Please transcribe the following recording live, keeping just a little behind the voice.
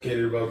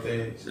educated about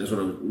things. That's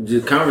what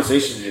the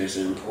conversation is just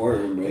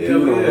important, bro. Yeah,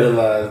 people don't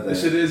realize that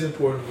shit is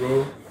important,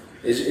 bro.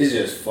 It's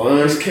just fun.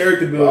 It's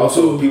character building.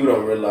 Also, too. people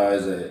don't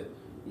realize that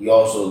you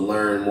also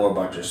learn more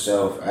about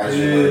yourself as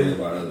you're learning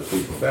about other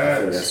people. Facts.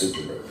 I feel that's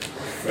super dope.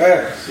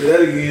 Facts. Say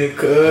that again,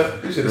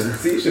 cuz.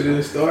 You should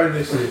have started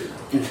this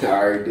shit. I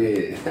already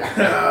did.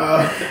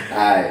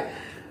 Alright.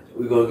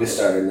 We're gonna get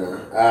started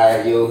now.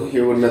 Alright, yo,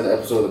 here with another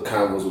episode of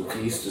Convos with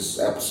Peace. This is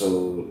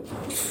episode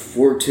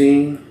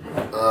 14.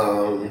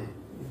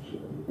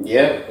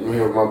 Yeah, I'm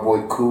here with my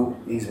boy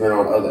Coop. He's been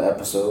on other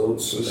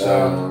episodes. What's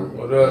up?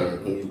 What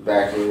up? He's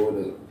back here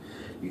with it.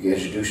 You can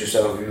introduce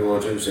yourself if you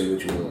want to. Say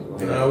what you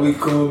want. Nah, we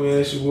cool, man.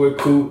 It's your boy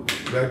Coop.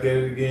 Back at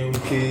it again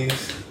with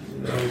Keys. You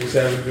know, just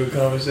having a good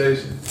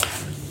conversation.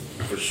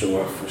 For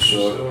sure.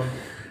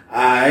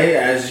 Alright,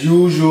 as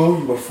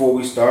usual, before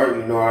we start,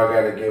 you know I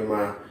gotta give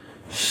my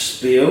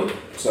spiel.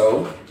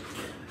 So,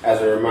 as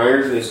a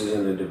reminder, this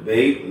isn't a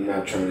debate. I'm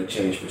not trying to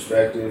change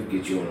perspective,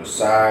 get you on a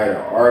side,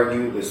 or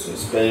argue. This is a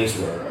space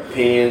where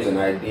opinions and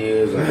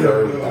ideas are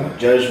heard without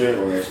judgment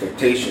or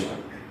expectation.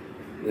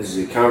 This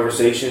is a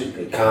conversation,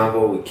 a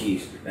convo with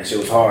Keith. That shit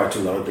was hard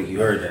too. I don't think you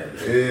heard that.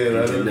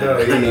 Yeah, I don't know.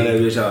 I know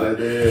that bitch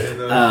hard.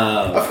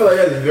 I feel like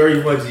that's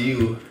very much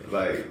you.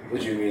 Like,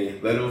 what you mean?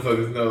 Let them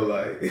fuckers know,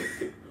 like.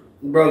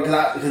 Bro,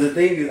 cause the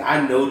thing is,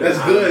 I know that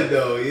that's good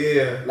though.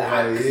 Yeah, Bro,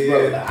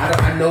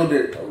 I know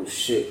that. Oh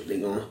shit, they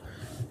gonna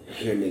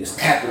hear niggas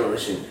tapping on the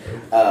shit.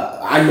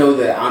 I know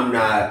that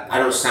I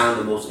don't sound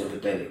the most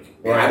empathetic,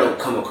 and I don't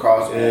come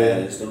across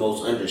as the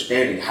most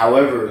understanding.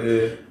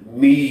 However,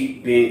 me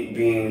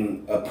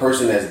being a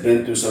person that's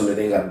been through some of the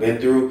things I've been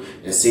through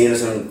and seeing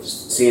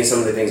some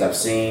of the things I've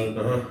seen,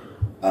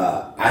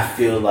 I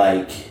feel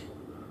like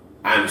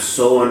I'm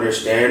so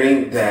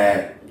understanding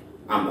that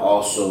I'm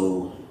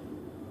also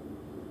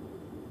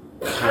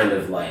kind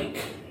of like,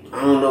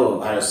 I don't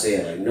know how to say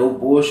it, like no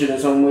bullshit in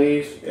some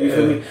ways. You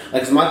feel me?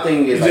 Like, 'cause my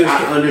thing is, like,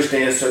 I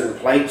understand certain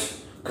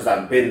plights because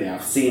I've been there,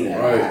 I've seen that,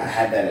 I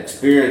had that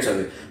experience of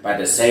it. But at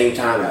the same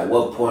time, at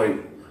what point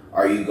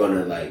are you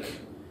gonna like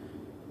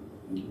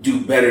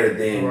do better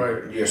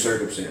than your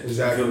circumstance?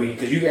 Exactly. You feel me?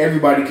 Because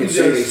everybody can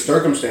say their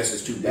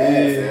circumstances too bad.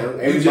 Man.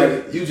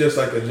 Everybody, you just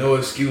like a no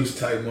excuse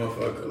type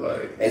motherfucker,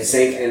 like.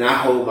 And I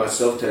hold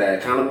myself to that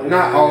accountable.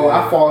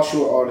 I fall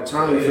short all the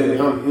time. You feel me?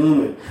 I'm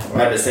human.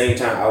 But at the same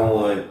time, I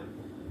want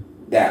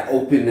that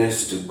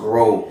openness to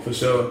grow. For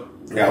sure.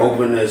 That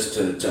openness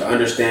to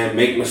understand,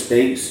 make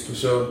mistakes. For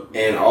sure.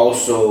 And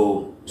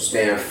also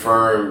stand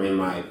firm in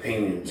my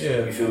opinions.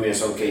 Yeah. You feel me? In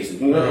some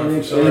cases. You know what I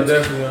mean? So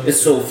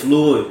it's so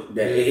fluid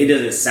that it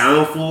doesn't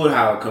sound fluid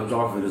how it comes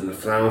off. It doesn't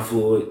sound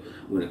fluid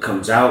when it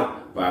comes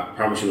out. But I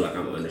promise you, like,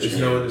 I'm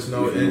understanding.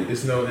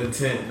 It's no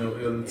intent, no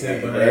ill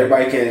intent. But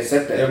everybody can't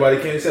accept that. Everybody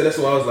can't accept. That's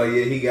why I was like,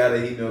 yeah, he got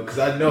it. Because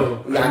I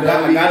know. I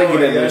gotta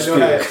get that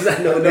spirit because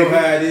I know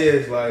how it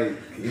is. Like,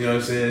 you know what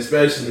I'm saying?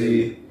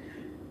 Especially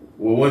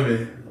with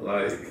women,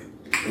 like,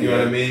 you know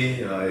what I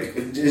mean? Like,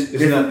 it's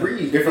different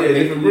breed,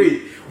 different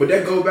breed. But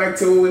that go back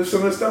to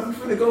some of the stuff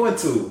we're finna go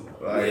into.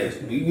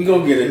 Like, we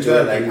gonna get into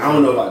it. Like, I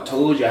don't know if I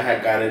told you I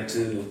had got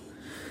into.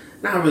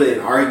 Not really an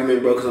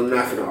argument, bro, because I'm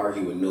not finna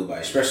argue with nobody,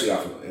 especially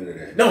off of the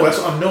internet. No, that's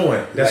what I'm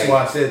knowing. That's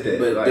why I said that.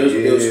 But like,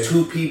 there was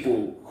two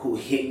people who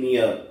hit me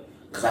up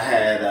because I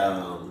had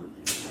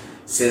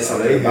said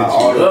something about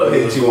all the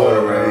videos going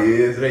around.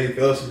 Yeah, so they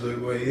felt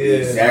some way. Yeah,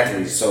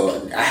 exactly.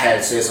 So I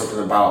had said something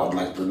about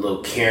like the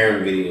little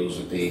Karen videos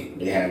that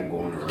they have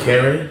going around.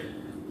 Karen?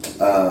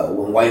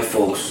 When white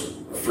folks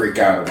freak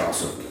out about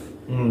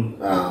something.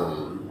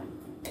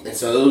 And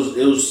so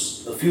it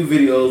was a few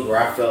videos where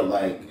I felt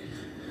like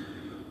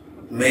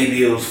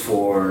maybe it was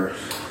for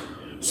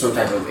some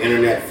type of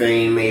internet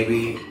fame,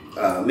 maybe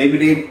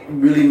they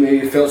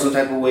really felt some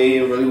type of way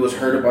and really was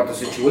hurt about the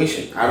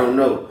situation. I don't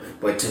know.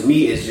 But to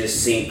me, it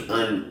just seemed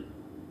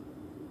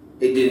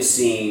it didn't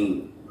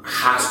seem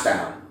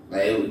hostile.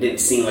 Like, it didn't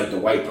seem like the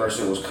white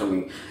person was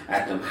coming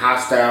at them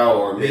hostile,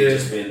 or maybe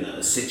just been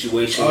a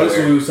situation. Oh, that's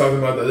what we was talking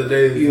about the other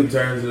day in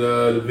terms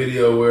of the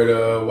video where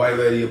the white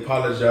lady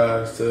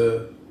apologized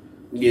to.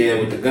 Yeah,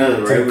 with the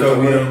gun, right? To a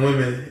couple young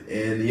women,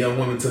 and the young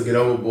women took it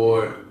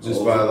overboard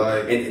just by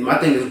like. And my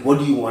thing is, what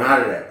do you want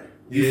out of that?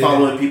 You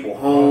following people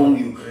home.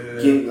 You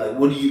get like,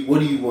 what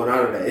do you want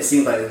out of that? It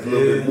seems like it's a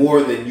little bit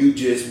more than you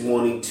just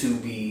wanting to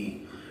be.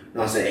 You know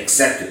what I'm saying,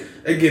 accepted.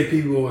 It give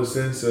people a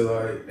sense of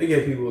like. They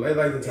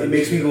like the type. It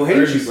makes people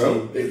hate you,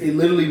 bro. It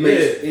literally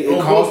makes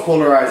it causes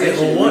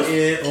polarization.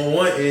 On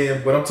one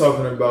end, but I'm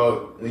talking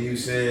about when you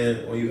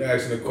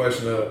asking the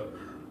question of.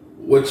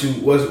 What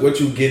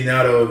you getting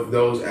out of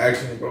those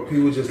actions, bro?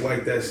 People just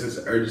like that sense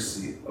of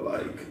urgency,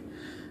 like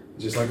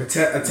just like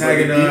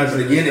antagonizing.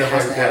 But again, it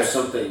has to have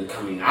something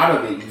coming out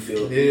of it. You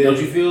feel? Yeah. Don't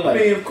you feel like?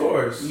 I mean, of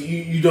course.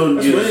 You don't.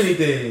 That's with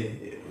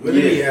anything, with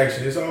any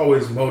action, it's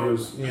always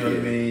motives. You know what I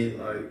mean?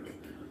 Like,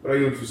 but I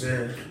get what you're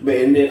saying. But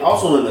and then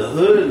also in the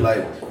hood,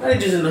 like not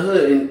just in the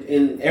hood,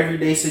 in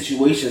everyday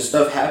situations,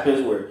 stuff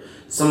happens where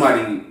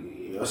somebody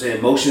I'm saying,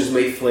 emotions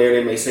may flare,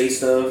 they may say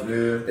stuff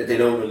that they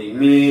don't really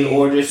mean,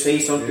 or just say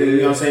something, you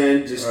know what I'm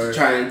saying, just to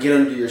try and get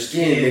under your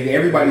skin.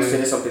 Everybody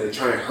says something to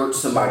try and hurt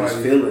somebody's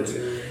feelings,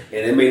 and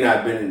it may not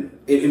have been,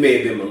 it may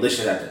have been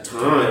malicious at the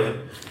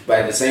time, but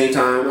at the same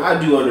time,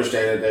 I do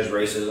understand that there's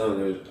racism,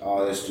 there's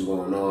all this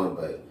going on,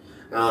 but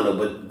I don't know,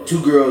 but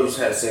two girls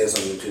had said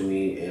something to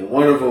me, and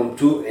one of them,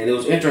 and it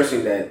was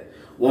interesting that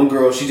one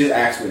girl, she just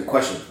asked me a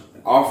question.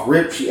 Off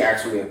rip, she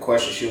asked me a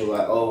question. She was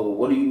like, "Oh,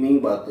 what do you mean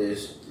about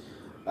this?"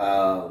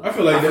 I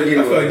feel like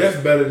that's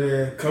better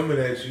than coming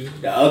at you.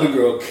 The other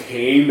girl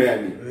came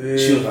at me. Yeah.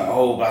 She was like,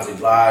 "Oh, blah blah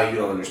blah. You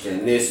don't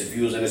understand this. If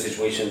you was in a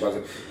situation, blah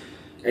blah."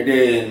 And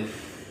then,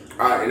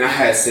 I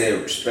had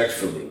said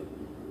respectfully,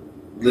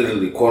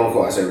 literally, quote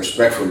unquote, I said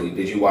respectfully,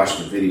 "Did you watch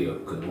the video?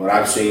 Because what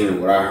I've seen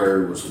and what I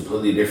heard was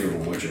completely different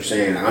from what you're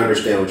saying. I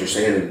understand what you're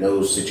saying, and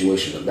those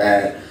situations are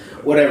bad,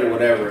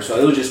 whatever." So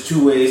it was just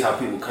two ways how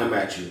people come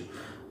at you.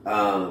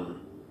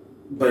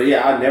 But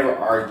yeah, I never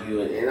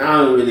argue, and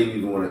I don't really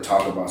even want to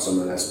talk about some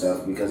of that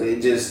stuff because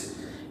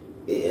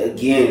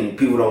again,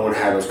 people don't want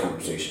to have those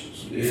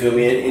conversations. You feel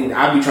me? And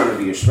I be trying to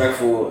be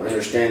respectful,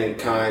 understanding,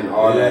 kind,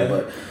 all that,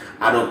 but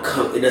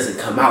it doesn't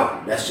come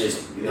out. That's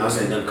just, you know what I'm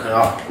saying, it doesn't come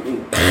off.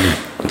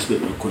 Spit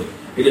real quick.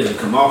 It doesn't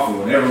come off for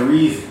whatever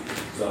reason.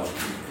 So,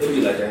 it'll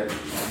be like that.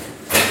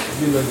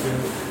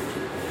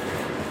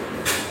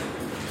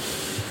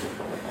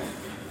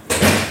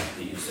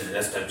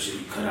 That's the type of shit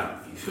you cut out.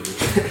 You feel me?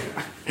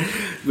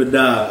 But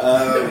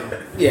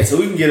yeah. So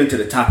we can get into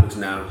the topics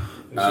now.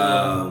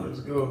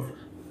 Let's go.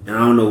 And I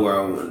don't know where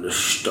I wanted to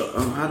start.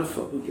 How the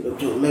fuck we get up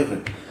to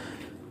 11?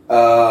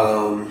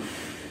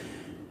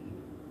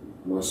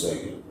 1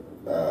 second.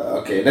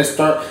 Okay, let's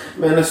start.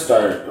 Man, let's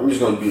start. I'm just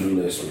gonna do the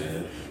list,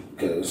 man.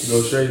 Go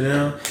straight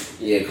down.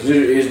 Yeah, because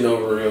there is no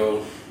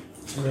real.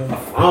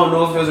 Yeah. I don't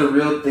know if there's a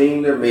real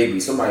thing. There may be.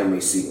 Somebody may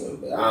see one,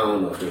 but I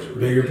don't know if there's a real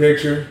bigger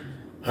picture.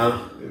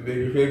 Huh? The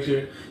bigger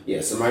picture.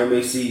 Yeah, somebody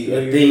may see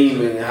a theme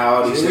and how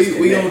all these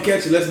we gonna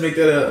catch it. Let's make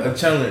that a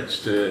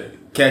challenge to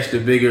catch the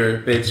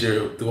bigger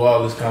picture through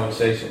all this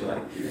conversation,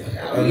 like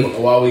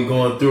while we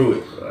going through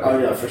it. Right? Oh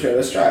yeah, for sure.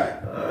 Let's try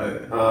it.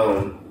 All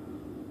right.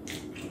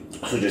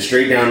 So just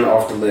straight down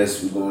off the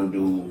list, we're gonna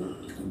do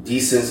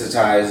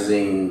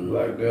desensitizing,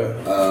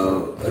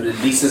 the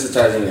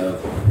desensitizing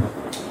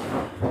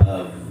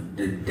of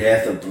the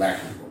death of black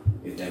people.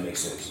 If that makes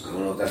sense. I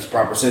don't know if that's a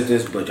proper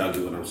sentence, but y'all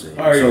get what I'm saying.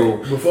 All right. So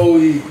before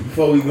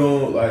we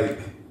go, like,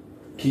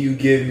 can you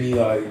give me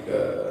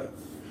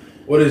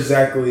what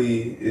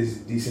exactly is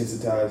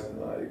desensitizing?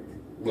 Like,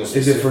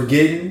 is it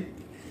forgetting?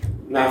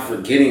 Not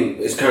forgetting.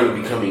 It's kind of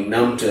becoming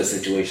numb to a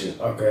situation.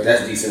 Okay.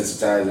 That's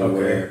desensitizing,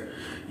 where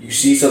you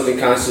see something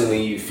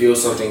constantly, you feel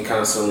something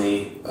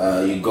constantly,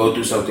 you go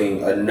through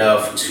something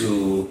enough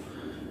to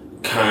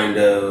kind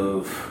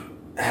of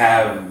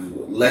have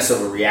less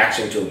of a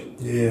reaction to it.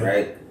 Yeah.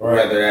 Right?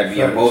 Whether that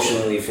be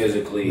emotionally,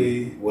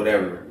 physically,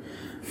 whatever.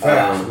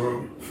 Facts,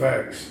 bro.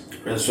 Facts.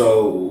 And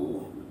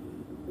so,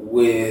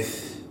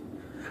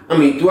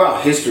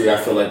 throughout history, I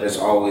feel like there's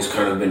always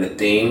kind of been a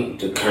thing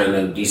to kind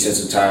of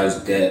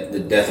desensitize the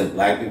death of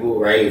black people,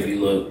 right? If you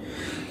look,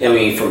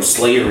 from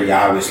slavery,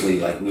 obviously,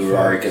 like, we were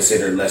already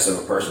considered less of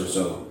a person.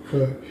 So,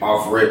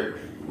 off rip,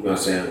 you know what I'm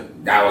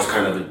saying? That was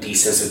kind of a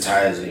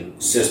desensitizing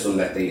system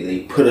that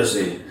they put us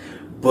in.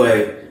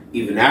 But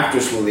even after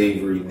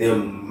slavery,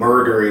 them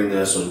murdering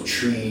us on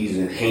trees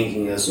and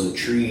hanging us on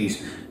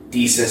trees,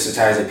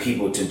 desensitizing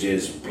people to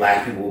just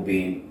black people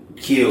being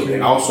killed,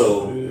 and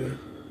also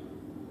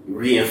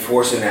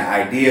reinforcing that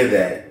idea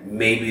that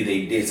maybe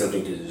they did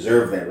something to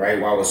deserve that,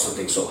 right? Why was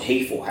something so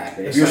hateful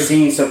happen? If you're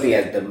seeing something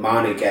as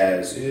demonic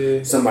as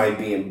somebody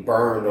being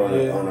burned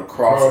on a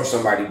cross or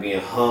somebody being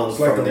hung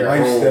from their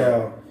home,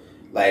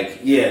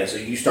 so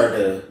you start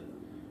to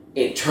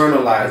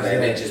internalize that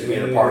and it just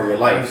being a part of your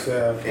life.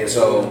 And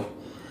so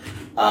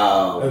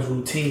that's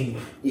routine.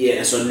 Yeah,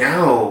 and so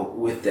now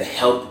with the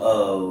help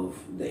of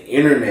the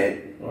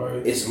internet,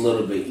 it's a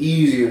little bit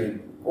easier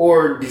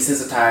or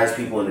desensitize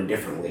people in a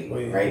different way,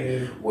 right? Yeah.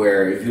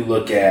 Where if you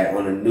look at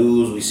on the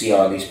news, we see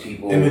all these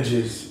people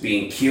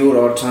being killed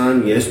all the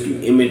time. Yes,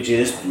 through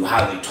images, through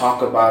how they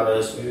talk about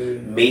us. Yeah.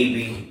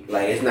 Maybe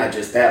it's not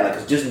just that. Like,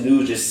 it's just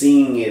news, just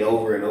seeing it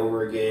over and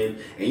over again,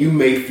 and you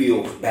may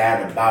feel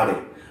bad about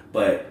it,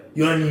 but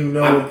you don't even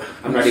know.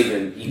 I'm not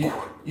even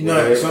equal. You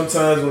know,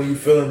 sometimes when you're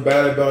feeling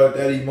bad about it,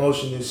 that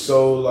emotion is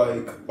so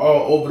like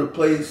all over the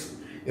place.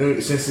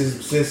 Since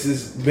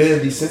it's been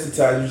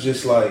desensitized, it's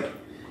just like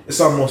it's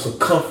almost a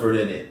comfort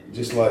in it.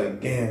 Just like,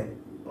 damn,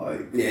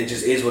 like it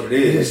just is what it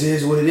is. It just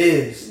is what it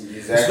is.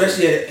 Exactly.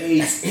 Especially at an age.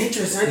 That's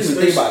interesting. I didn't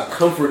even think about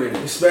comfort in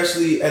it.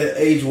 Especially at an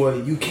age where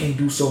you can't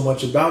do so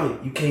much about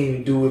it. You can't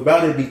even do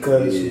about it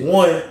because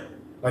one,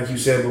 like you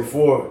said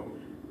before,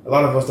 a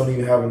lot of us don't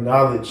even have a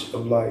knowledge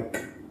of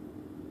like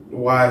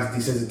why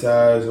it's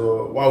desensitized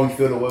or why we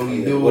feel the way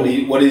we do.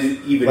 What is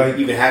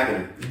even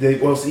happening?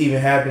 What's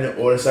even happening,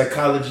 or the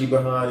psychology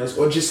behind this,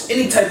 or just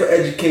any type of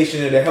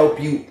education that'll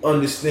help you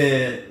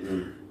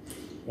understand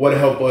what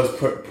help us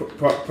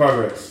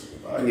progress.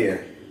 Yeah.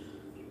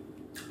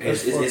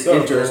 It's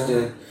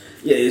interesting. Bro.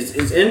 Yeah,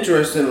 it's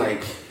interesting,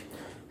 like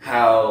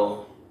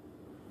how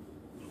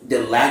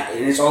the lack,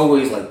 and it's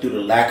always like through the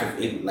lack of,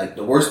 like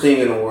the worst thing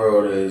in the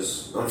world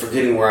is, I'm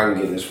forgetting where I'm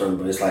getting this from,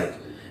 but it's like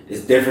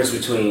this difference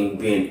between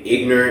being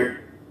ignorant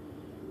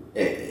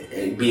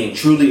and being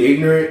truly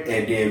ignorant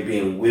and then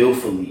being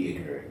willfully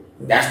ignorant.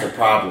 That's the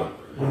problem,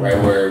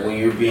 right? Where when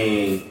you're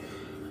being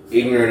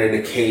ignorant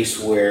in a case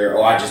where,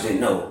 I just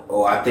didn't know.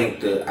 I think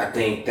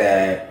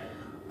that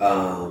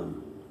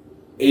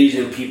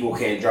Asian people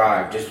can't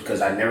drive just because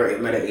I never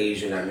met an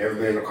Asian. I've never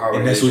been in a car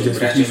with an Asian.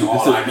 But that's just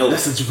all I know.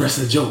 That's a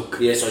joke.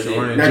 Yeah,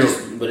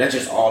 but that's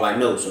just all I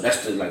know. So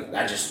that's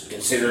I just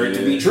consider it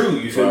to be true.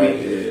 You feel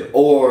me? Yeah.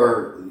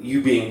 Or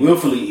you being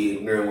willfully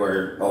ignorant,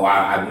 where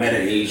I met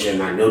an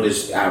Asian. I know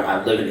this.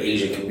 I live in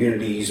Asian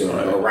communities or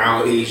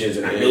around Asians,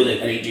 and I know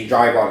that they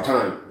drive all the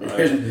time.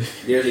 Right.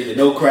 There's either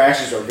no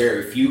crashes or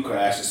very few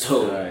crashes.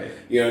 So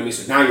you know what I mean.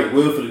 So now you're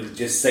willfully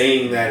just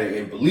saying that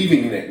and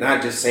believing in it,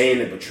 not just saying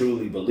it, but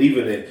truly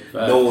believing it,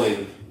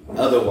 knowing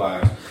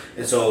otherwise.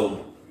 And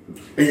so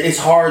it's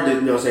hard to,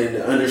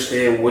 to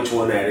understand which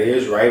one that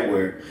is, right?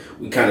 Where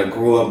we kind of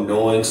grew up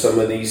knowing some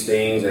of these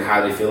things and how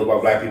they feel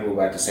about black people,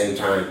 but at the same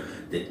time,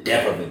 the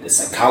depth of it, the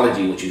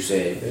psychology, what you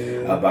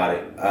said about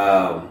it.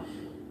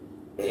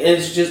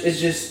 It's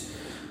just,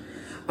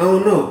 I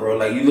don't know, bro.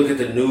 Like, you look at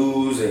the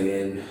news,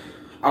 and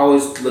I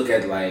always look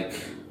at, like,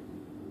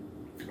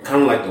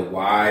 kind of like the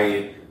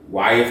why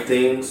of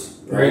things,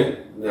 right? You know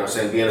what I'm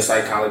saying? Being a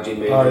psychology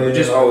major,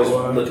 just always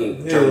trying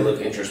to look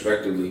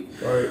introspectively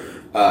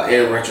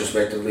and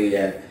retrospectively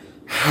at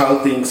how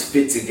things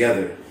fit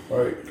together.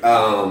 Right.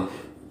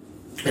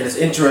 And it's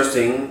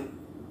interesting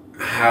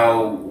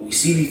how we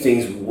see these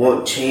things, we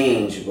want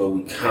change, but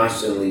we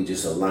constantly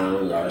just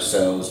allowing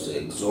ourselves to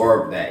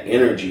absorb that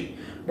energy.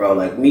 Bro,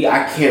 like me,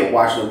 I can't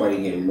watch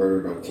nobody getting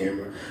murdered on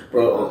camera.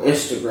 Bro, on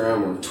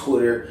Instagram, on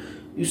Twitter,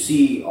 you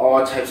see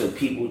all types of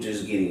people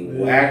just getting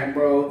whacked,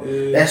 bro.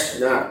 That's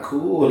not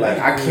cool. Like,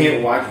 I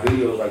can't watch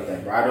videos like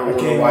that, bro. I don't want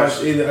to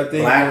watch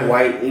black,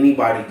 white,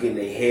 anybody getting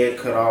their head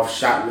cut off,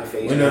 shot in the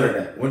face, none of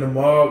that. When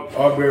Ahmaud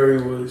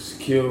Arbery was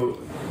killed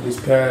this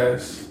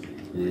past,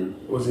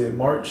 was it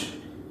March?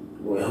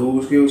 Who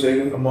was killed,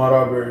 second? Ahmaud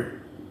Arbery.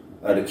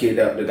 The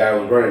guy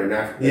who was running in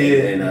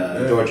Africa, in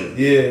Georgia.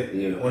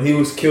 Yeah. When he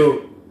was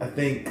killed, I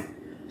think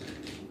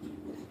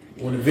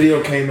when the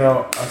video came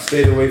out, I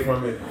stayed away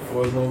from it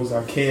for as long as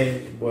I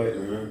can. But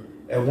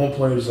at one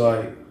point, it was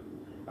like,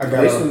 I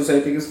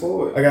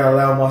gotta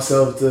allow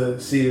myself to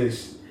see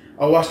this.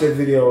 I watched that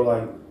video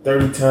like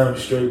 30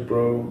 times straight,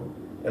 bro,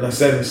 and I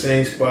sat in the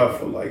same spot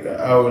for like an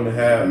hour and a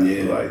half.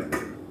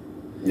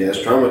 Yeah, it's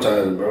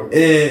traumatizing, bro.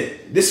 And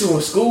this is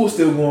when school was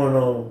still going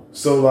on,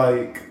 so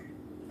like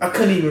I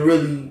couldn't even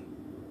really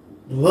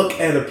look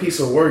at a piece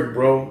of work,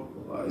 bro.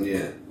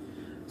 Like,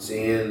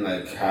 seeing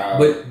like how.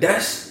 But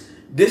that's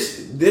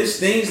this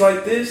things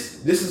like this.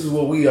 This is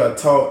what we are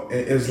taught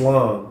in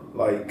Islam,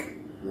 like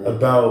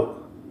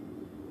about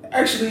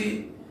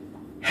actually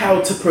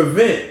how to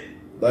prevent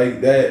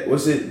like that.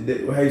 What's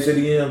it? How you said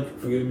it again?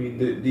 Forgive me.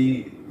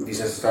 The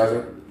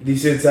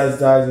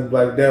desensitizing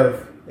Black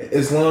Death.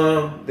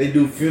 Islam, they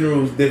do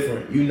funerals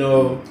different. You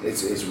know,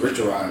 it's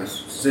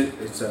ritualized.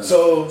 It's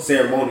so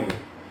ceremonial.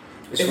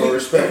 It's for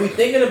respect.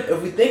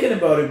 If we thinking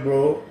about it,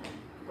 bro,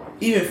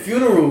 even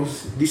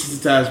funerals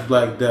desensitize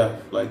Black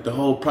Death. Like the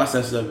whole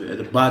process of it,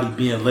 the body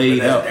being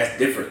laid out. That's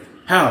different.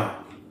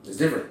 How? It's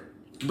different.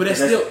 But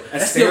that's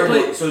still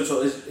play. So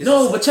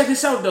it's but check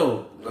this out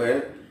though. Go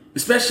ahead.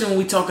 Especially when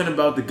we talking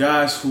about the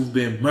guys who've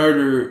been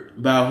murdered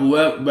by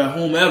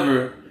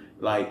whomever,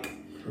 like.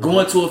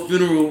 Going to a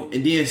funeral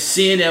and then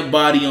seeing that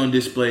body on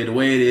display the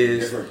way it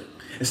is, different.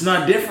 It's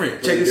not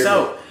different. Check this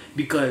out,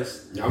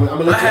 because I'm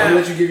gonna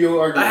let you give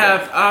your argument.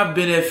 I've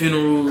been at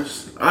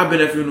funerals.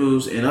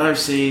 And I've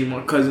seen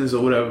my cousins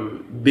or whatever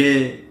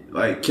been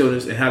like killed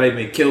and how they've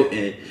been killed,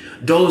 and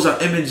those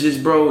are images,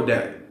 bro,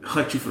 that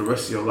hunt you for the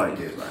rest of your life.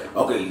 Like,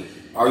 okay,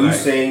 are you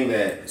saying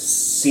that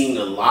seeing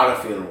a lot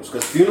of funerals,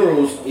 because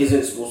funerals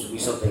isn't supposed to be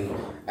something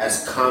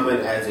as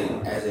common as it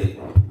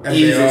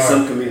is in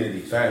some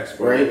communities, facts,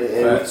 bro. Right?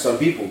 And with some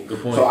people.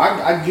 Good point. So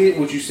I get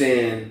what you're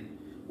saying,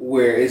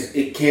 where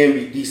it can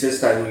be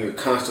desensitizing when you're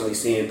constantly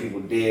seeing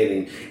people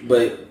dead,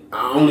 but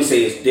I only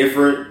say it's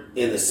different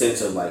in the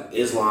sense of like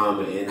Islam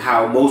and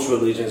how most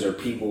religions or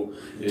people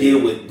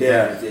deal with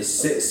death. It's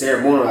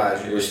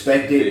ceremonialized. You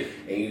respect it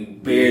and you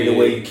bury it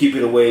away, you keep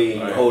it away,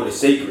 and you hold it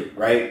sacred,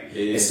 right?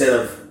 Instead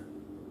of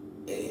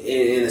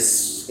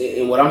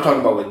in what I'm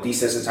talking about with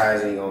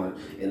desensitizing on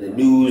in the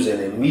news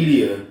and in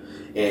media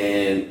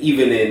and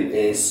even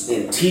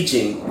in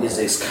teaching is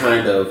this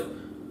kind of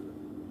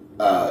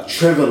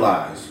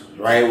trivialized,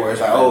 right? Where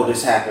it's like, oh,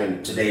 this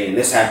happened today and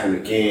this happened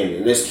again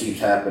and this keeps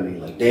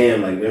happening. Like,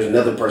 damn, like there's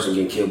another person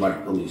getting killed by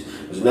the police.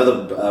 There's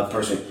another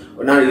person,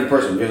 or not even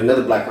person, there's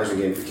another black person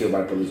getting killed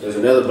by the police. There's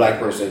another black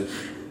person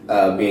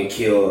being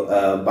killed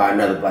by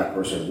another black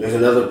person. There's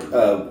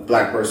another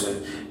black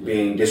person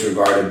being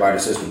disregarded by the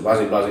system, blah,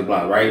 blah, blah,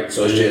 blah, right?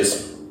 So it's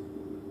just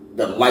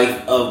the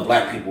life of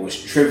black people is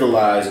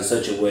trivialized in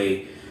such a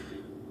way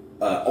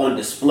on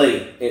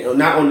display, and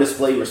not on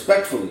display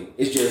respectfully.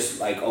 It's just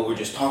like, oh, we're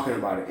just talking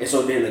about it. And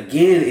so then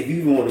again, if you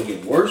even want to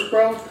get worse,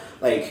 bro,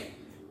 like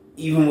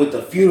even with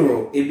the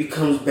funeral, it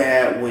becomes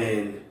bad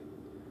when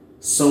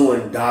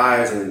someone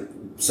dies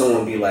and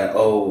someone be like,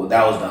 oh,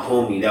 that was the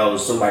homie, that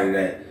was somebody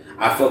that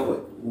I fuck with.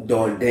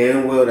 Doing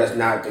damn well that's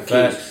not the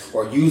case,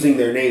 or using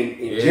their name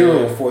in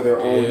general for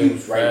their own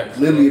use, right? Facts.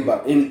 Literally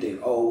about anything.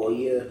 Oh, well,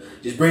 yeah,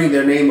 just bringing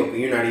their name up and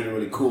you're not even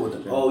really cool with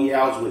them. Oh, yeah,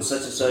 I was with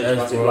such and such,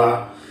 blah, blah,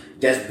 blah.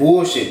 That's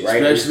bullshit,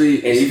 right? Especially,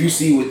 and if you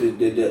see with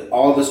the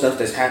all the stuff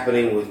that's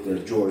happening with the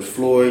George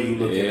Floyd, you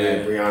looking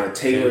at Breonna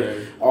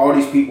Taylor, all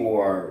these people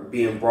are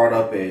being brought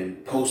up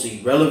and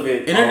posting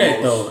relevant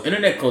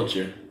internet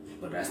culture.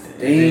 But that's the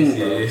thing,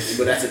 bro.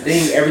 But that's the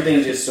thing.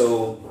 Everything's just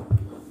so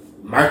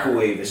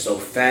microwave is so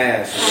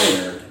fast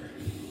where, you know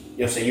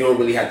what I'm saying, you don't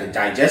really have to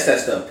digest that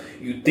stuff.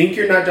 You think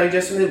you're not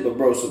digesting it, but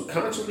bro,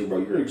 subconsciously, bro,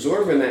 you're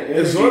absorbing that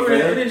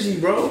energy.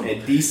 Bro.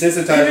 And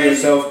desensitizing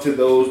yourself to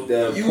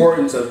the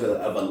importance of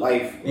a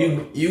life.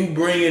 Bro. You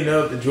bringing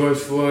up the George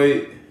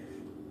Floyd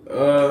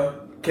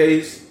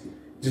case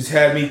just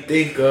had me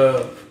think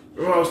of,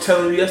 bro, I was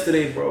telling you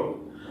yesterday,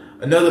 bro,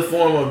 another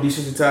form of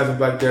desensitizing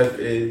Black death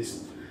is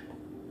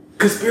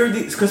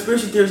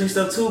conspiracy theories and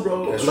stuff too,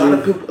 bro. That's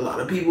a lot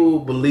of people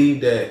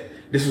believe that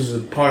this was a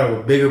part of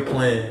a bigger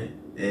plan,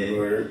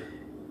 and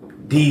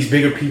these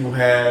bigger people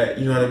had,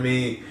 you know what I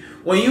mean.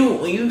 When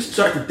you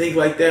start to think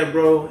like that,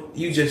 bro,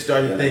 you just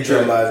start to think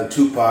trivializing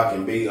Tupac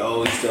and Biggie.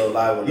 Oh, he's still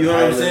alive. You know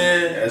what I'm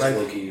saying? That's like,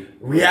 low-key.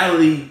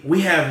 Reality,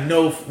 we have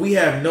no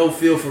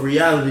feel for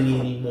reality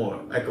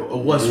anymore. Like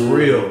what's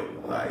real,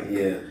 like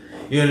you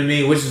know what I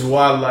mean. Which is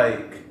why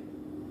like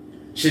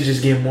shit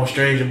just getting more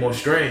strange and more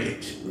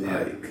strange. Yeah.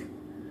 Like.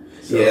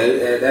 So.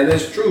 Yeah, that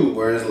is true.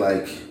 Whereas,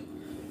 like,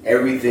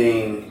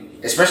 everything,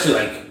 especially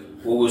like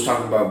what we was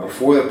talking about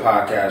before the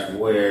podcast,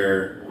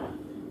 where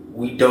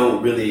we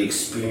don't really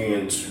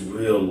experience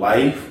real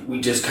life. We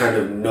just kind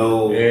of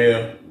know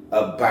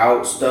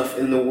about stuff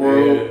in the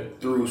world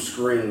through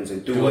screens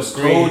and through what's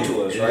told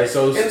to us, right?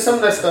 So, and some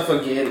of that stuff,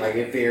 again, like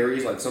it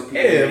varies. Like some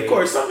people, of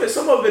course,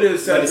 some of it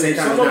is acceptable.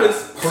 Some of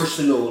it's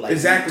personal, like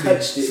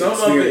exactly.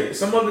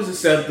 Some of it's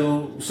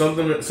acceptable. Some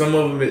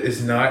of it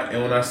is not.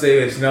 And when I say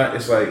it's not,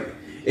 it's like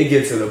it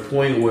gets to the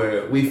point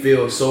where we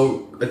feel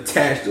so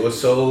attached or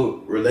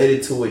so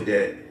related to it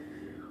that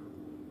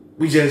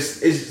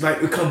it's like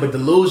become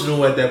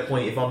delusional at that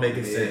point, if I'm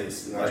making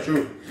sense. That's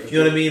true. You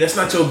know what I mean? That's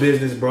not your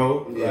business,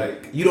 bro. Yeah.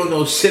 Like, you don't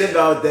know shit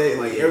about that.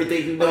 Like,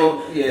 everything you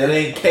know, that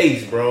ain't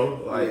case,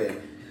 bro. Like,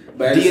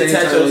 but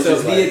detach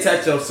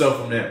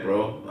yourself from that,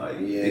 bro. Like,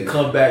 and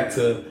come back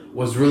to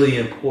what's really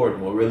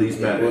important, what really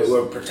matters.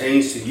 What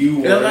pertains to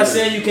you. And I'm not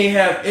saying you can't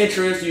have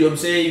interest. You know what I'm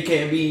saying? You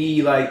can't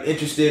be, like,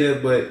 interested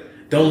in,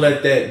 but don't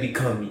let that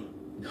become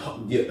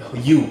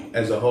you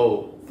as a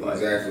whole. Like,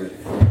 exactly.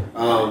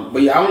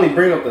 But yeah, I only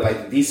bring up the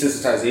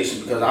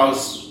desensitization because I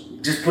was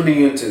just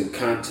putting it into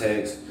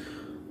context.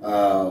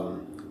 But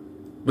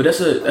that's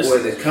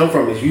where it come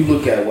from. Is you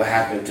look at what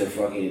happened to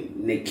fucking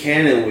Nick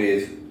Cannon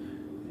with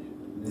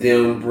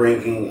them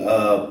bringing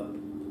up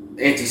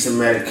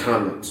anti-Semitic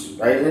comments,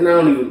 right? And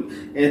not only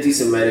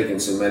anti-Semitic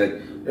and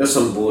Semitic. There's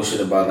some bullshit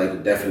about like the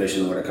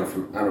definition of where that come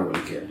from. I don't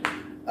really care.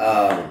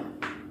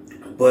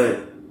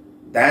 But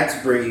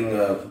that's bringing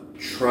up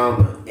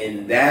trauma,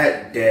 and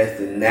that death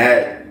and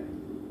that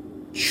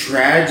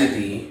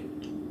tragedy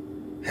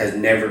has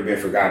never been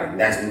forgotten.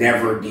 That's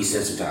never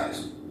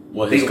desensitized.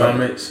 What his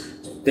comments?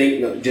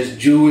 Think just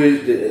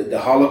Jewish, the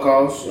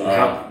Holocaust, and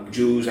how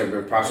Jews have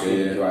been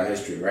prosecuted throughout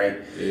history,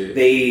 right?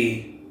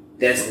 Yeah.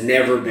 That's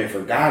never been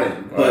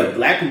forgotten. Right. But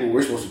Black people,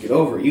 we're supposed to get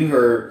over it. You've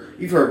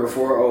heard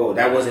before. Oh,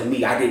 that wasn't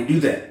me. I didn't do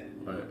that.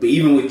 Right. But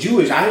even with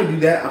Jewish, I didn't do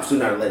that. I'm still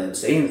not letting them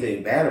say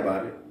anything bad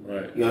about it.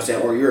 Right. You know what I'm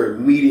saying? Or you're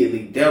immediately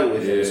dealt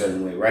with in a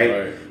certain way,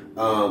 right?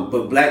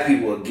 But Black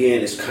people,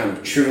 again, is kind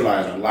of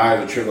trivialized. Our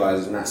lives are trivialized.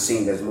 It's not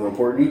seen as more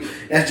important.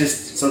 That's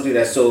just something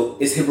that's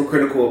it's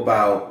hypocritical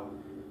about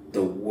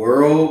the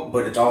world,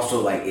 but it's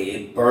also like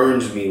it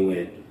burns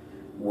me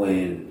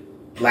when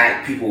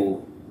Black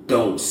people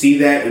don't see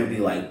that and be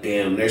like,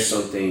 damn, there's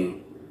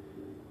something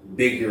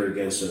bigger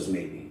against us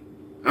maybe.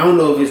 I don't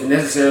know if it's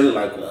necessarily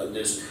like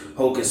this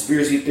whole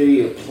conspiracy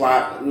theory, a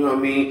plot, you know what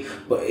I mean?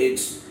 But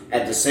it's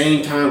at the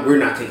same time, we're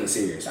not taken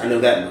serious. I know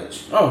that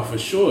much. Oh, for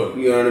sure.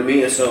 You know what I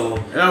mean?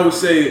 And I would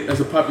say, as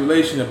a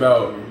population,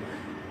 about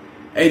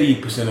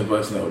 80% of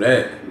us know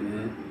that.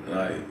 Mm-hmm.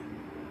 Like,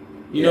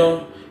 you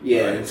know?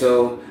 Yeah. Like, and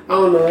so, I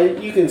don't know.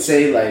 You can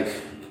say, like,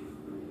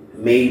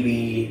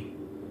 maybe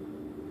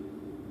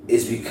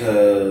it's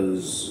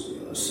because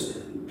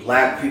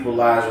Black people's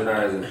lives are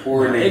not as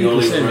important, and you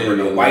only remember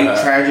the white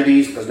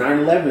tragedies, because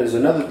 9/11 is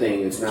another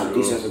thing. It's not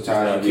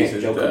desensitized. You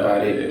can't joke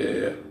about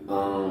it.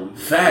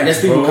 Facts, I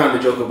guess people kind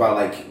of joke about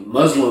like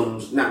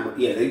Muslims.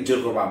 They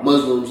joke about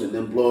Muslims and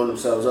them blowing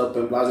themselves up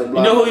and blah blah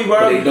blah. You know who he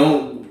brought?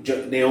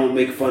 They don't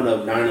make fun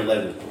of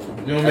 9/11.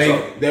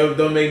 They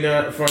don't make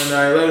fun of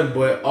 9/11,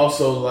 but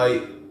also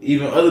like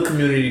even other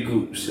community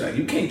groups. Like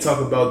you can't talk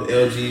about the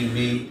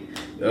LGBT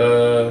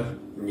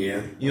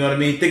Yeah. You know what I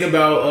mean? Think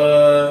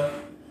about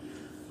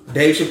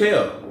Dave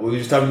Chappelle. We were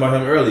just talking about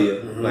him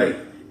earlier. Mm-hmm. Like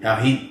how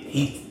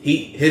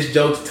his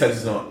jokes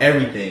touches on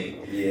everything.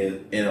 Yeah.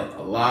 And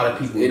a lot of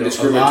people jokes.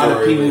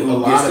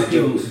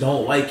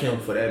 don't like him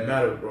for that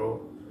matter, bro.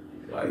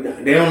 Like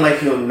they don't like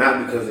him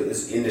not because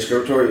it's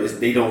indiscriminatory.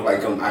 They don't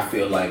like him. I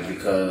feel like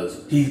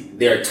because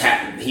they're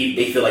attacked.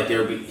 They feel like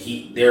their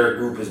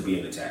group is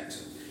being attacked.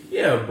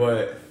 Yeah,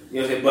 but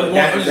you know what I'm saying. But I'm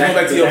just going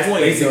back to your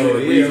point, though.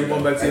 Yeah, I'm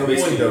going back to your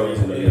point, though.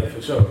 Yeah,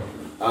 for sure.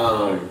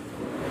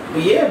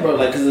 But yeah, bro.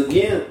 Like, cause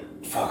again,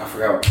 fuck, I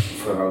forgot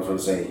what I was gonna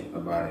say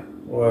about it.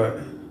 What?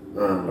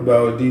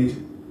 About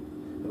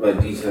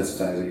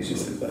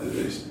desensitization.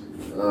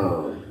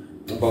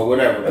 But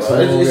whatever, bro.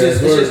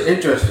 It's just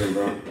interesting,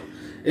 bro.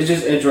 It's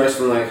just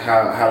interesting, like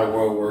how the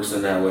world works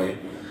in that way.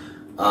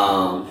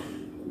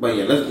 But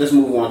yeah, let's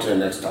move on to the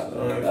next topic.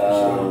 All right,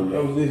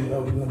 that was easy.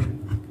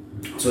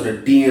 So the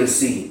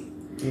DNC,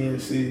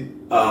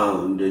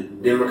 the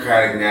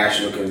Democratic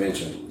National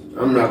Convention.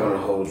 I'm not gonna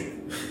hold you.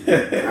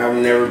 I've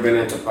never been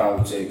into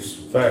politics.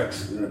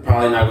 Facts. And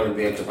probably not gonna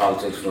be into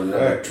politics for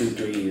another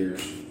 2-3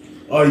 years.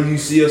 Oh, you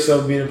see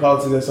yourself being in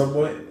politics at some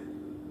point?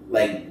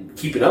 Like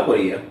keeping up with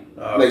it, yeah.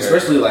 Okay. Like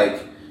especially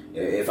like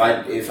if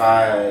I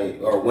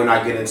or when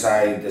I get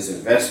inside this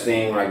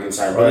investing, when I get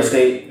inside real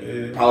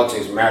estate,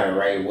 politics matter,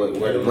 right?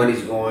 Where the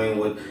money's going,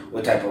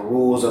 what type of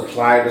rules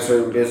apply to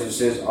certain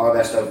businesses, all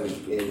that stuff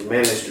is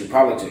managed through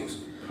politics.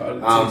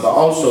 But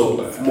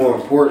also more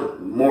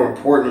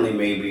importantly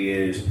maybe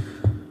is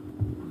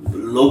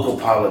local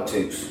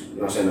politics, you know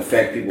what I'm saying,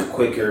 affect people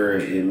quicker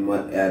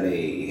at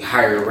a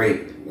higher rate,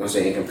 you know what I'm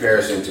saying, in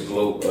comparison to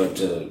global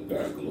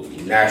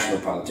national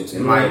politics,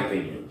 in my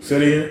opinion. Say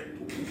it again.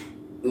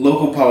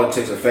 Local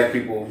politics affect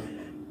people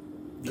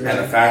at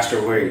a faster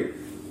rate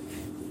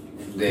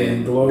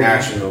than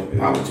national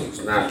politics,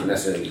 not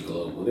necessarily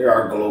global. There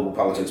are global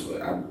politics,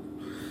 but I'm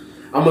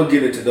gonna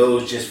get into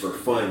those just for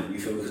fun. You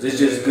feel me? Because it's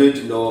just good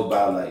to know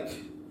about, like,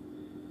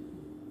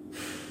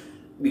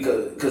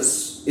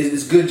 because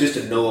it's good just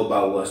to know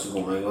about what's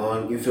going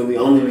on. You feel me?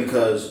 Only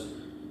because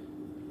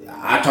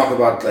I talk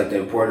about like the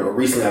important, or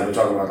recently I've been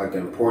talking about like the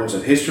importance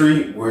of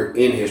history. We're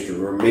in history.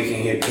 We're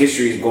making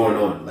history is going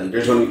on. Like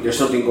there's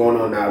something going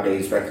on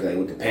nowadays, especially like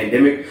with the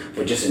pandemic,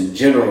 but just in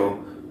general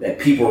that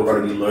people are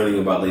going to be learning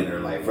about later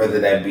in life. Whether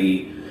that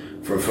be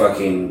from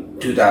fucking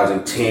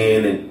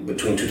 2010 and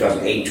between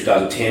 2008 and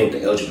 2010 with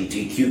the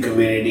LGBTQ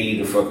community,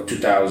 to fucking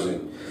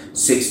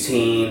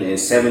 2016 and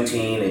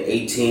 17 and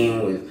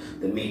 18 with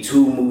the Me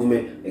Too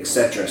movement,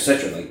 etc.,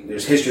 etc. Like,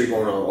 there's history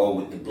going on. Oh,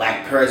 with the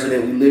black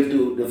president we lived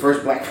through, the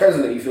first black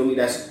president. You feel me?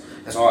 That's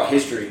all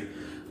history.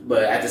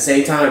 But at the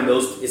same time,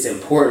 it's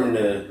important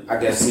to, I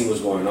guess, see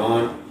what's going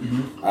on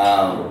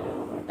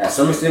at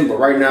some extent. But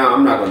right now,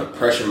 I'm not going to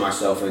pressure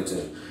myself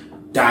into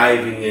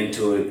diving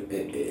into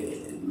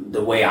it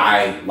the way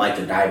I like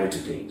to dive into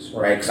things,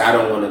 right? Because I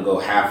don't want to go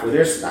halfway.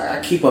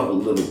 I keep up a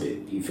little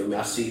bit. You feel me?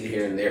 I see it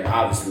here and there,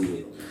 obviously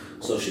with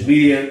social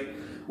media,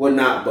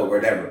 whatnot, but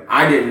whatever.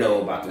 I didn't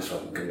know about this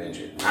fucking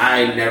convention.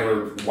 I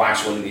never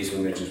watched one of these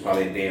conventions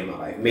probably a day in my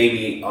life.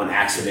 Maybe on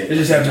accident. It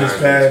just happened this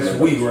past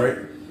week, right?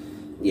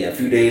 Yeah, a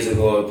few days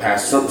ago,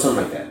 past something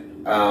like that.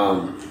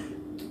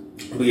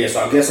 But yeah,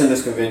 so I guess in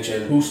this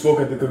convention, who spoke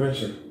at the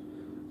convention?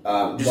 Just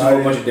Biden, a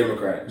whole bunch of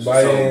Democrats.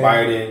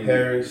 Biden,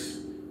 Harris,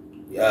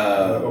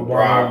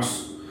 Barack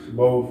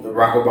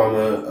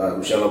Obama,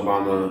 Michelle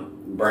Obama,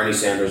 Bernie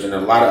Sanders, and a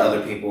lot of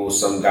other people.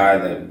 Some guy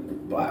that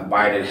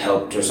Biden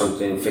helped or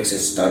something, fix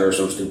his stutter,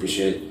 some stupid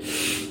shit.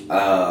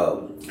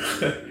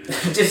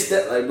 Just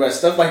that, like, bro,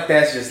 stuff like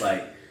that's just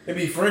like, it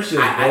be friendship.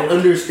 I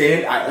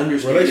understand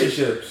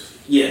relationships.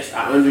 Yes,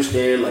 I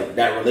understand. Like,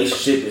 that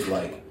relationship is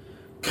like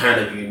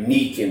kind of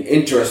unique and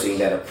interesting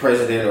that a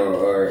president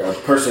or a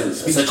person,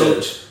 such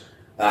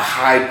a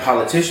high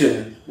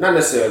politician, not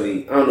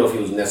necessarily. I don't know if he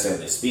was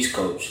necessarily a speech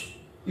coach.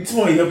 You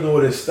told me he helped him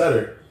with his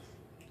stutter.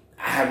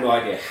 I have no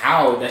idea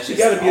how. That's just,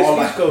 you gotta be a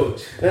speech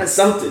coach. That's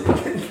something.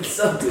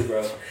 Something,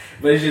 bro.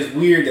 But it's just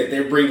weird that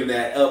they're bringing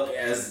that up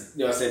as, you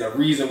know what I'm saying, a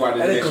reason why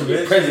this man should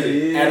be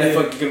president at a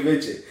fucking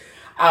convention.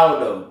 I don't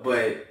know,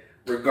 but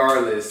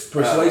regardless,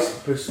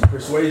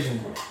 persuasion.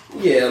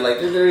 Yeah, like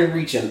they're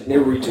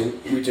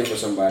reaching for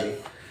somebody.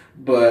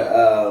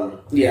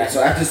 But yeah,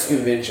 so at this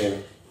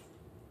convention,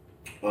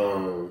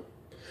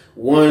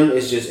 one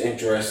is just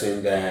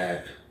interesting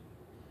that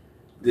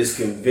this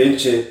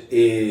convention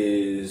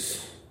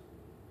is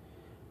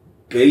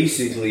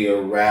basically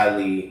a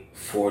rally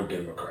for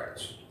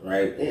Democrats,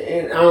 right?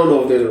 And I don't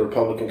know if there's a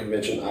Republican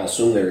convention. I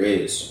assume there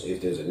is. If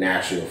there's a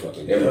national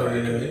fucking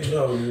Democratic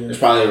convention, there's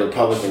probably a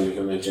Republican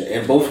convention.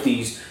 And both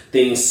these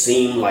things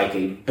seem like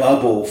a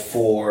bubble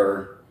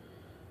for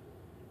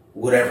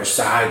whatever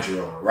side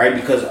you're on, right?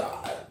 Because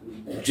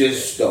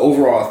just the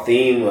overall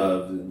theme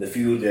of the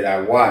few that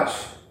I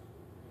watched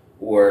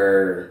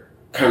were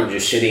kind of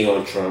just shitting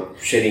on Trump,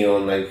 shitting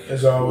on, like,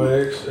 as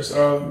always,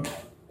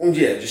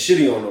 yeah, just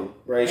shitting on them,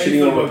 right?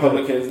 Shitting on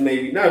Republicans,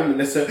 maybe not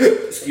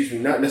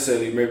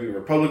necessarily maybe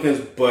Republicans,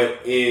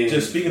 but in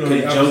just speaking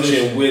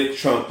conjunction with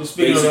Trump. Just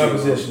speaking on the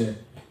opposition.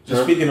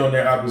 Just speaking on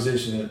their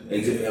opposition.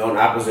 On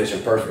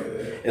opposition,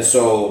 perfect. And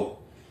so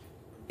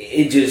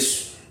it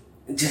just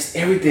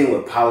everything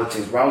with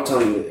politics, bro. I was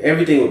telling you,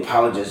 everything with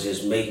politics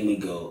just make me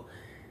go,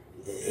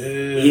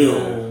 ew.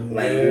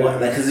 Like what?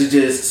 Like, cause it's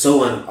just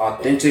so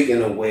unauthentic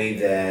in a way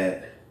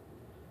that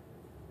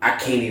I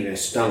can't even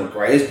stomach.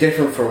 Right? It's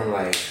different from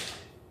like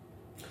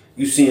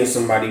you seeing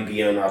somebody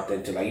be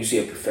unauthentic. Like you see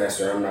a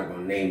professor. I'm not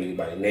gonna name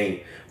anybody's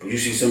name, but you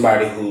see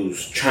somebody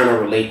who's trying to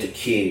relate to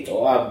kids.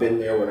 Oh, I've been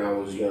there when I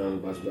was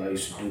young, but I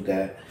used to do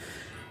that.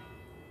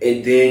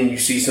 And then you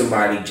see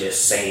somebody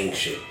just saying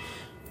shit.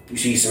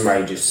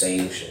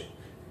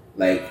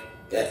 Like,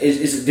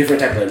 it's a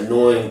different type of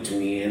annoying to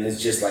me. And it's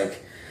just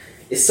like,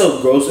 it's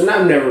so gross. And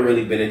I've never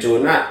really been into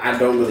it. I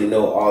don't really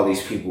know all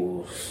these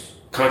people's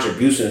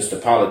contributions to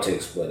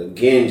politics. But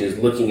again, just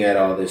looking at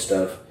all this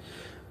stuff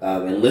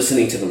and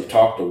listening to them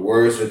talk, the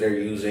words that they're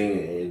using.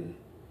 And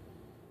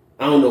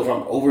I don't know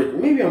if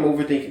maybe I'm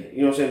overthinking it.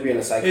 You know what I'm saying? Being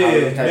a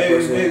psychologist type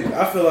person. Maybe,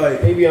 I feel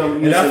like, maybe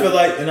I'm. And I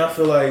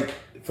feel like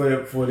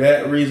for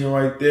that reason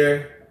right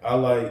there, I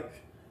like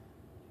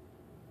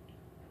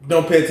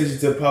don't pay attention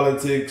to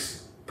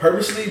politics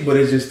purposely, but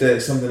it's just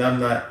that something I'm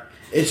not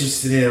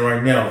interested in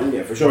right now.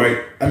 Yeah, for sure.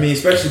 Right? I mean,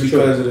 especially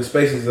because of the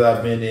spaces that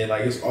I've been in,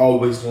 like it's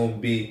always going to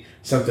be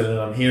something that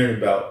I'm hearing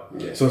about.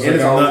 Yeah. So it's and like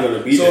it's I'm always not. going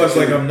to be So there it's too.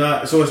 like I'm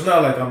not. So it's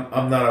not like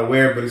I'm not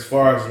aware. But as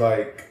far as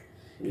like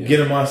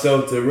getting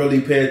myself to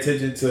really pay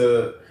attention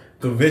to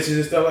conventions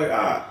and stuff, like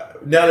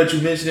now that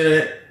you mention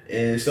it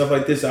and stuff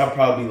like this, I'll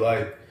probably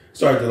like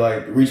start to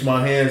like reach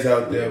my hands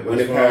out there. But when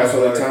as it far passes as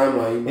on like, the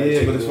timeline, you might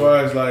take but as far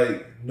as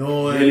like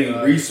knowing, really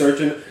like,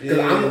 researching, because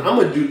yeah. I'm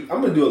gonna do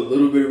a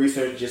little bit of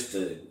research just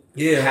to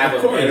have of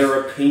a course.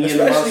 better opinion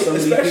about some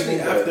of these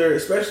people.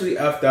 Especially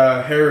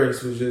after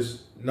Harris was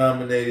just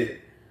nominated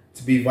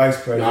to be vice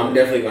president. No, I'm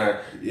definitely gonna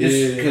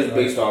because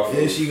based off.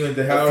 Yeah, she went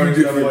to Howard and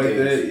stuff like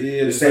that.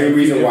 Yeah, the same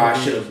reason why I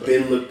should have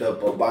been looked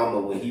up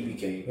Obama when he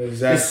became.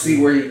 Exactly. To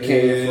see where he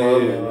came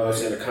from and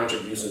the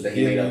contributions that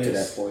he made up to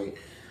that point.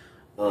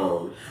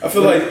 I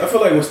feel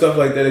like with stuff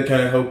like that, it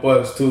kind of help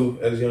us too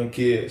as young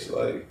kids.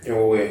 Like in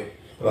what way?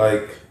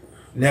 Like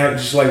now,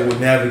 just like with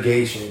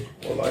navigation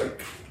or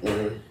like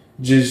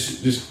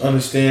just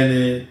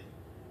understanding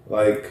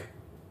like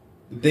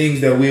the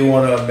things that we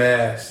want to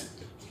amass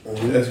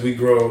as we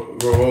grow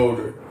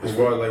older. As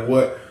far as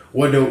like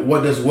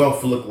what does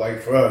wealth look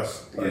like for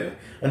us? Like,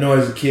 I know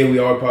as a kid we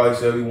all probably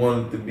said we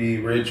wanted to be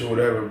rich or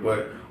whatever,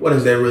 but what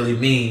does that really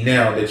mean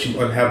now that you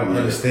have an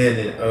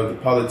understanding of the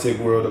politic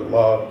world of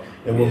law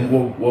and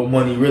what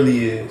money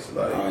really is?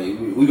 Like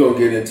we gonna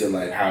get into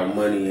like how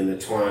money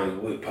intertwines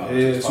with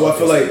politics. Yeah, so I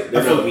feel like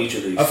I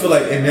feel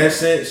like in that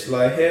sense,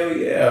 like hell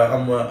yeah,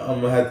 I'm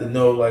gonna have to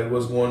know like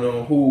what's going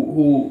on.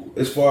 Who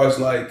as far as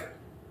like.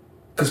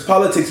 Because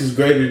politics is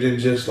greater than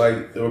just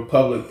like the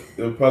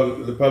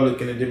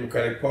Republican and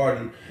Democratic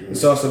Party.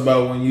 It's also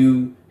about when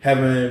you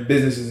having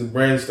businesses and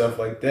brands, stuff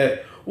like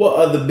that. What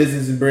other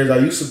businesses and brands are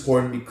you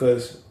supporting?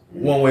 Because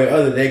one way or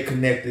other, they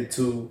connected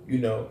to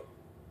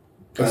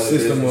a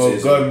system or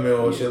government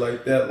or shit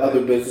like that. Like,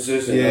 other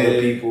businesses and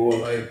other people.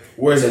 Like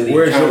where's the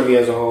economy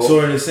as a whole. So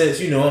in a sense,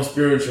 I'm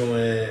spiritual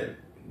and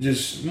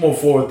just more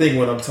forward thinking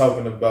when I'm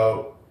talking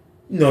about.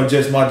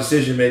 Just my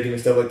decision making and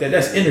stuff like that.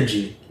 That's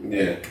energy.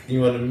 Yeah. You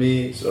know what I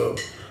mean? So,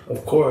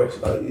 of course,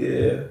 like,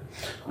 yeah.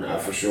 Nah,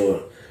 for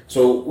sure.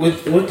 So,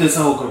 with this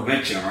whole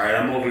convention, right,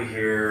 I'm over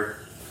here.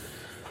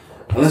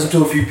 I listened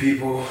to a few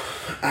people.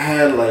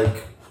 I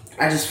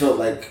just felt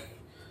like,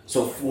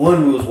 so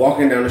one, we was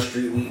walking down the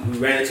street. We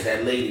ran into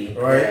that lady.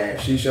 Right.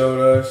 She showed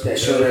us. That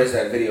showed us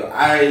that video.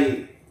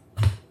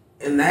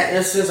 In that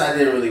instance, I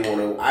didn't really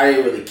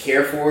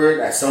care for it.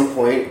 At some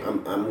point,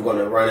 I'm going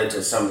to run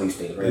into some of these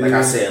things. Right? Like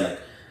I said, like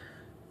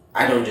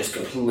I don't just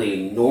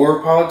completely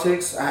ignore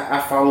politics. I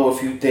follow a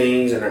few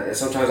things, and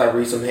sometimes I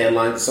read some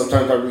headlines.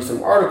 Sometimes I read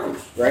some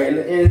articles. Right,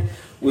 and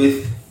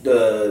with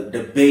with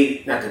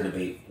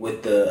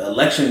the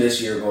election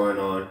this year going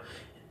on,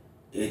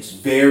 it's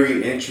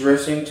very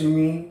interesting to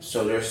me.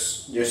 So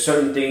there's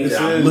certain things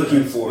that I'm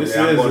looking for. This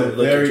that I'm going to is a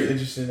look very into.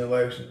 interesting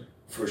election.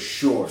 For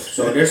sure.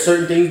 So there's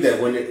certain things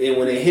that when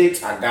it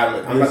hits, I gotta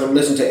look. I'm not gonna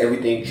listen to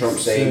everything Trump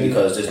saying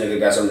because this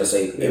nigga got something to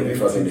say every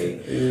fucking day.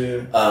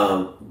 Yeah.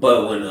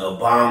 But when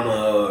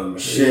Obama or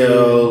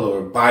Michelle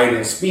or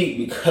Biden speak,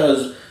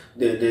 because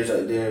there's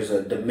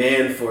a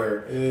demand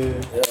for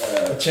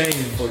a change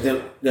for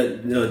them.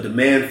 The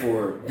demand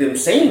for them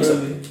saying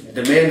something.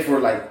 Demand for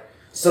like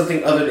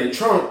something other than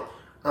Trump.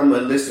 I'm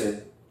gonna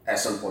listen at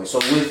some point. So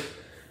with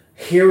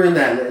hearing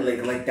that,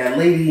 like that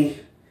lady.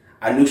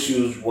 I knew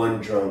she was one,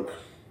 drunk.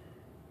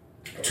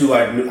 Two,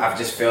 I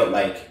just felt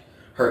like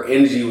her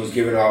energy was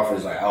giving off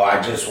as like, oh,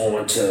 I just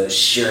want to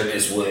share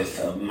this with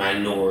a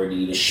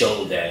minority to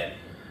show that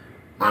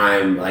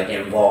I'm like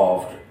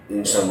involved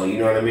in some way. You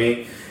know what I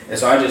mean? And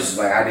so I just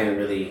I didn't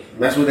really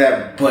mess with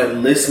that. But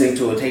listening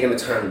to it, taking the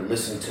time to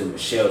listen to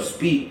Michelle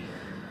speak,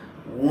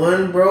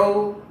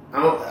 bro,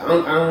 I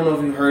don't know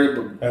if you heard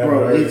it, but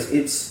bro,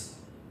 it's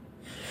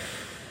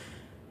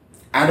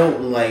I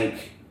don't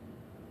like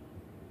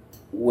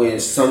when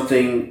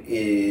something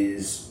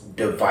is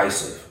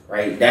divisive,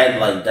 right?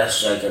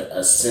 That's like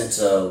a sense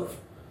of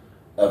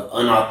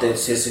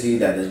unauthenticity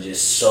that is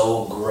just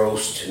so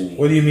gross to me.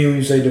 What do you mean when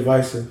you say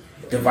divisive?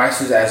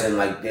 Divisive as in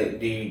like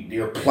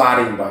you're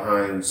plotting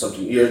behind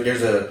something.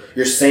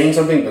 You're saying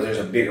something, but there's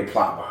a bigger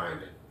plot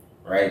behind it,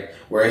 right?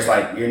 Where it's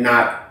like you're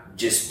not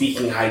just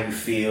speaking how you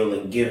feel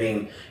and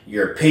giving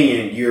your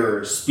opinion.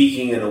 You're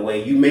speaking in a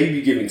way you may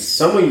be giving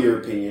some of your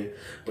opinion,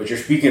 but you're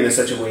speaking in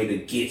such a way to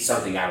get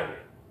something out of it,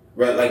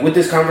 right? Like with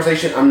this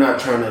conversation, I'm not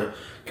trying to,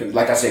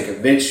 like I said,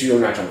 convince you.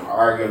 I'm not trying to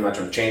argue. I'm not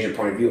trying to change your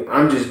point of view.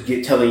 I'm just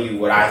telling you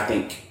what I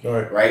think.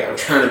 Right? I'm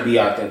trying to be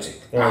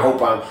authentic. Right. I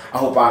hope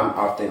I'm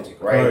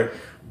authentic. Right?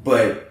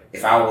 But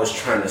if I was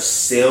trying to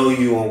sell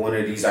you on one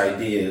of these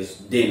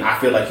ideas, then I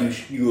feel like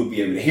you would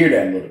be able to hear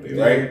that a little bit.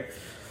 Right?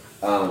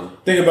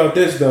 Think about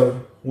this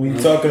though. When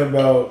you're talking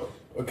about,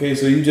 okay,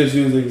 so you just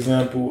used the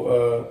example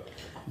of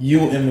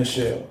you and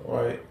Michelle,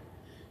 right?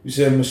 You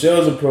said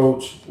Michelle's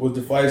approach was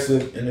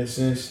divisive in the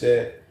sense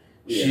that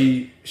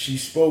she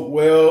spoke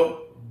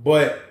well,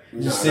 but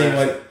it just seemed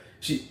like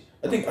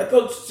I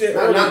thought she said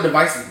not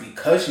divisive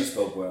because she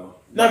spoke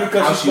well. Not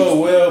because she spoke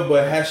well,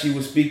 but how she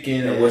was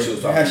speaking and what she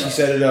was talking how about. she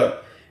set it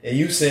up. And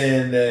you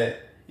saying that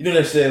you don't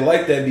necessarily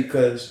like that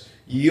because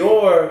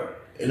you're,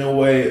 in a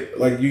way,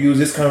 like you use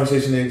this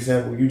conversation as an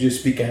example, you just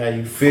speaking how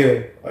you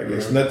feel. Like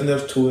there's nothing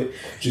else to it.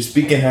 Just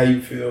speaking how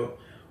you feel.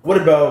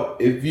 What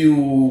about if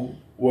you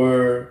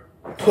were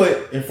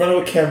put in front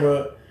of a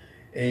camera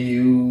and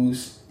you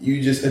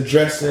just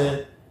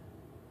addressing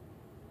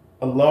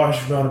a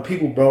large amount of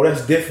people, bro?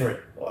 That's different.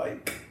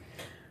 Like,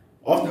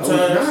 oftentimes,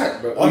 no, it's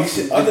not, bro.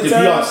 To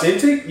be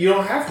authentic, you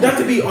don't have to. Not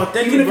to be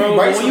authentic, bro.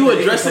 When you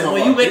addressing,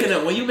 when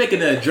you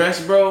making an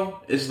address, bro,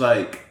 it's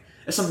like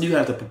that's something you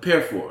have to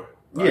prepare for.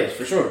 Like, yes,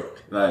 for sure.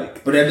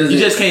 Like, but that doesn't. You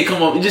just can't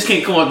come up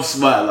the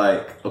spot.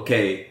 Like,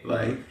 okay,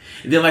 like,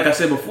 and then like I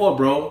said before,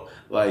 bro,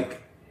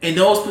 like in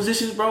those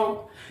positions,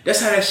 bro,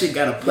 that's how that shit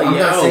gotta play out. I'm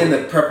not saying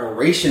the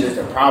preparation is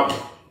the problem.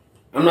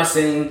 I'm not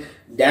saying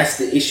that's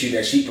the issue,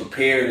 that she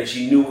prepared and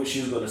she knew what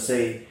she was going to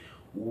say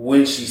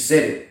when she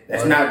said it.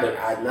 That's not the.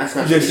 That's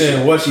not. You're just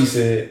saying what she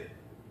said,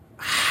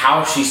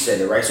 how she said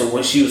it, right? So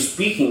when she was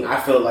speaking, I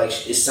felt like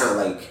it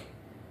sounded like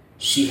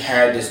she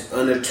had this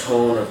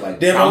undertone of like.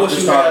 Damn, I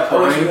wish you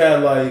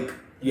had like.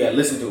 Yeah,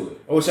 listen to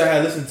it. I wish I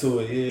had listened to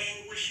it. Yeah.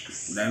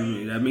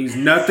 That means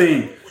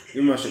nothing.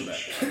 Give my shit back.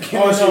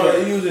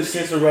 It uses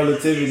sense of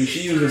relativity.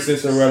 She uses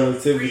sense of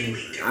relativity.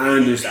 I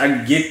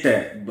understand. I get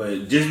that,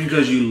 but just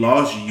because you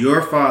lost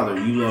your father,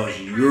 you lost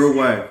your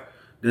wife,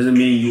 doesn't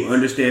mean you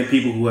understand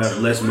people who have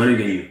less money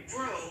than you.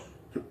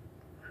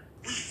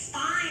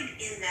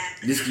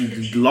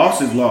 This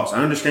loss is loss.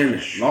 I understand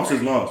that. Loss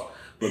is loss.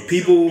 But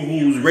people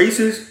who's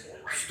racist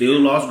still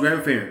lost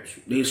grandparents.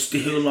 They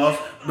still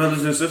lost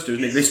brothers and sisters.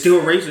 They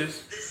still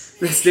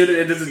racist.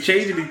 It doesn't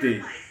change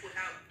anything.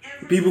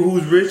 People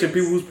who's rich and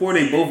people who's poor,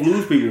 they both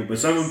lose people. But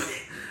some of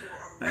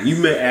them, you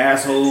met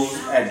assholes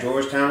at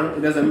Georgetown.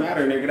 It doesn't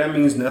matter, nigga. That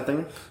means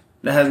nothing.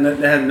 That has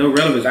no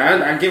relevance.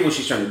 I get what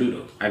she's trying to do,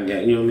 though. I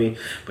get, you know what I mean?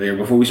 But yeah,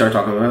 before we start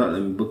talking about it,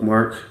 let me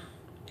bookmark.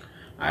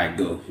 All right,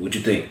 go. What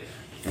you think?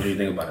 What do you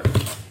think about it?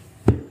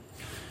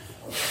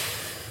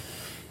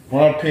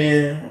 My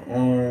opinion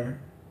on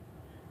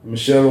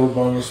Michelle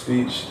Obama's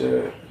speech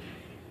that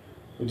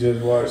we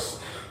just watched.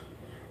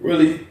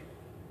 Really, I'm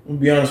gonna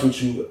be honest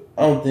with you.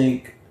 I don't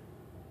think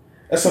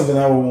that's something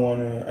I would want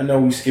to. I know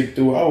we skipped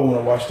through. I would want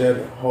to watch that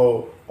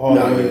the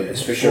way,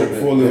 for sure,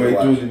 fully way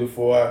through it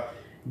before I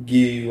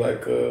give you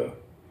like a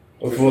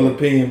full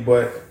opinion.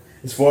 But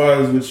as far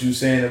as what you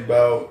saying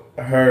about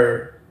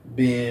her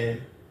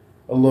being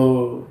a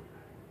little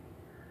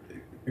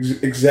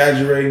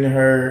exaggerating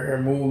her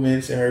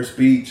movements and her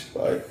speech,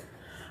 like,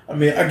 I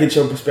mean, I get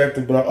your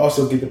perspective, but I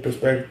also get the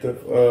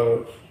perspective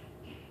of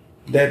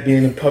that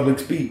being a public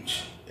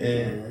speech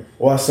and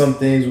why some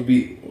things would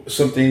be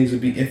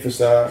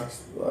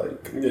emphasized,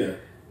 like,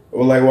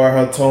 or like why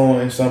her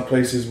tone in some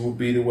places would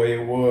be the way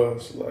it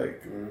was,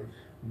 like.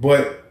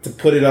 But to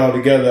put it all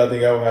together, I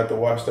think I would have to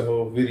watch the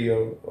whole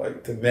video,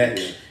 like, to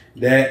match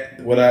that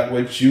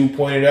what you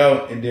pointed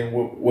out, and then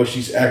what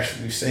she's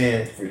actually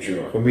saying. For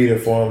sure. For me to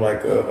form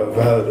like a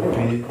valid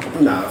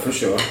opinion. Nah, for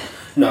sure.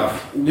 No,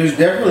 there's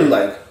definitely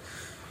like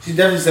she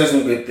definitely said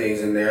some good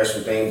things in there.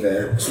 Some things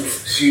that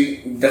she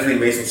definitely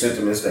made some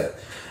sentiments that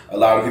a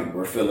lot of people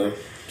were feeling.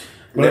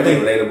 But I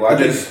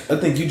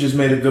think you just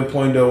made a good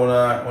point though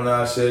when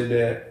I said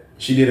that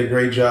she did a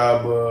great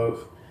job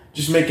of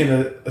just making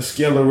a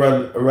scale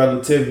of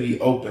relativity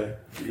open.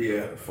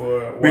 Yeah.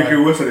 For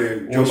making what's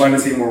it? Joe Biden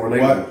seem more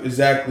relatable.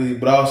 Exactly,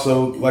 but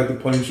also like the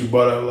point that you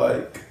brought up,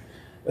 like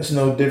that's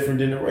no different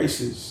than the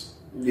races.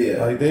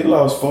 Yeah. Like they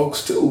lost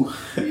folks too.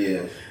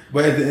 Yeah.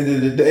 But at the end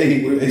of the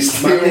day, they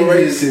still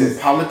racist.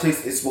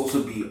 Politics is supposed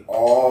to be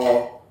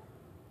all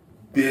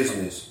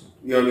business.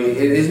 You know what I mean?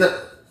 It is not.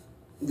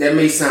 That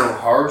may sound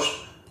harsh,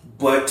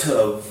 but to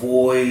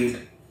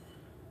avoid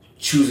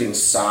choosing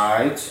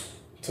sides,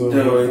 to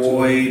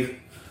avoid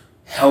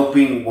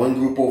helping one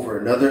group over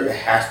another, it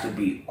has to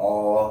be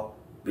all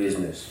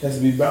business. It has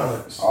to be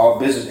balanced. All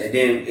business, and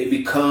then it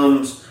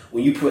becomes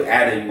when you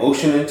add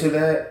emotion into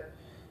that,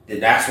 then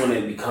that's when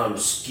it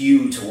becomes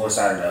skewed to one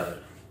side or the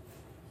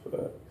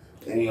other.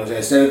 And you know what I'm saying?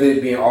 Instead of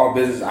it being all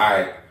business,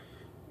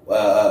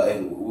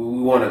 and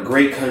we want a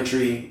great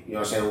country. You know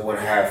what I'm saying? We want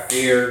to have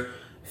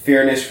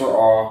fairness for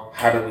all.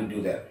 How do we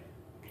do that?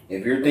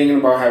 If you're thinking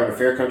about having a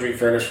fair country,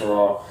 fairness for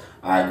all,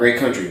 great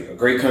country. A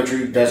great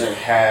country doesn't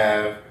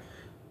have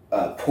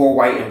poor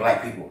white and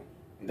black people.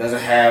 It doesn't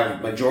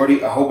have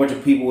a whole bunch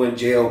of people in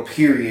jail,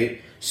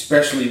 period,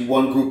 especially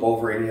one group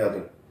over any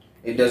other.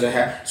 It doesn't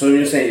have, so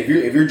you're saying,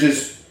 if you're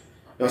just, you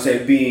know what I'm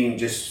saying, being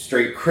just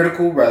straight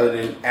critical rather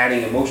than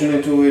adding emotion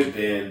into it,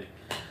 then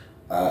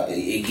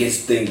it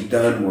gets things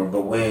done more.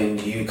 But when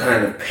you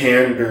kind of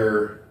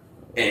pander,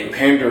 and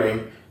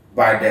pandering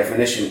by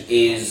definition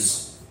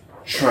is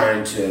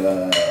trying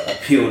to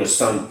appeal to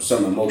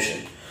some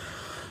emotion.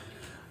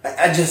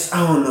 I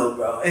don't know,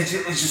 bro. It's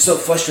just so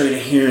frustrating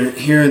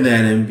hearing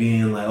that and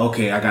being like,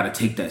 okay, I gotta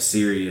take that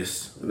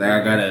serious. Like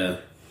I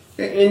gotta,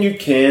 and you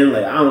can,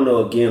 like, I don't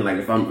know. Again, like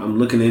if I'm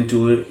looking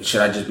into it,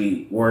 should I just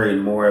be worrying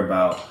more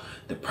about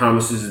the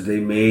promises that they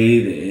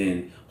made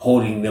and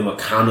holding them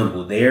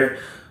accountable there?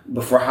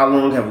 But for how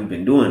long have we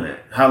been doing that?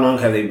 How long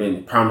have they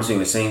been promising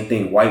the same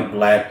thing, white,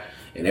 black,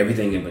 and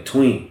everything in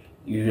between?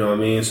 You know what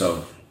I mean?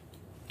 So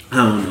I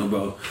don't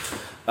know,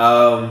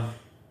 bro.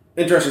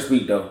 Interesting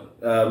speak though.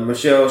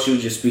 Michelle, she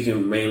was just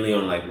speaking mainly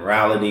on like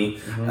morality.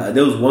 Mm-hmm.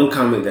 There was one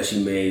comment that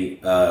she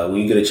made when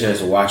you get a chance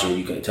to watch it.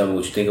 You can tell me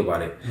what you think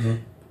about it. Mm-hmm.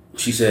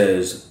 She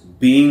says,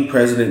 "Being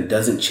president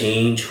doesn't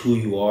change who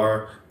you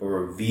are, but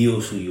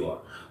reveals who you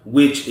are."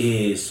 Which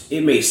is,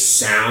 it may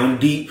sound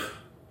deep,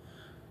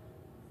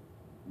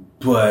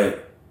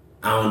 but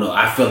I don't know.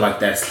 I feel like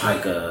that's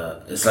like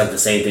it's like the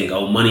same thing.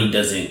 Oh, money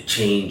doesn't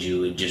change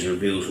you; it just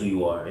reveals who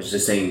you are. It's the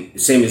same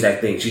exact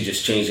thing. She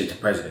just changed it to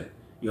president.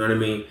 You know what I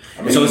mean?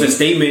 So it's a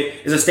statement.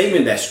 It's a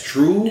statement that's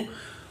true,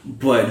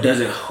 but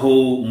doesn't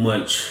hold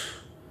much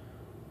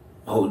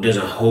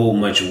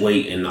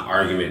weight in the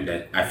argument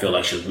that I feel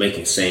like she was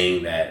making,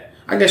 saying that.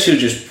 I guess she was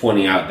just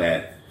pointing out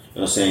that, you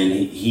know what I'm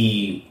saying,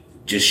 he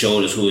just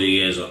showed us who he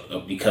is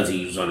because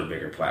he was on a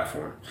bigger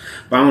platform.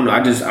 But I don't know. I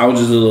was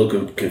just a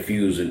little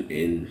confused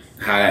in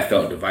how that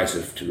felt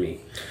divisive to me.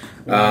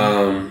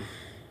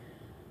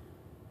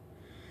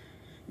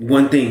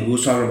 One thing we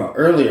was talking about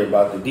earlier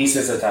about the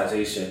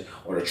desensitization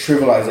or the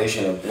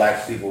trivialization of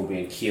black people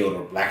being killed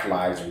or black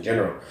lives in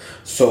general.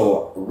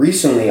 So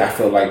recently, I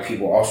feel like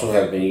people also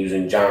have been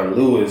using John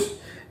Lewis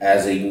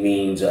as a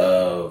means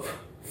of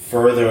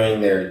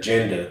furthering their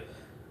agenda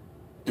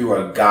through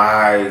a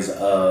guise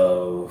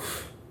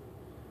of,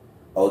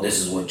 oh, this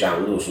is what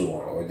John Lewis would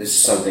want, or this is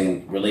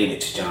something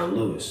related to John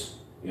Lewis.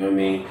 You know what I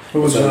mean?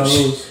 Who was John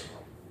Lewis?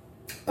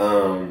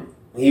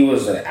 He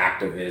was an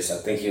activist. I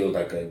think he was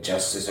like a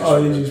justice or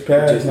something. He just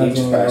passed. He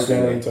just passed.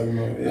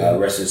 Okay,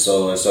 rest his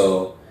soul. And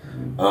so,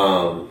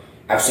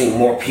 I've seen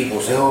more people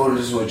say, "Oh,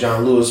 this is what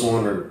John Lewis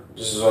wanted," or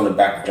 "This is on the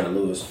back of John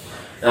Lewis."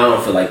 And I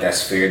don't feel like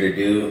that's fair to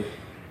do.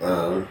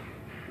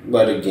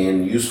 But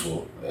again,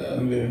 useful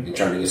in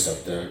trying to get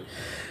stuff done.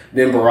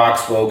 Then Barack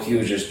spoke. He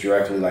was just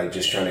directly like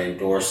just trying to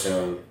endorse him.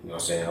 You know what I'm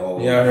saying? Oh,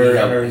 yeah,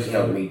 he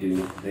helped me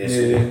do this.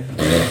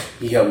 Yeah.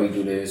 He helped me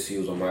do this. He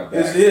was on my back.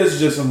 It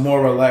is just a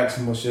more relaxed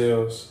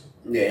Michelle's.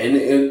 Yeah, and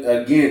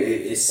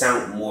it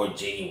sounds more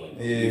genuine.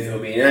 Yeah. You feel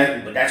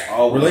me? But that's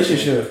always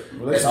relationship.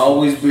 That's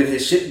always been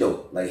his shit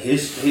though. Like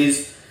his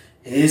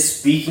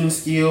speaking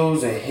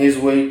skills and his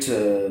way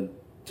to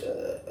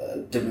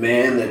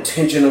demand the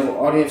attention of an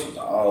audience has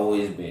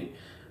always been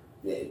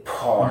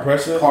par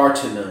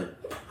to none.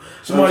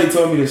 Somebody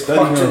told me to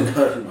study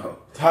him.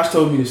 Tosh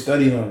told me to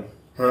study him.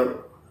 Huh?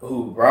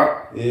 Who,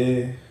 Brock?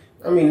 Yeah.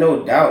 I mean,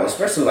 no doubt.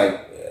 Especially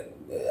like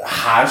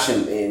Hosh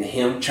and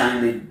him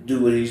trying to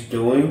do what he's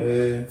doing.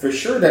 Yeah. For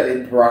sure that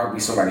Barack would be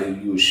somebody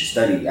who you should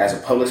study as a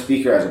public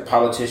speaker, as a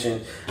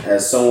politician,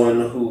 as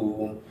someone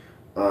who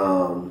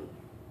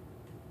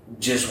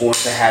just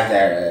wants to have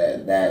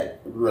that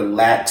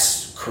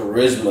relaxed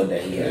charisma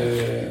that he has.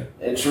 Yeah.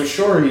 And for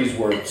sure he's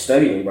worth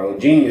studying, bro.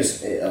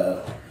 Genius,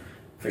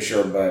 for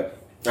sure, but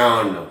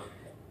I don't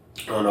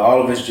know.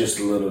 All of it's just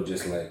a little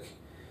just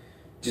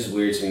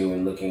weird to me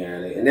when looking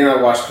at it. And then I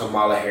watched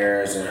Kamala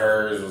Harris, and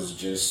hers was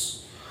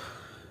just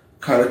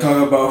kind of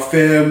talking about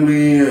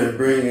family and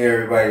bringing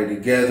everybody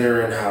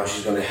together and how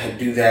she's going to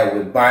do that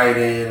with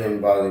Biden and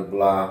blah, blah,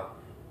 blah.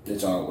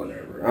 It's all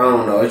whatever. I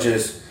don't know. It's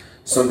just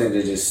something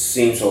that just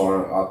seems so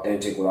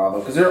authentic with all of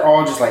them. Because they're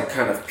all just like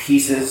kind of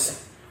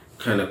pieces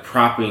kind of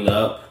propping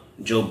up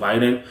Joe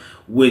Biden,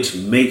 which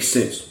makes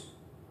sense.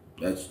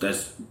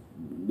 That's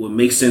what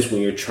makes sense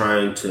when you're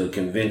trying to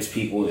convince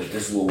people that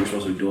this is what we're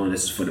supposed to be doing,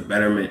 this is for the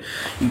betterment.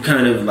 You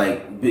kind of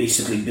like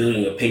basically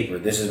building a paper.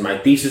 This is my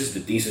thesis.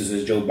 The thesis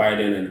is Joe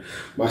Biden, and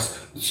my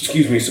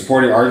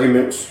supporting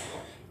arguments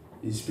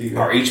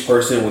are each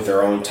person with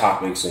their own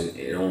topics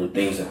and own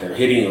things that they're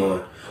hitting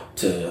on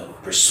to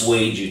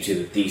persuade you to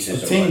the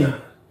thesis or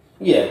whatnot.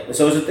 Yeah, and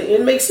so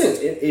it makes sense.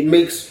 It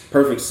makes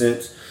perfect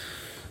sense.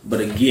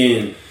 But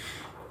again,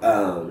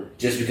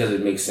 just because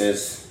it makes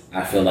sense,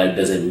 I feel like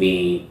doesn't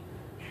mean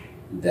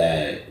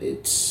that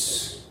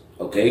it's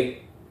okay.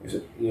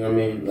 You know what I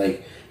mean?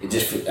 Like I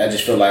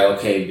just feel like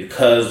okay,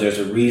 because there's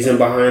a reason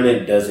behind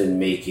it doesn't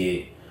make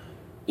it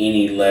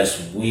any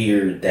less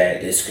weird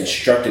that it's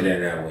constructed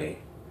in that way.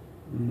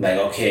 Like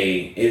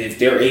okay, if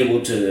they're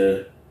able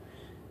to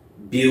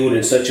build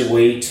in such a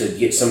way to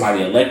get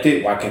somebody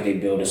elected, why can't they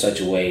build in such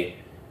a way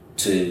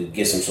to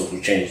get some social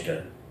change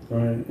done?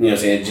 Right. You know what I'm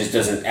saying? It just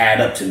doesn't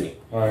add up to me.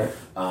 Right.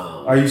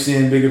 Are you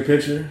seeing bigger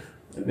picture?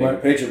 The bigger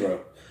picture, bro.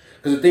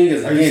 Because the thing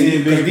is, are you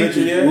seeing bigger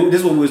picture yet?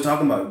 This is what we was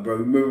talking about, bro.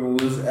 Remember when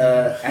we was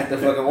at the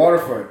fucking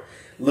waterfront?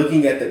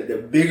 Looking at the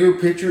bigger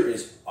picture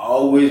is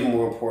always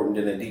more important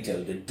than the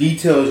details. The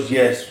details,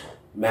 yes,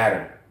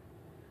 matter.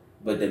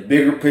 But the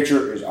bigger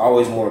picture is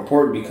always more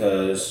important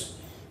because,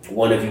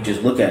 one, if you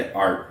just look at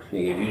art,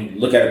 if you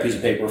look at a piece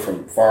of paper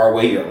from far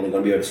away, you're only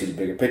going to be able to see the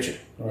bigger picture.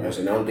 Right.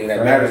 So the only thing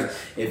that matters,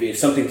 when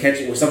something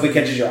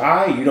catches your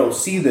eye, you don't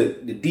see the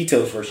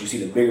details first. You see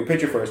the bigger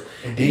picture first,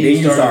 and then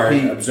you start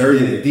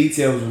observing the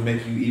details will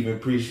make you even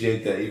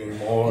appreciate that even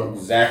more.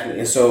 Exactly.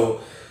 And so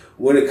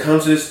when it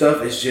comes to this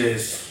stuff, it's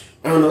just,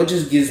 I don't know, it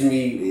just gives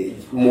me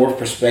more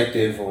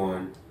perspective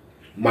on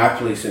my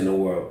place in the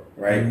world,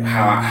 right?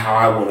 How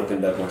I want to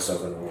conduct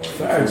myself in the world.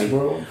 Facts,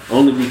 bro.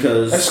 Only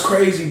because that's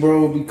crazy,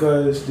 bro.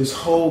 Because this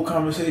whole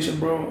conversation,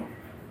 bro,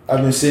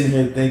 I've been sitting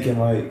here thinking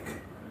like,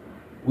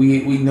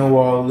 we know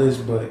all this,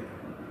 but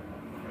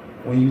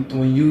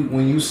when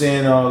you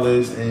saying all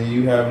this and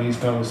you having these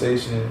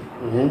conversations,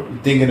 you're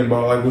thinking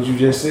about like what you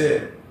just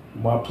said,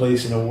 my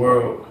place in the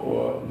world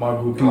or my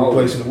group of people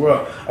place in the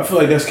world. I feel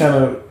like that's kind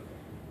of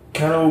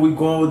where we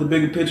going with the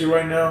bigger picture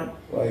right now,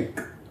 like.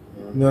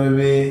 You know what I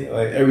mean?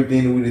 Like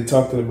everything that we been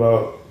talking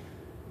about,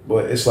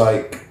 but it's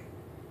like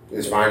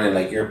it's finding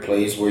like your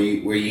place where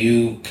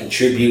you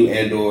contribute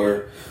and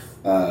or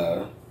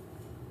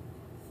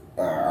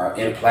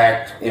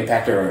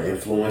impact or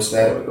influence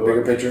that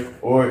bigger picture,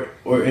 or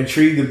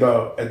intrigued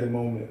about at the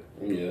moment.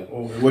 Yeah,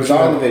 what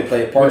all of it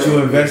play a part. What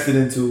you invested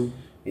into.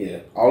 Yeah,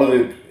 all of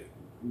it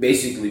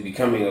basically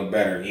becoming a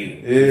better you.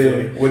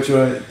 Yeah, what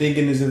you're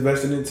thinking is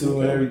invested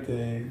into and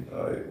everything.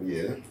 Like,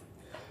 yeah.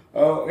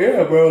 Oh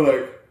yeah, bro.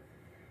 Like.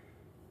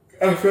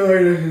 I feel like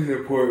this is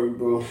important,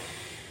 bro.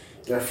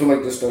 I feel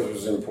like this stuff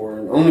is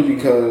important. Only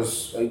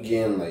because,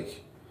 again,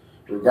 like,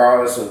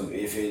 regardless of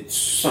if it's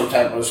some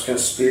type of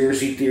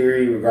conspiracy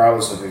theory,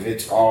 regardless of if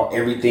it's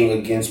everything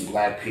against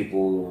black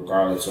people,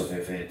 regardless of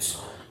if it's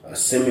a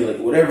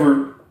simulate,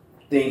 whatever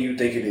thing you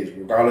think it is,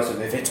 regardless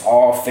of if it's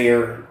all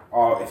fair,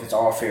 if it's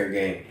all fair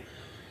game,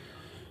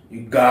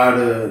 you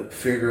gotta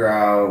figure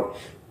out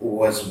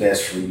what's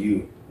best for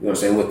you. You know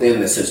what I'm saying?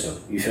 Within the system.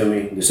 You feel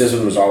me? The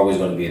system is always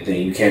going to be a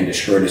thing. You can't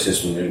destroy the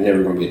system. There's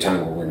never going to be a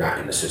time where we're not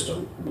in the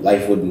system.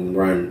 Life wouldn't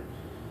run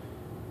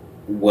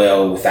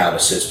well without a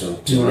system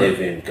to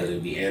live in because it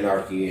would be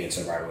anarchy and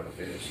survival of the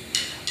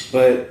fittest.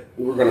 But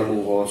we're going to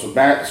move on. So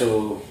back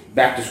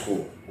to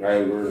school,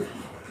 right? We're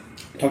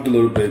talked a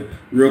little bit.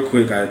 Real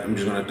quick, I'm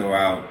just going to throw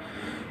out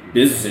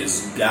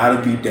businesses got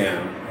to be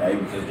down, right?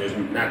 Because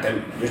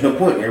there's no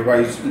point.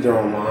 Everybody's either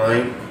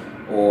online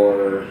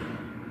or...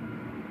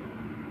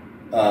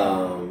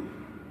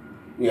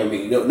 you know what I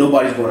mean?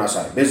 Nobody's going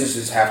outside.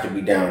 Businesses have to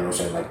be down. You know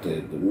what I'm saying? Like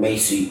the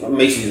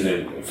Macy's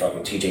and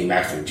fucking TJ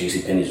Maxx and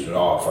JCPenney's was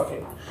all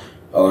fucking,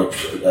 or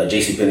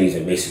JCPenney's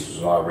and Macy's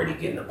was already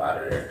getting up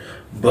out of there.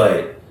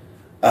 But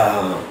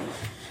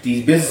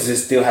these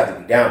businesses still have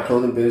to be down.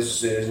 Clothing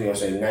businesses, you know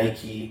what I'm saying?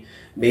 Nike.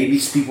 Maybe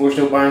people are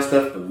still buying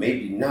stuff, but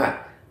maybe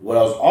not. What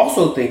I was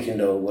also thinking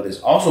though, what is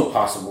also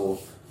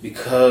possible,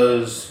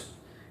 because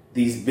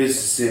these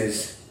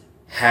businesses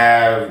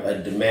have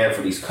a demand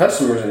for these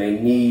customers and they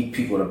need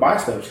people to buy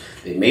stuff,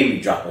 they may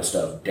be dropping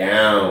stuff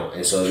down,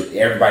 and so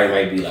everybody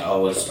might be like,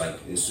 oh, it's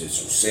some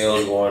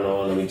sales going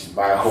on, let me just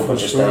buy a whole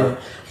bunch of stuff.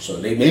 So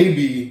they may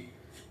be, you know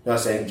what I'm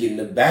saying, getting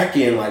the back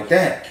end like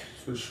that.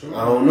 For sure.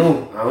 I don't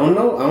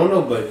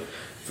know, but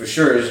for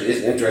sure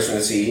it's interesting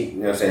to see, you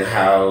know what I'm saying,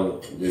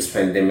 how this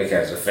pandemic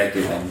has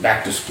affected like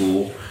back to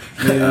school.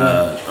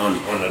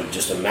 On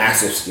just a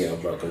massive scale,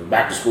 bro. Because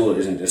back to school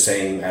isn't the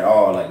same at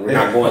all. Like we're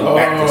not going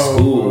back to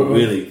school,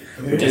 really.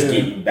 We're just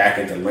getting back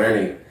into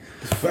learning.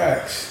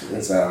 Facts.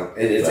 And so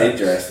it's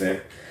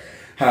interesting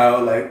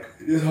how like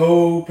this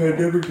whole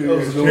pandemic thing. That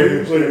was the way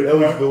to play it. We're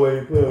not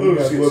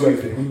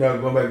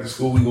going back to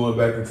school. We're going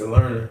back into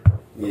learning.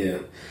 Yeah.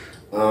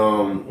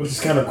 Which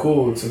is kind of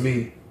cool to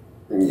me.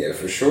 Yeah,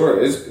 for sure.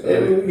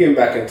 We're getting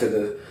back into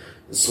the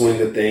swing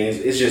of things.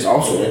 It's just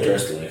also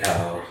interesting like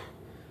how.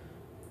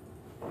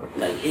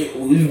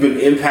 We've been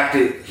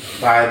impacted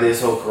by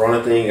this whole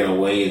Corona thing in a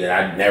way that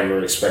I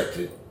never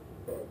expected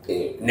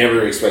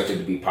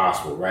to be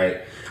possible, right?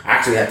 I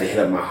actually had to hit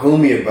up my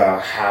homie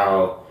about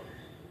how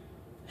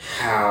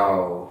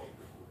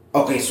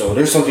okay, so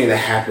there's something that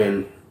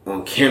happened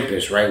on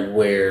campus, right,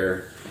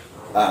 where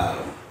I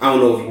don't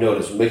know if you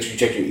noticed, make sure you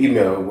check your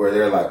email, where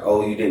they're like,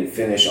 oh, you didn't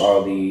finish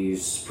all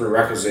these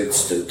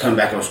prerequisites to come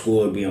back on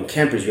school and be on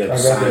campus, you have to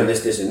sign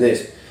this, and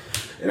this.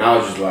 And I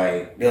was just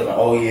like, they was like,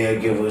 oh yeah,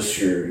 give us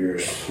your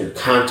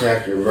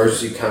contact, your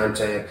emergency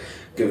contact,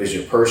 give us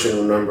your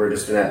personal number,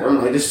 this and that.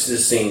 I'm like, this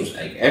just seems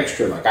like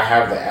extra. Like I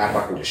have the app,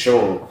 I can just show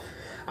them.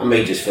 I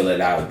may just fill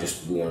it out,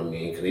 just you know what I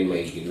mean, because they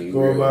may give me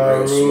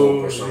real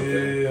smoke or something.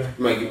 Yeah. They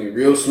might give me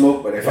real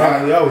smoke, but if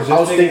I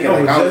was thinking,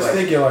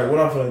 like, what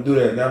I'm gonna do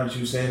that. Now that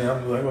you saying that,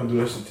 I'm like, I'm gonna do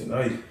that shit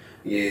tonight.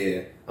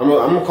 Yeah, I'm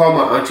gonna call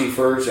my auntie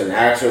first and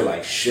ask her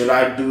like, should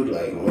I do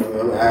like? I'm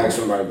gonna ask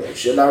somebody like,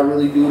 should I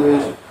really do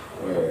this?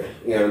 Or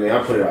you know what I mean?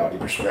 I put it all in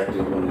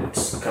perspective when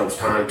it comes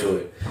time to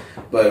it.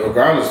 But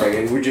regardless, like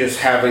we're just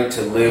having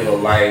to live a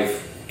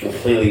life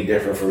completely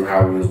different from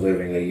how we was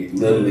living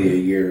literally a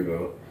year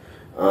ago.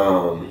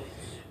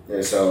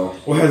 And so,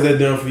 what has that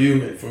done for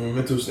you from a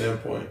mental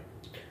standpoint?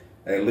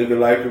 Like living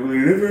life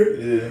completely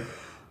different.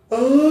 Yeah.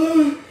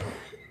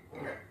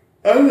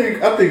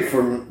 I think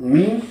for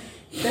me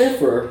and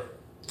for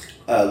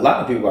a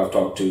lot of people I've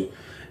talked to,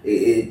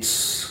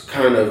 it's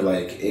kind of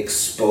like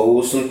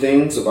expose some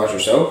things about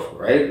yourself,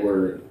 right?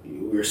 Where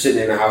we're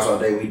sitting in the house all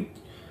day, we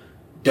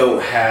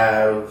don't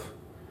have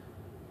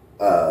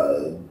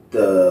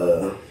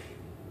the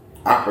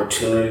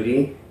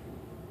opportunity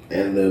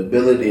and the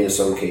ability in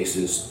some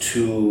cases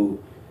to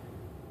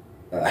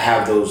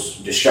have those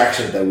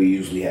distractions that we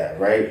usually have,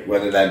 right?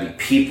 Whether that be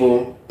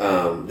people,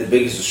 the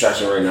biggest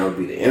distraction right now would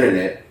be the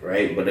internet,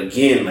 right? But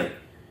again, like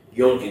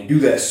you only can do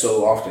that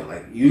so often.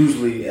 Like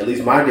usually, at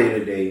least my day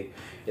to day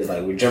is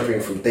like we're jumping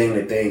from thing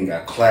to thing.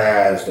 Got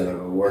class, then I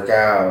go work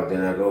out,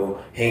 then I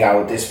go hang out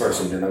with this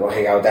person, then I go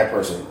hang out with that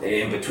person. And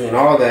in between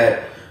all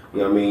that, you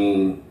know what I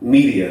mean,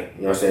 media,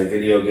 you know what I'm saying,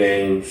 video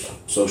games,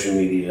 social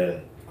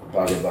media,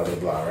 blah, blah, blah, blah,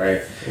 blah,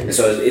 right? And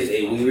so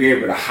we were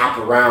able to hop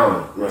around, you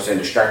know what I'm saying,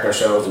 distract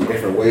ourselves in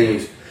different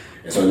ways.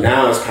 And so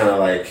now it's kind of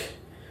like,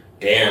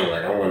 damn,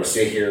 like I'm going to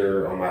sit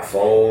here on my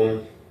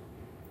phone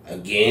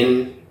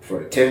again for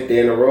the 10th day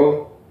in a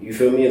row. You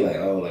feel me? Like,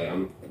 oh, like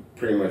I'm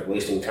pretty much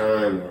wasting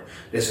time, or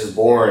this is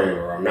boring,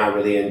 or I'm not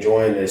really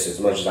enjoying this as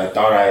much as I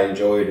thought I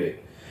enjoyed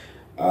it.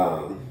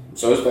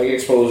 So it's like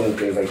exposing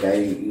things like that.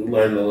 You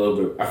learn a little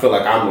bit. I feel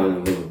like I'm learning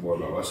a little bit more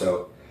about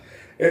myself.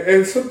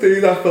 And some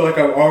things I feel like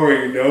I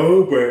already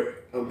know,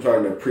 but I'm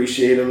starting to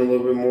appreciate them a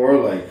little bit more.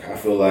 Like, I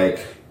feel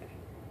like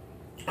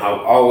I've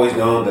always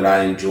known that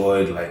I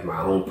enjoyed, like,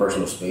 my own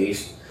personal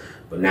space.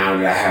 But now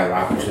that I have the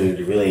opportunity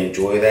to really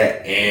enjoy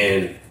that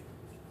and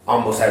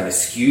almost have an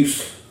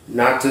excuse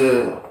not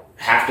to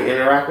have to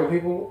interact with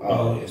people,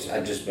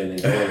 I've just been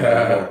enjoying it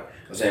more.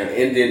 I'm saying,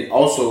 and then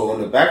also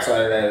on the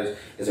backside of that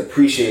is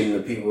appreciating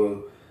the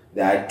people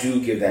that I do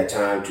give that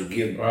time to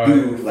give,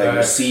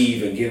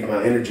 receive and give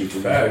my energy to.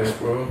 Facts,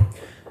 bro.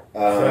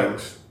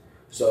 Facts.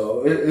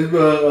 So it's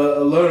been a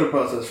learning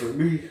process for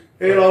me,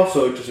 and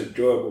also just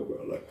enjoyable,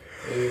 bro. Like,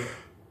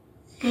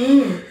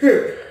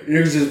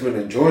 it's just been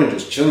enjoying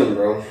just chilling,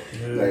 bro.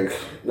 Yeah. Like,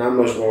 not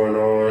much going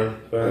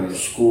on.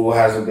 School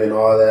hasn't been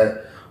all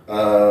that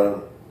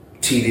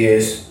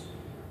tedious.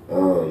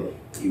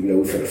 Even though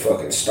we finna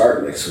fucking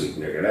start next week,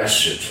 nigga. That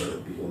shit's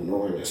finna be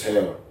annoying as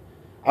hell.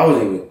 I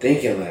wasn't even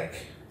thinking like,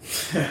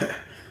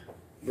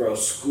 bro,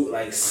 school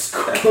is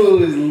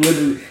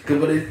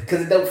literally,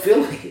 because it don't feel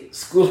like it.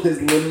 School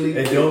is literally.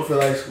 It don't feel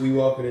like we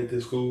walking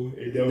into school.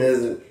 It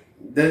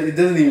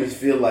doesn't even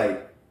feel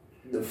like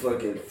the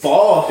fucking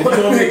fall. If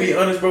you want me to be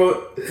honest,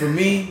 bro, for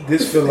me,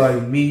 this feel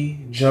like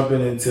me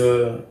jumping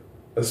into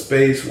a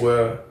space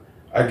where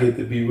I get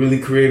to be really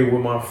creative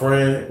with my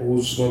friend,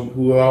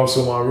 who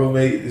also my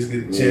roommate. This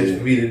gets a chance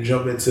for me to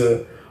jump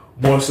into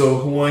more so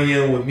who I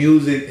am with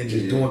music and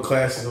just doing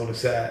classes on the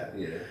side.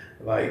 Yeah.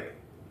 Like,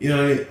 you know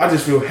what I mean? I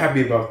just feel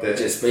happy about that.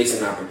 Just space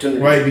and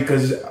opportunity. Right,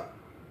 because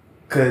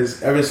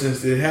ever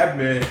since it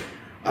happened,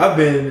 I've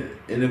been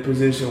in a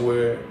position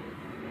where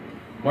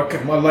my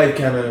life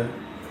kind of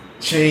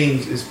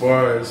changed as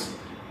far as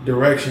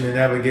direction and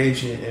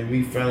navigation, and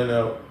me finding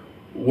out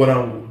what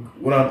I'm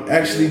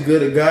actually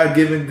good at,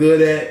 God-given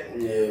good at,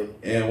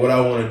 and what I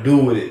want to do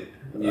with it.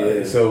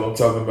 Yeah. So I'm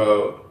talking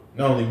about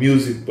not only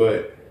music,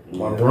 but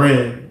my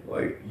brand.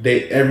 Like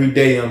every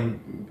day I'm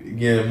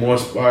getting more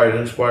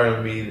inspiring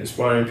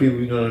people,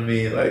 you know what I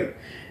mean? Like,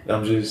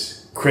 I'm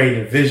just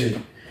creating a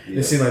vision. Yeah.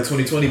 It seems like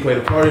 2020 played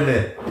a part in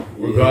that,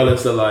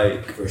 regardless of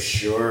like. For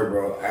sure,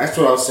 bro. That's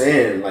what I was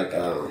saying. Like,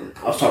 I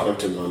was talking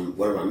to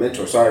one of my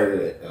mentors. Sorry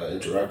to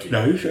interrupt you.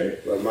 No, you sure.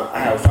 But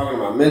I was talking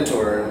to my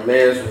mentor, and the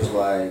man was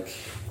like,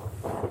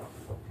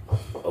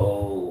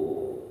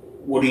 "Oh,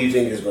 what do you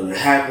think is going to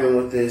happen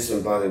with this?"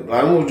 And blah blah blah.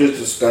 And we were just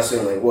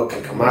discussing like what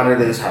can come out of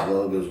this, how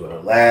long it's going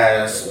to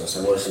last,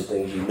 what are some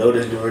things you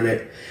noticed during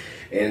it,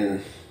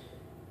 and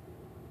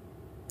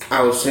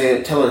I was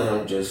telling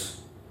him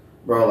just,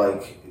 bro,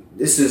 like.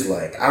 This is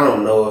like, I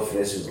don't know if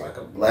this is like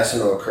a blessing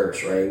or a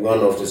curse, right? We don't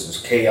know if this is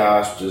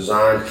chaos,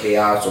 designed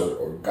chaos,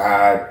 or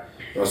God, you know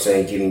what I'm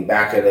saying, getting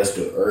back at us,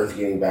 the earth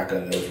getting back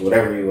at us,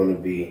 whatever you want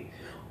to be.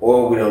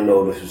 Or we don't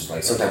know if it's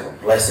like some type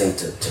of blessing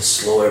to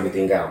slow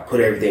everything down,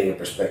 put everything in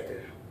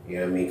perspective. You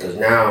know what I mean? Because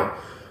now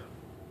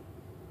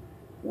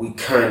we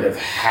kind of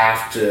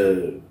have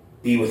to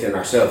be within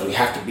ourselves. We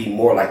have to be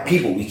more like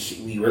people.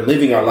 We're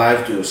living our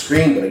lives through a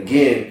screen, but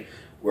again,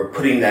 we're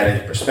putting that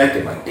into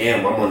perspective. Like,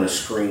 damn, I'm on the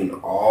screen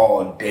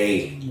all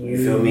day. You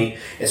feel me?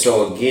 And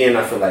so again,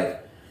 I feel like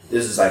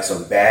this is like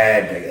some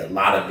bad, like a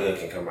lot of good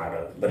can come out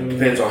of it. But it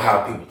depends on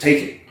how people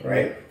take it,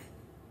 right?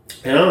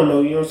 And I don't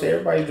know, you know what I'm saying?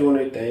 Everybody's doing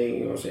their thing, you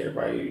know what I'm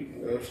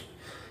saying?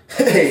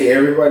 Hey,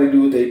 everybody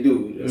do what they do. You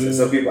know what I'm saying?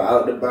 Some people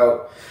out and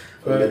about,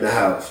 in the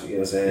house, you know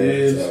what I'm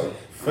saying? So,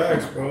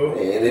 facts, bro. And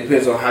it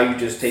depends on how you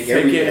just take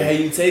everything. How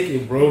you take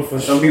it, bro. For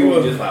some sure. people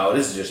are just like, oh,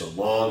 this is just a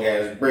long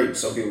ass break.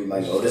 Some people are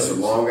like, oh, this is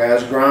a long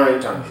ass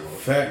grind time.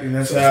 Fact, and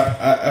that's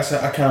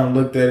how I kind of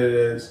looked at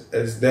it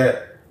as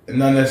that, and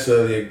not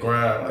necessarily a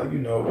grind, like, you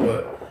know,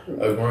 but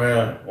a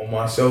grind on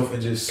myself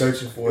and just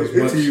searching for as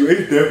much,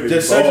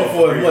 as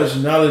much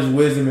knowledge,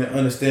 wisdom, and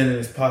understanding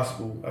as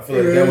possible. I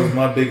feel like that was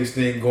my biggest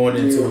thing going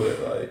into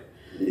it, like,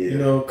 you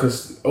know,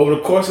 because over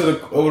the course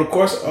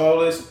of all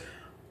this,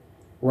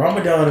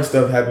 Ramadan and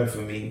stuff happened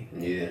for me.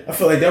 Yeah, I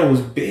feel like that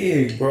was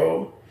big,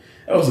 bro.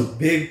 That was a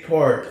big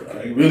part.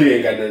 Like, you really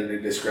ain't got nothing to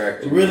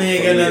distract you.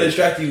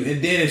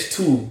 And then it's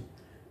two.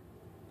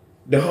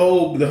 The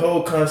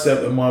whole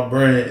concept of my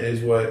brand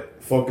is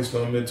what focused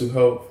on mental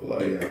health.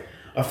 Like,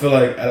 I feel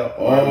like out of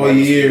all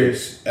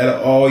years,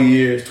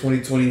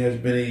 2020 has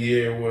been a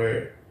year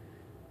where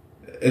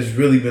it's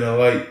really been a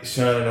light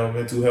shining on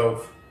mental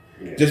health.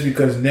 Yeah. Just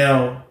because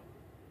now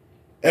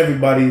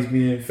everybody is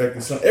being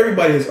infected.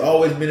 Everybody has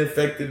always been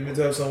infected in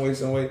mental health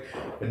some way.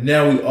 But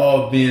now we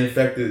all being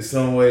infected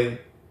some way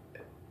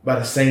by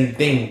the same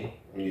thing.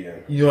 Yeah.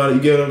 You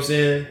get what I'm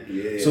saying?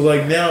 Yeah. So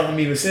like now I'm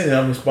even saying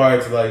that I'm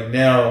inspired to like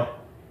now.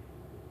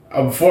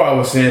 Before I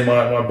was saying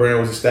my brand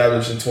was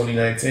established in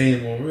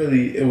 2019, when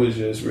really it was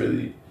just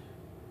really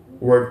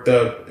worked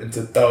up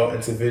into thought,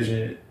 into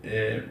vision,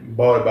 and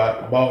bought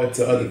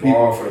into other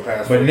people. For the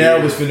past but now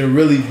it's going to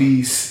really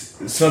be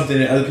something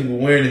that other people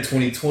wearing in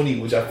 2020,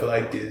 which I feel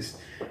like is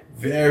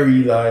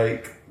very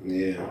like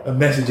a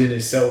message in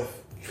itself.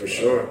 For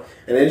sure,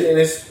 and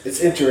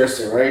it's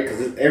interesting, right?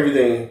 Because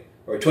everything.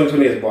 Or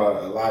 2020 has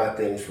brought a lot of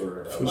things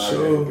for a lot of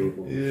different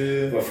people.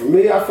 Yeah. But for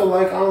me, I feel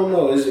like, I don't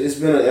know, it's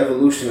been an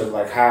evolution of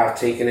like how I've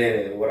taken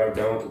it and what I've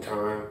done with the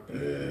time.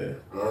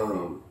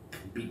 Yeah.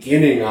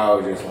 Beginning, I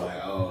was just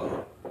like,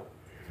 oh,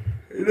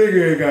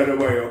 nigga ain't got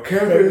nobody on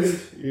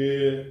campus.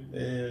 Yeah,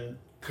 man.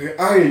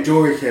 I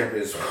enjoy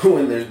campus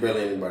when there's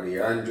barely anybody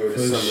here. I enjoy the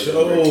summer.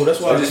 Sure.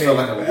 That's why I just felt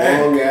like a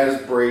long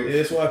ass break. Yeah,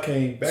 that's why I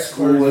came back.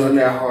 School wasn't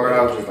that hard.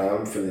 I was just like,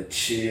 I'm finna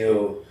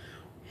chill.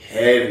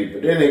 Heavy,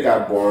 but then it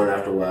got boring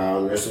after a while,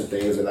 and there's some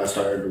things that I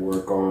started to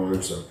work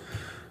on. So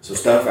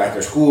stuff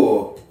after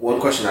school. One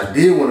question I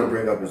did want to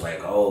bring up is like,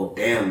 oh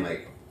damn,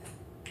 like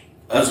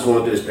us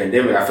going through this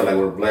pandemic, I feel like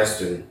we're blessed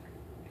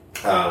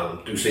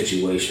through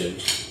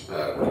situations.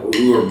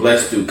 We were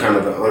blessed through kind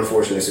of an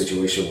unfortunate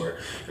situation where, you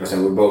know what I'm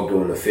saying, we're both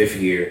doing the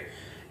 5th year,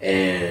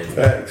 and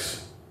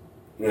facts.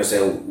 You know what I'm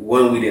saying?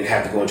 One, we didn't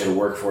have to go into the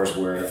workforce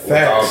where with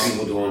all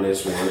people doing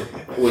this one,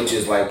 which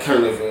is like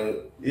kind of a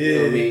you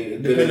know what I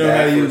mean? Depending on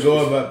how you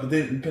go about, but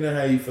then depending on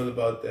how you feel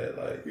about that,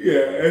 like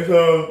and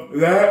so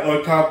that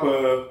on top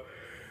of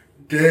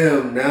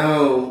damn,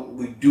 now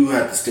we do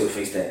have to still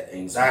face that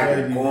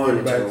anxiety of going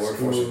into the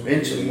workforce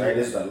eventually, right?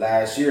 This is the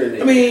last year.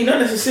 I mean,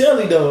 not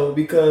necessarily though,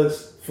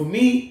 because for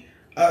me,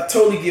 I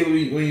totally get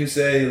when you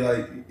say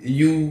like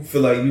you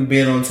feel like you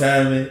being on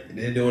time and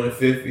then doing a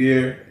 5th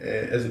year,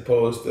 as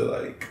opposed to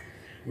like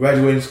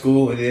graduating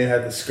school and then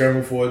have to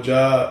scramble for a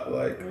job.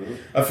 Like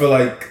I feel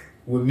like.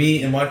 With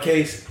me, in my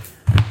case,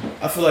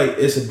 I feel like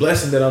it's a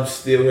blessing that I'm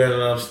still here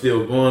and I'm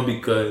still going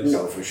because...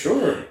 No, for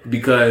sure.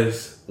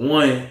 Because,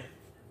 one,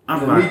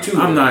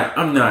 I'm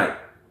not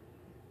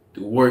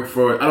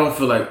workforce... I don't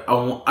feel like...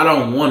 I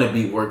don't want to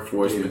be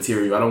workforce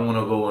material. I don't want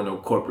to go on no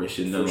corporate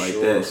shit, nothing like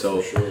that.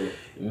 So,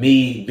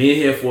 me being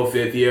here for a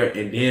 5th year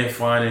and then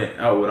finding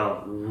out what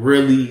I'm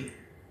really...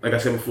 Like I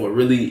said before,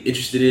 really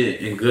interested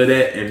in and good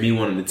at, and me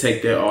wanting to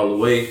take that all the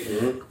way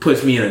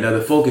puts me in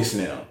another focus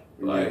now.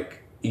 Like...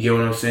 You get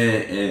what I'm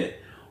saying? And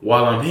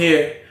while I'm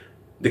here,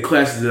 the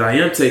classes that I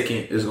am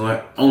taking is going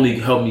to only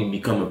help me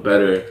become a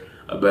better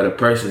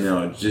person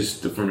now,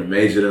 just from the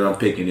major that I'm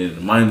picking and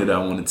the minor that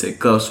I want to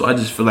take up. So I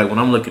just feel like when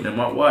I'm looking at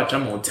my watch,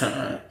 I'm on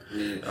time.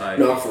 Like,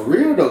 no, for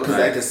real though, because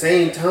at the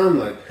same time,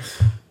 like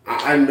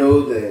I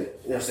know that,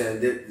 you know what I'm saying,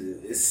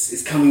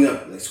 it's coming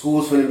up. Like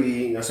school's going to be,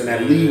 you know what I'm saying,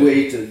 that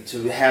leeway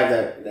to have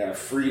that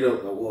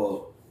freedom,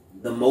 well,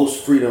 the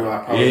most freedom I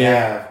probably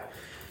have.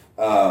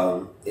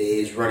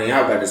 Is running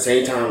out, but at the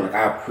same time, like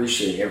I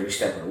appreciate every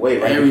step of the way,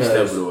 right? Every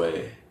step of the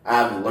way,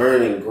 I've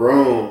learned and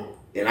grown,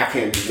 and I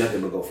can't do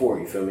nothing but go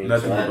forward. You feel me?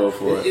 Nothing but go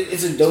forward.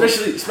 It's a dope,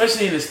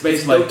 especially in a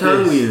space like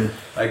this.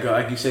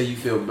 Like you say, you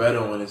feel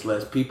better when it's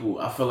less people.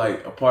 I feel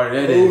like a part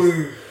of that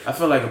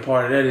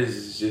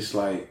is just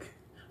like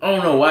I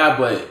don't know why,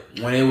 but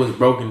when it was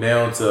broken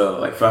down to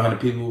like 500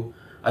 people,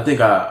 I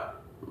think I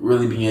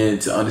really began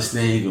to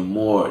understand even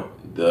more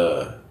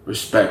the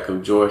respect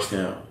of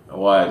Georgetown.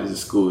 Why it is the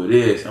school it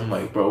is. I'm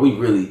like, bro, we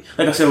really,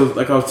 like I said,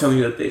 like I was telling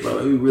you that day, bro,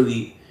 like we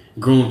really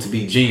groomed to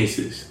be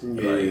geniuses,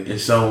 like in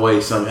some way,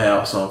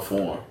 somehow, some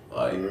form.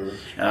 Like, and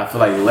I feel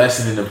like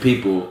lessening the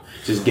people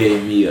just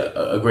gave me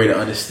a greater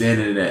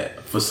understanding of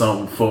that for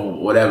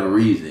whatever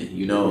reason,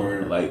 you know.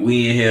 Like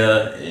we in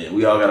here and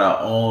we all got our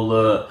own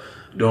little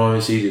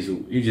dorms.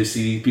 You just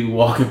see these people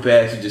walking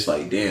past, you just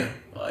like, damn,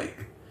 like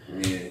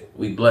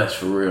we blessed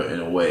for real in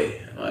a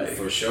way, like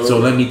for sure. So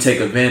let me take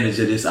advantage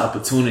of this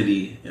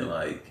opportunity and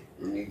like.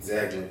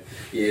 Exactly.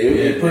 Yeah,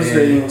 it puts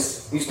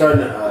things. You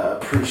starting to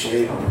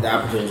appreciate the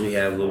opportunities we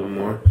have a little bit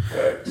more.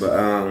 But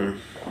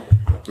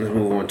let's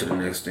move on to the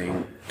next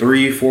thing.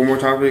 3-4 more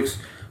topics.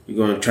 We're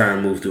going to try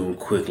and move through them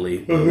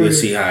quickly. We'll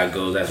see how it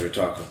goes as we're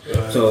talking.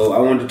 So I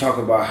wanted to talk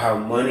about how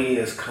money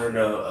is kind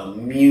of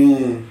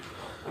immune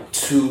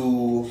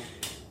to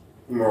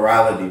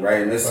morality,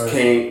 right? And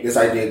this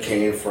idea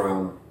came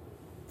from,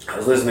 I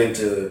was listening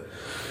to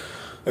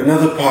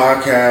another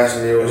podcast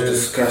and it was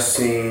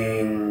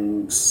discussing,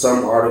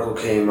 some article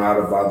came out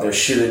about there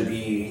shouldn't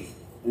be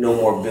no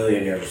more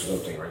billionaires or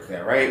something like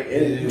that, right?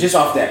 And just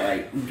off that,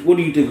 like, what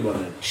do you think about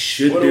that?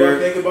 I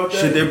think about that?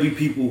 Should there be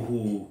people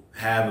who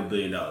have $1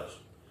 billion?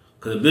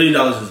 Because $1 billion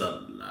is a lot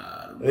of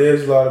money. It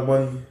is a lot of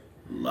money.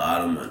 A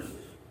lot of money.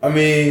 I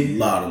mean, a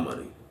lot of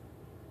money.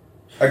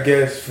 I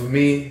guess for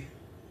me,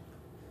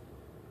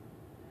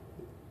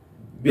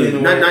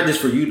 not just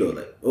for you though,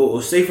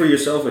 like, say for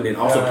yourself, and then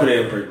also put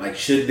it in like,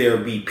 should there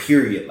be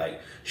period?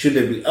 Like, should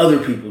there be other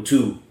people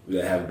too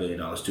that have $1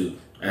 billion too?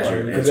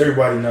 Because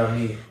everybody not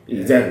me.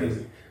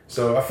 Exactly.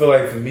 So I feel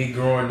like for me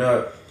growing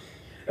up,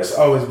 that's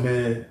always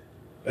been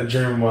a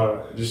dream of mine.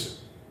 Just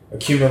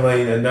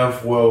accumulating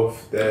enough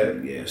wealth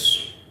that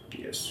yes.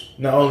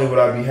 Not only would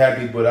I be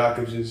happy, but I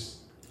could just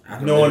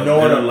knowing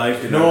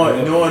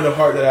the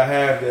heart that I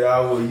have, that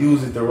I will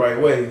use it the right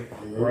way,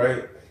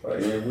 right?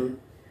 Like,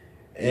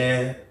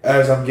 and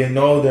as I'm getting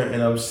older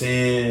and I'm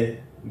seeing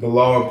the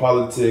law and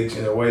politics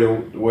and the way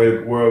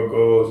the world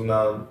goes, and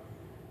I'm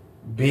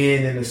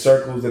being in the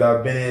circles that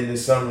I've been in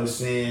this summer,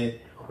 seeing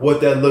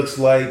what that looks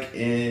like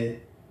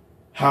and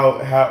how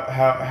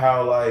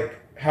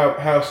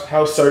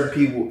certain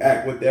people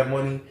act with that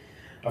money,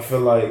 I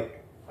feel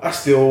like I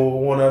still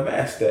want to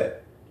amass that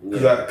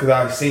because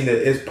I've seen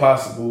that it's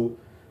possible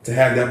to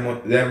have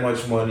that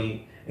much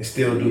money and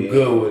still do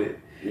good with it.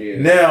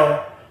 Yeah.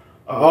 Now,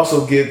 I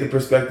also get the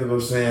perspective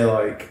of saying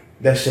like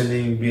that shouldn't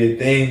even be a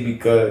thing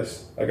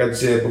because, like I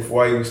said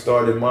before I even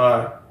started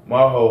my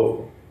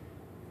whole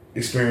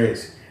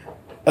experience,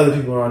 other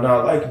people are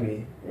not like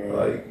me.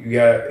 Like you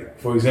got,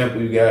 for example,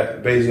 you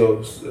got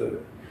Bezos,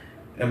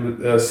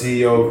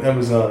 CEO of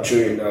Amazon, $1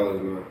 trillion,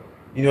 man.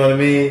 You know what I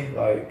mean?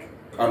 Like,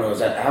 oh no, is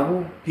that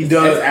Apple? He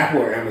does. It's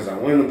Apple or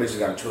Amazon. One of them bitches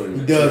got $1 trillion.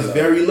 He does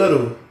very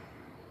little.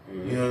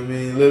 You know what I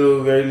mean?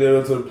 Very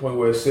little to the point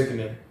where it's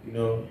sickening. You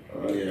know?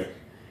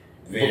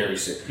 Very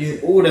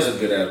sick. Oh, that's a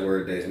good ass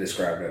word to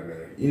describe that,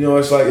 man. You know,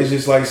 it's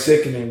just like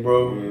sickening,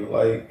 bro.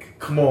 Like,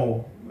 come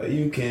on. Like,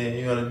 you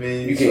know what I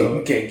mean?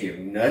 You can't give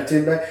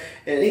nothing back.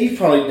 And he's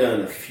probably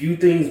done a few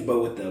things,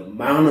 but with the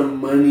amount of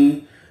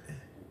money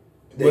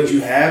that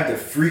you have, the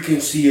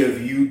frequency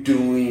of you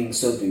doing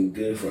something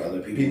good for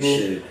other people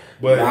should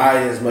not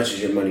as much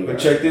as your money. But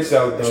check this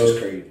out, though. That's just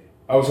crazy.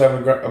 I was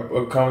having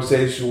a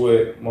conversation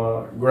with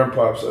my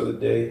grandpops the other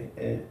day,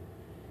 and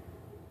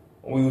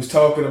we was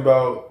talking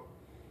about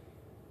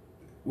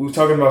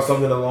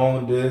something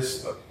along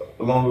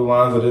the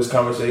lines of this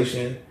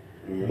conversation,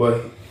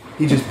 but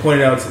he just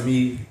pointed out to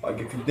me, like,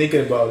 if you're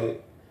thinking about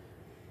it,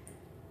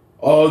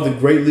 all the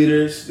great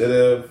leaders that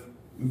have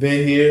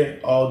been here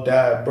all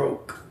died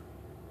broke.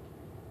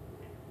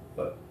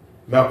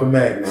 Malcolm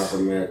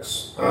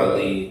X,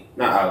 Ali,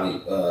 not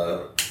Ali.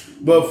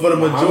 But for the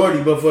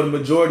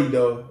majority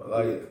though,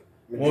 like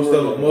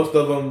most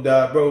of them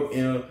died broke.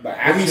 You know, but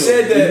actually, he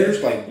said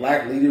leaders, like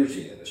black leaders,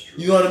 yeah, that's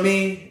true. You know what I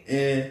mean?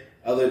 And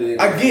other than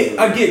I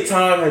get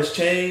time has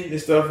changed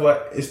and stuff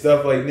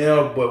like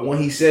now. But when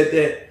he said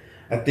that,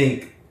 I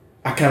think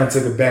I kind of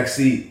took a back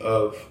seat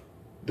of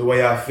the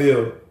way I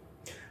feel.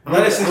 Not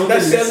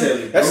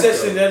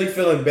necessarily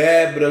feeling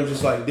bad, but I was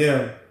just like,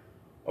 damn,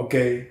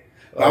 okay.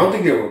 I don't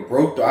think they were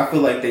broke though. I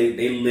feel like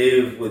they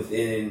live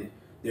within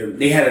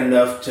they had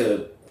enough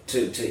to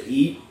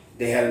eat.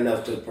 They had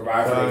enough to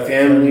provide for their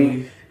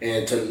family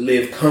and to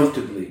live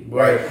comfortably.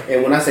 Right.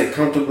 And when I say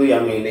comfortably, I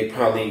mean they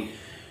probably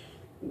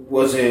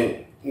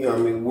wasn't,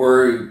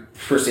 worried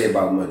per se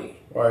about money.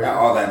 Right. Not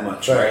all that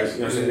much, right? You know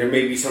what I'm saying? There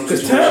may be some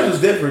because times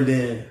is different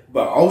then.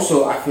 But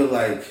also I feel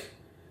like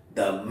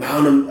the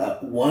amount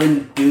of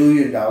 $1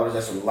 billion,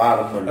 that's a lot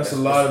of money. That's a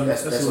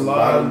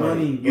lot of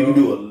money. You can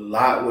do a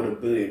lot with $1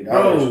 billion.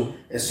 Bro.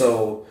 And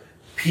so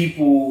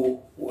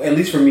people, at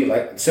least for me,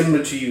 like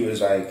similar to you,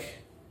 is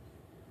like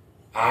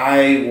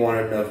I want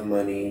enough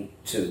money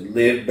to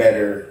live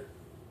better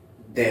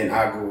than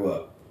I grew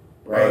up.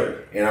 Right?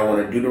 And I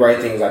want to do the right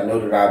things. I know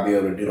that I'll be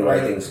able to do the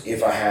right things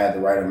if I had the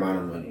right amount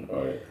of money.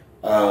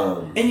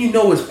 And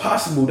it's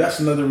possible. That's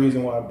another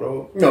reason why,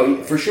 bro.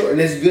 No, for sure. And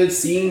it's good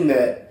seeing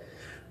that.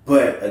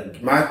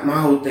 But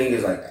my whole thing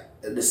is like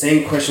the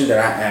same question that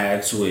I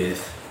asked with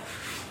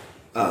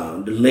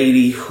the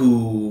lady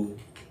who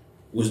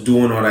was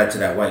doing all that to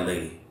that white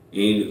lady.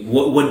 And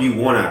what do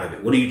you want out of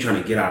it? What are you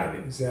trying to get out of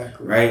it?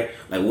 Exactly. Right?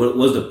 Like, what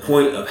was the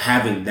point of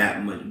having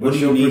that money? What do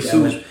you need that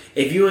much?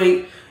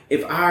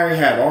 If I already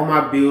have all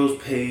my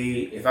bills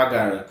paid, if I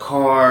got a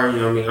car, you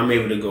know what I mean, I'm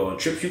able to go on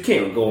trips. You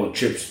can't go on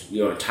trips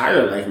your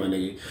entire life, my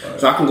nigga. Right.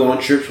 So I can go on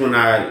trips when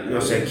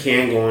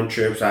can go on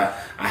trips. I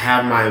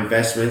have my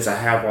investments. I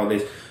have all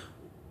this.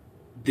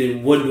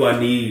 Then what do I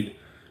need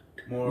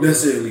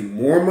necessarily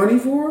more money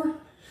for?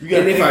 And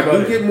if I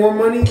do get more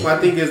money, my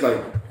thing is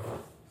like,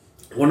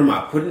 what am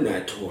I putting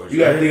that towards? You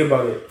gotta think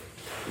about it.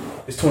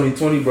 It's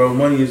 2020, bro.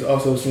 Money is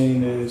also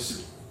seen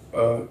as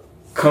a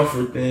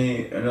comfort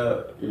thing and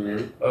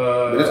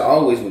but it's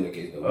always been the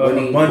case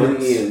though.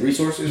 Money and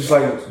resources.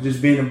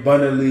 Just being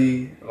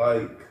abundantly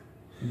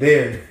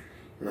there.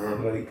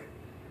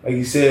 Like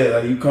you said,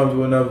 like you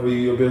comfortable enough where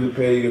your bills are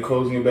paid, your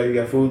clothes in your bag, you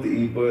got food to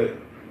eat. But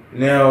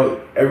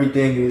now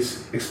everything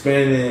is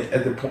expanding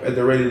at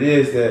the rate it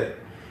is that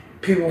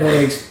people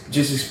want to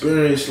just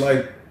experience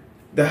like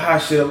the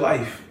hot shit of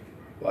life.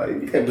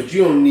 Like, yeah, but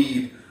you don't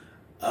need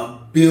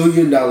 $1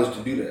 billion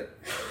to do that.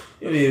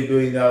 You don't need $1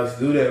 billion to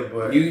do that,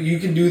 but you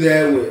can do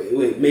that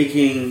with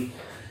making.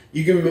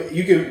 You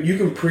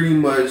can pretty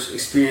much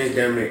experience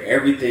damn near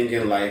everything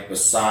in life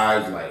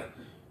besides like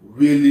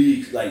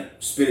really like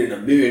spending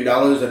 $1 million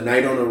a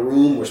night on a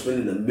room or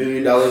spending $1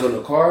 million on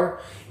a car.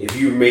 If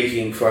you're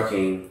making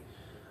fucking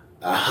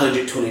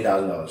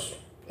 $120,000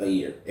 a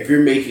year, if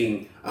you're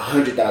making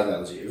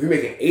 $100,000 a year, if you're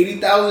making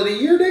 $80,000 a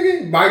year,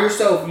 nigga, by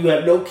yourself, you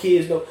have no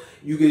kids,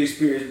 you can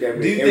experience that.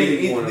 Do you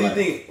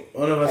think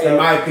one of us? In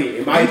my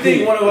opinion,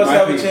 one of us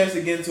have a chance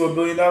to get into $1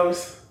 billion?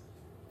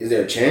 Is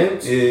there a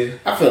chance? Yeah.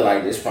 I feel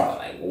like it's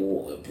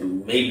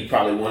probably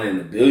probably 1 in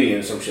a billion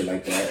or some shit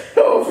like that.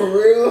 Oh, for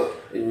real?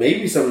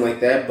 Maybe something like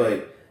that,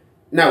 but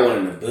not 1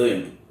 in a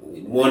billion.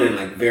 1 in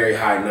like very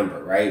high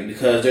number, right?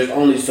 Because there's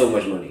only so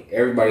much money.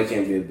 Everybody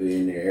can't be a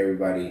billionaire.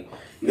 Everybody.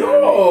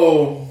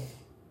 No.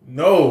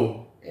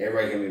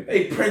 Everybody can be.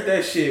 They print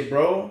that shit,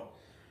 bro.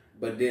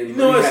 But then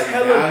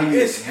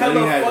it's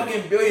hella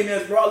fucking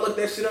billionaires, bro. I looked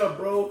that shit up,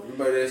 bro.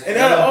 And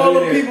out of all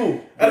the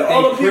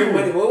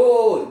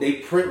people, they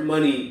print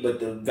money, but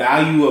the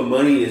value of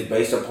money is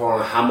based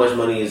upon how much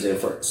money is in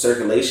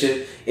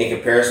circulation in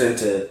comparison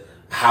to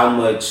how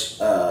much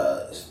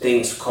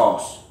things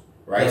cost,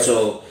 right?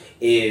 So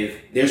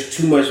if there's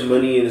too much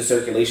money in the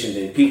circulation,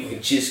 then people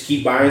can just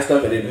keep buying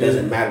stuff, and it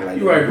doesn't matter. Like,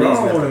 you're right, bro.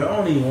 I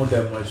don't even want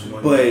that much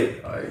money. But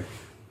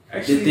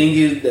actually, the thing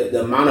is,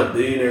 the amount of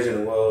billionaires in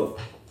the world.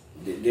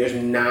 There's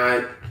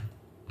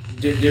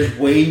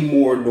way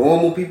more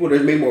normal people.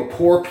 There's way more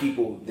poor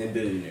people than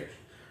billionaires.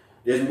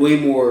 There's way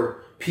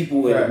more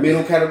people in the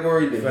middle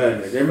category than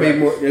billionaires.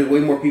 There's way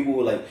more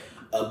people like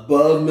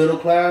above middle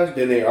class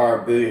than there are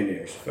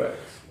billionaires. Facts.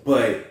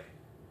 But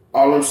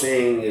all I'm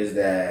saying is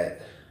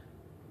that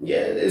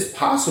it's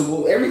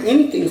possible.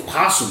 Anything's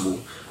possible.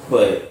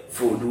 But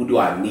do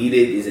I need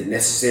it? Is it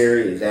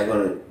necessary? Is that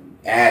going to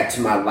add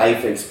to my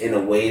life in a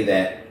way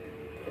that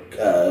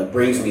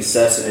brings me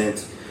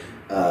sustenance?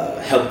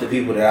 Help the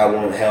people that I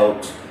want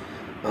helped.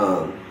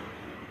 I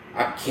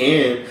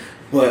can,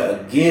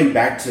 but again,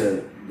 back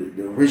to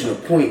the original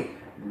point,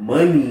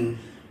 money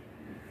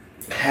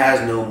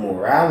has no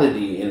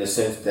morality in the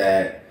sense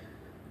that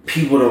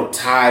people don't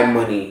tie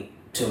money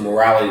to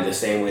morality the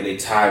same way they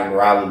tie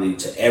morality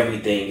to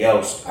everything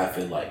else, I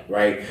feel like,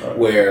 right?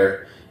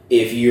 Where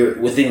if you're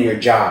within your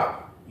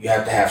job, you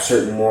have to have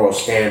certain moral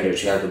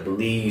standards, you have to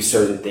believe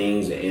certain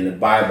things and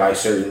abide by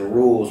certain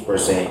rules, per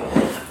se.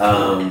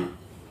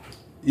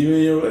 Even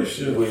in your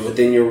relationship.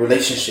 Within your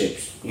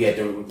relationships, you have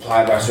to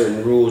apply by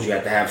certain rules. You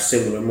have to have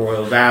similar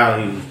moral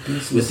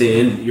values.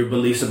 Within your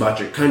beliefs about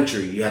your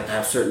country, you have to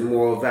have certain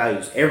moral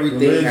values.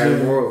 Everything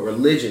has moral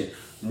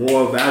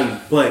values.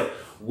 But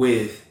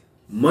with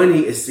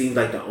money, it seems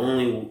like the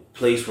only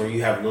place where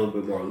you have a little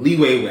bit more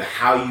leeway with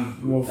how you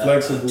more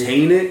flexible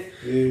obtain it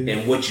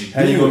and what you do.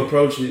 How you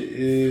approach it.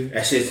 Yeah.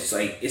 That's just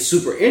like, it's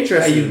super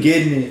interesting. How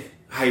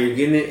you're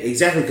getting it.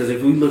 Exactly, because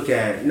if we look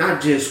at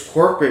not just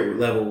corporate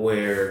level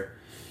where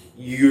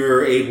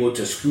you're able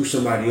to screw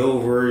somebody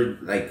over,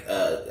 like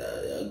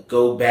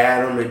go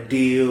bad on a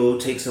deal,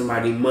 take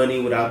somebody money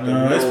without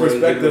them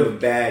knowing, give them a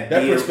bad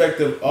deal. That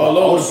perspective all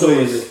over the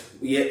place.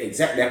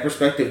 Exactly. That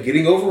perspective,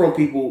 getting over on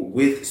people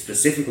with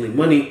specifically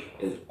money,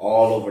 is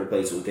all over the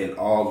place within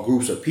all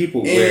groups of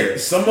people. And where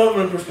some of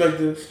them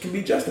perspectives can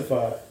be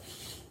justified.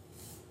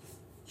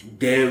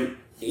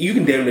 You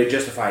can damn near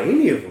justify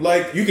any of them.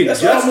 Like, you can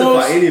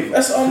justify any of them.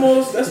 That's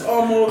almost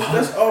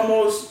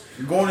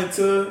going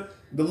into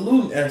the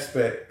loot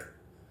aspect.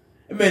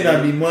 It may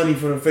not be money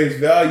for the face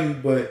value,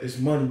 but it's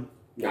money.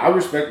 Yeah, I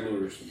respect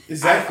looters.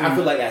 Exactly. I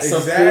feel like at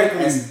some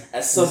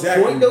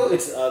point though,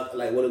 it's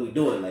like, what are we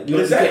doing? Like,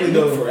 you can't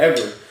loot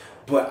forever.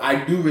 But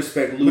I do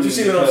respect looting. But you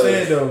see what I'm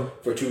saying though?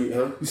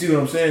 You see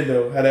what I'm saying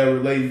though? How that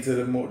relates to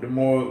the more.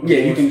 Yeah,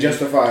 you can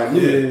justify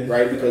looting,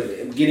 right?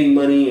 Because getting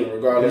money, and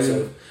regardless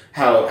of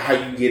how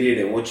you get it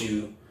and what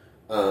you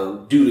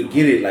do to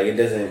get it, like, it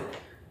doesn't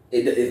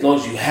as long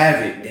as you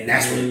have it, then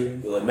that's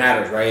what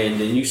matters, right? And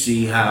then you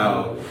see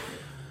how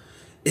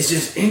it's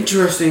just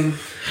interesting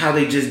how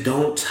they just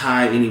don't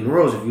tie any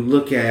morals. If you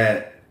look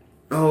at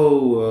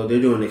they're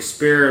doing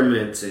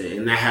experiments,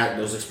 and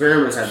those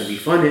experiments have to be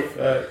funded.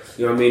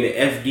 You know what I mean? The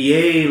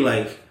FDA,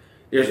 like,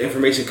 there's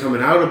information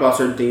coming out about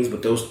certain things,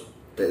 but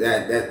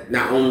that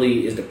not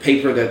only is the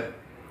paper that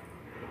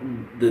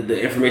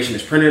the information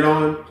is printed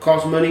on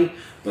costs money,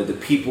 but the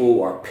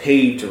people are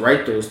paid to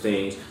write those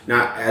things,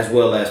 not as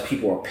well as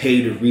people are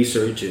paid to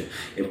research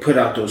and put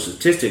out those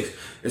statistics.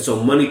 And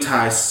so money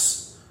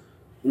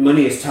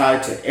is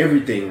tied to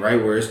everything,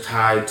 right? Where it's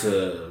tied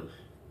to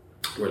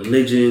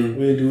religion.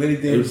 We do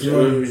anything.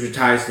 It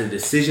ties to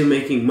decision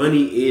making.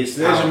 Money is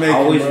power. I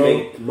always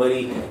make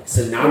money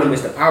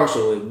synonymous to power.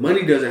 So if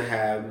money doesn't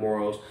have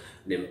morals,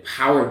 then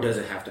power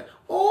doesn't have to.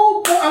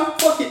 Oh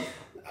boy,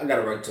 I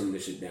gotta write some of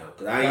this shit down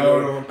because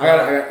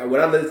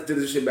when I listen to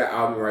this shit back,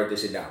 I'm gonna write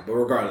this shit down. But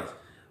regardless,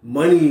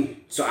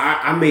 money. So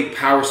I make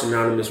power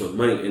synonymous with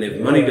money, and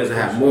if money doesn't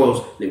have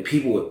morals, then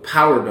people with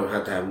power don't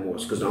have to have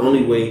morals. Because the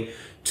only way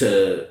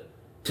to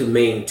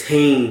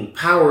maintain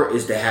power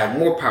is to have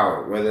more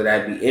power, whether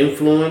that be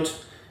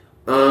influence.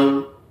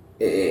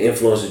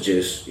 Influence is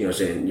just, you know what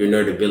I'm saying, your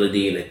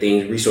nerdability and the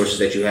things, resources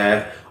that you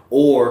have,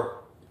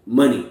 or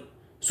money.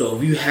 So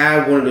if you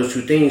have one of those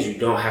two things, you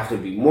don't have to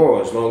be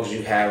moral as long as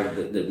you have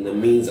the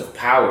means of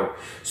power.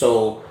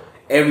 So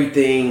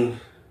everything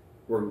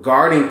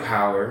regarding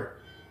power,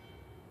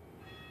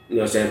 you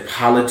know what I'm saying,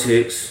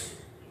 politics,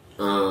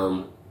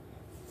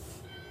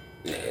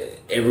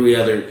 every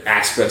other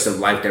aspects of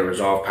life that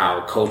resolve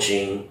power,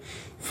 coaching,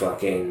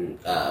 fucking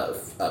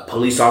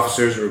police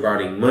officers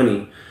regarding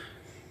money,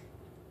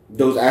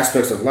 those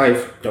aspects of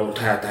life don't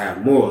have to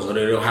have morals, or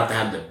they don't have to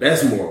have the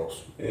best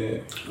morals. Yeah.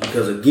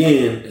 Because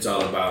again, it's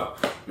all about,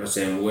 you know what I'm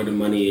saying, where the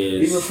money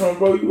is. Even from,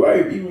 bro, you're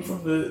right. Even from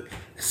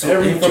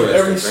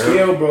every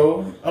scale,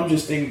 bro. I'm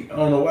just thinking, I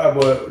don't know why,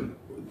 but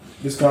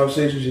this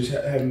conversation just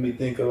having me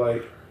think of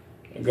like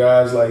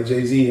guys like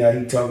Jay-Z, how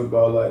he talk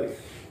about like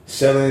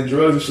selling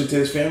drugs and shit to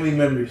his family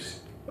members.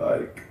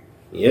 Like,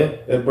 yeah,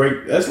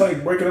 that's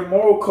like breaking a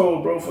moral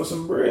code, bro, for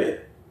some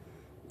bread.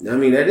 I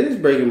mean, that is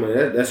breaking money.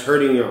 That's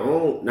hurting your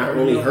own. Not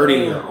only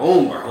hurting your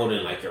own, but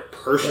holding like your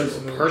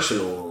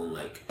personal own,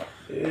 like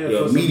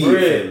your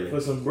immediate family. For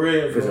some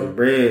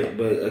bread.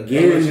 But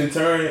again, which in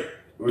turn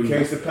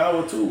became the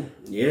power too.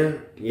 Yeah,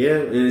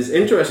 and it's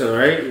interesting,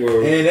 right?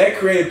 And that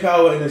created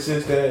power in the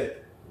sense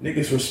that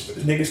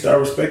niggas start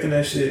respecting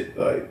that shit.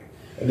 Like,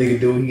 a nigga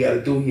do what he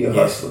gotta do. He a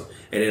hustler.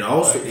 And then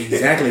also,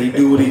 exactly, he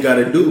do what he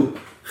gotta do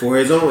for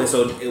his own. And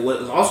so,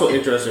 what was also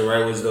interesting,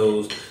 right, was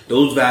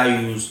those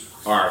values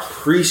are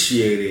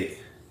appreciated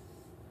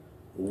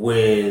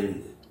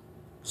when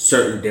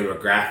certain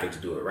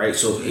demographics do it, right?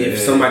 So if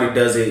somebody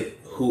does it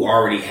who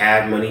already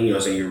have money, you know what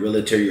I'm saying, you're a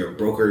realtor, you're a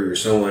broker, you're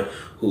someone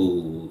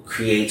who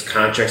creates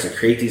contracts and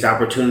create these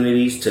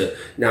opportunities to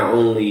not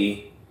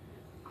only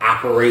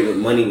operate with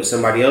money with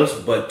somebody else,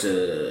 but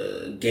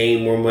to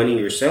gain more money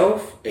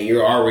yourself, and you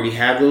already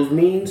have those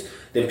means,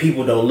 then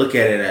people don't look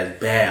at it as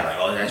bad, like,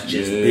 oh, that's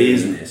just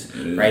business,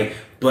 right?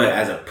 But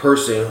as a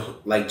person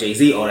like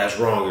Jay-Z, oh, that's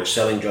wrong. You're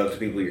selling drugs to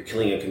people. You're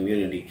killing a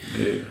community.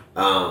 Yeah.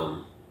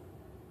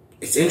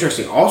 It's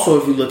interesting. Also,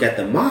 if you look at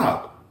the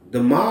mob,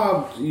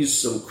 these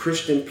some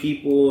Christian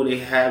people. They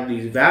have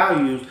these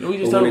values. We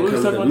just talked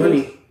about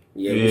money.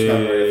 Yeah, we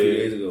talked about it a few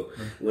days ago.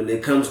 When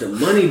it comes to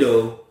money,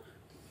 though,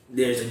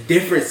 there's a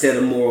different set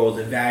of morals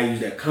and values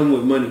that come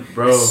with money.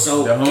 Bro,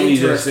 so the homie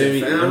just sent me.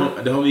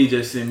 The homie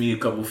just sent me a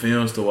couple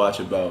films to watch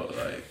about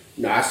like.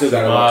 No, I still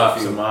gotta watch a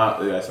few.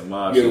 Some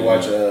mob. You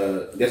watch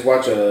the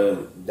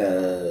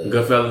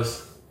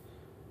Goodfellas.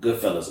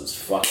 Goodfellas is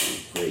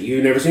fucking great.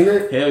 You never seen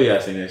that? Hell yeah, I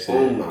seen that shit.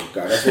 Oh my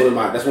god, that's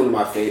one of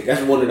my favorite.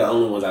 That's one of the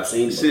only ones I've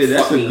seen. Shit,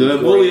 that's a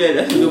good movie.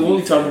 That's a good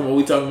movie. What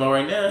we talking about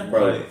right now,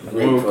 bro? Like,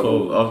 great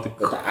cold off the.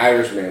 But the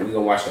Irishman, we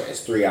gonna watch that.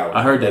 It's 3 hours.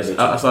 I heard that.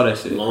 I saw that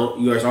shit.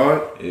 Long. You guys saw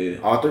it?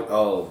 Yeah. All 3.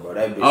 Oh, bro,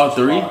 that bitch. All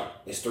 3.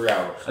 It's 3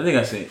 hours. I think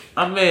I seen.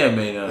 I may have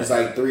made It's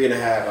like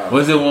 3.5 hours.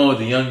 Was it one with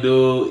the young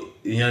dude?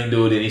 The young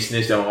dude, and he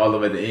snitched on all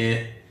of them at the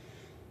end.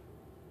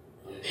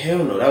 Hell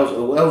no, that was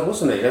what's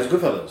the name? That's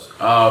Goodfellas.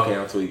 Oh, okay,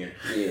 I'm tweaking.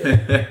 Yeah,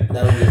 that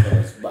was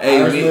Goodfellas. But hey,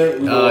 I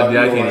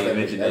can't even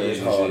mention names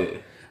and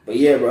shit. But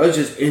yeah, bro, it's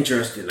just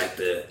interesting, like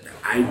the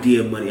idea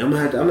of money. I'm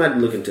gonna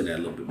look into that a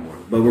little bit more.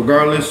 But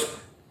regardless,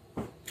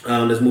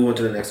 let's move on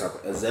to the next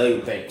topic.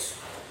 Azela Banks.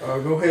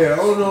 Go ahead. I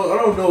don't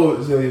know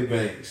Azela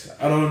Banks.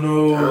 I don't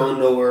know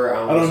her.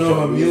 I don't know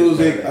her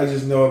music. I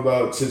just know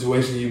about the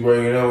situation you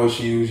bringing up where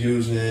she was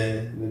using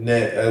the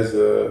net as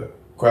a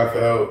cry for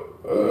help.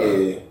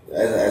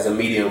 As a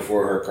medium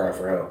for her cry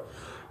for help.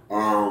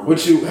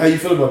 How you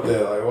feel about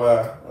that? Like,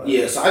 why?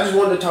 Yeah, so I just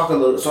wanted to talk a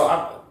little.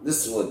 So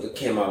this is what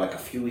came out like a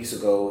few weeks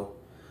ago.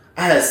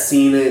 I had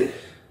seen it.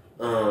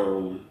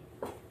 I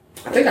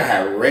think I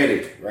had read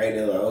it, right?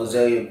 Like,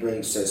 Azela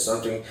Banks said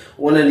something.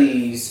 One of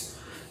these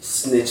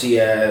snitchy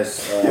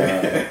ass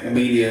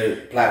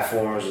media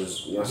platforms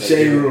is, you know what I'm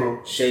saying?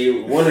 Shade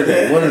Room. One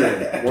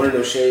of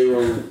those Shade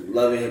Room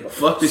loving hip hop.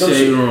 Fuck the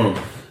Shade Room.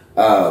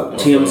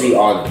 TMZ,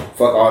 all them.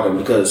 Fuck all them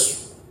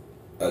because,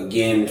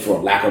 again, for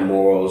lack of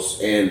morals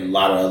and a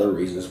lot of other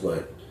reasons,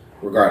 but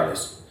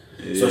regardless.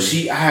 Yeah.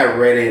 So I had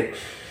read it.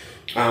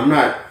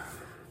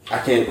 I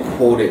can't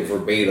quote it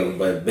verbatim,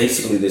 but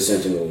basically the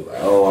sentiment was like,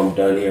 oh, I'm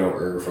done here on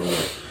Earth. I'm going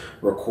to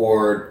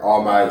record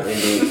all my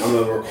endings. I'm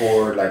going to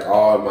record like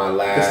all my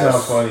last It's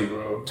not funny,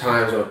 bro.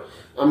 Times of,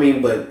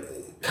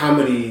 but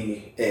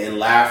comedy and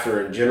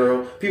laughter in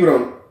general, people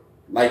don't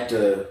like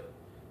to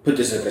put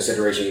this in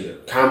consideration either.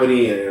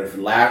 Comedy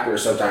and laughter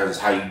sometimes is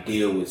how you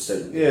deal with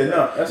certain. Yeah,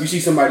 no. You see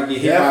somebody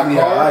get hit by a car.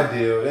 How I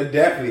deal. That's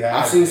definitely how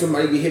I've seen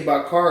somebody get hit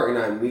by a car and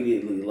I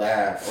immediately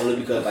laugh only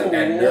because like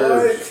that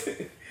nerves.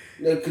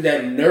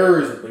 That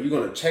nerves, but you're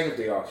gonna check if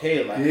they're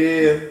okay. Like,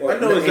 yeah, I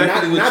know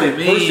exactly what you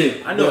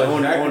mean. I know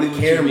exactly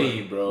what you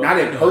mean, bro. Not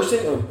in person.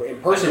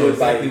 In person, it's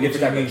like different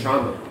type of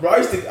trauma. Bro, I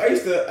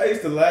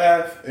used to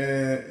laugh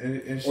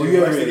and shit. Or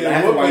you ever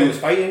laugh while you was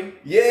fighting?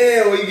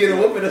 Yeah, when you get a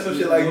whooping or some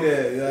shit like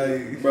that,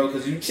 like, bro.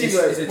 Because it's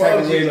a type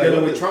of way of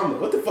dealing with trauma.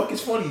 What the fuck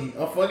is funny?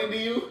 I'm funny to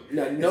you?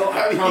 No,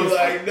 I promise.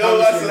 Like, no,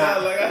 I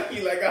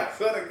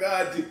swear to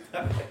God, dude.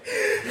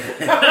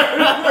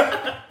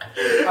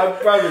 I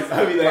promise.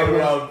 I be like,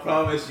 bro, I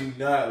promise you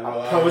not,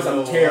 bro. I promise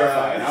I'm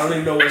terrified. I don't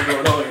even know what's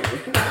going on.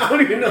 I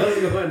don't even know what's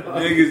going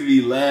on. Niggas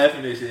be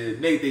laughing and shit.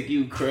 Niggas think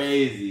you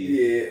crazy.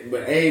 Yeah,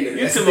 but ain't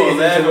you too much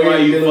laughing while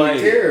you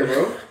fighting, terror,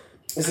 bro.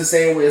 It's the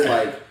same way as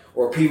like,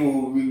 or people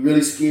who be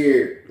really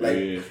scared, like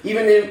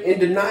even in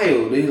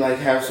denial, they like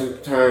have some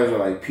times where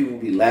like people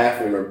be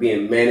laughing or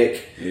being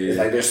manic. Yeah. It's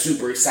like they're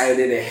super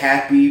excited and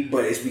happy,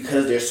 but it's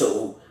because they're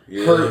so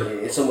hurt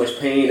and in so much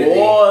pain.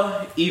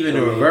 Or even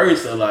the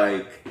reverse of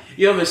like,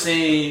 you ever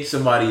seen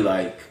somebody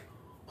like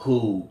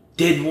who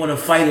didn't want to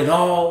fight at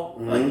all?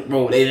 Mm-hmm. Like,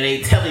 bro, they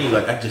ain't telling you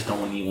like, I just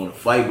don't even want to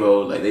fight,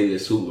 bro. Like they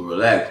just super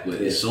relaxed,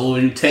 but as soon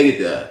as you take it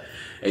there,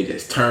 they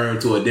just turn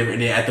to a different.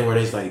 And then afterward,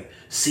 it's like,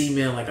 see,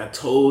 man, like I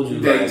told you,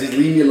 like, just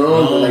leave me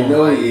alone. But like,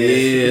 no,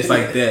 it's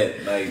like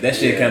that. Like that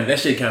shit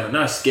kind of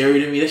not scary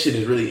to me. That shit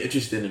is really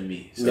interesting to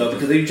me. So, no,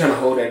 because they be trying to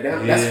hold that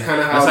down. Yeah. That's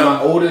kind of how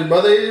my oldest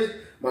brother is.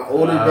 My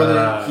older brother,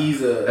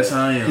 that's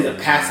how I am. He's a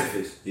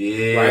pacifist.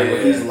 Yeah. Right?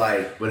 Where he's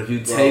like, but if you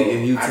take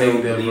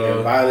that,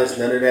 bro. Violence,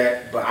 none of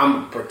that. But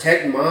I'm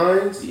protect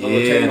minds.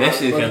 Yeah, that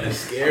shit kind of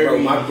scary. Bro,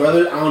 my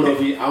brother, I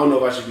don't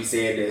know if I should be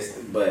saying this,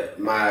 but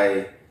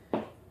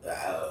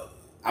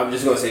I'm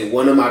just gonna say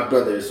one of my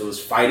brothers was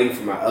fighting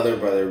for my other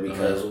brother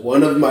because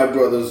one of my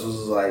brothers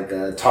was like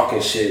talking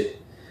shit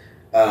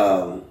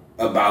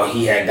about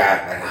he had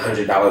got like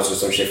 $100 or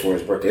some shit for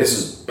his birthday. This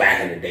is back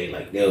in the day,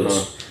 like there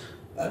was.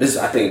 This is,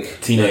 I think,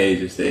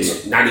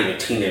 teenagers. Not even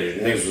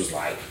teenagers. Niggas was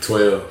like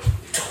 12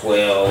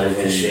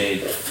 and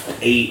shit,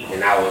 8,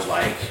 and I was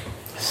like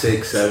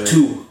 6, 7,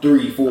 2,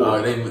 3, 4.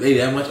 Oh, they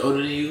that much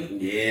older than you?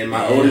 Yeah,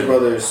 my oldest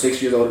brother is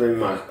 6 years older than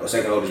me. My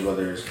second oldest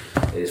brother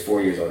is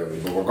 4 years older than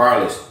me. But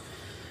regardless,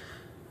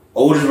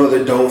 oldest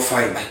brother don't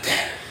fight like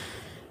that.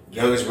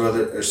 Youngest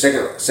brother or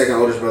second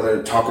oldest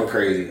brother talking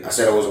crazy. I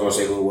said I wasn't gonna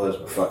say who it was,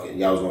 but fuck it,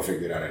 y'all was gonna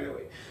figure it out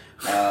anyway.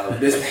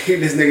 This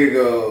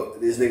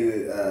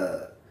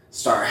nigga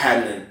start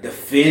having to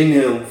defend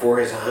him for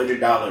his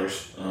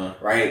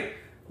 $100, right?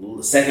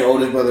 Second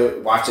oldest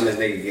brother watching this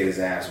nigga get his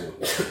ass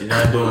whooped. You're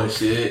not doing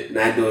shit.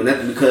 Not doing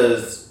nothing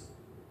because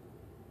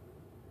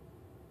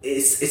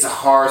it's a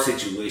hard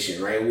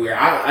situation, right? Where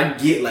I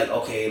get like,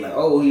 okay, like,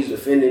 oh, he's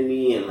defending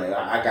me and like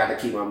I got to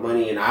keep my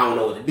money and I don't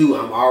know what to do.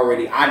 I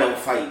don't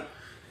fight.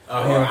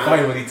 Oh, he don't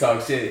fight when he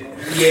talks shit.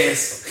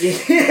 Yes.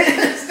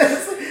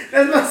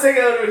 That's my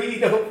second older. He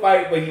don't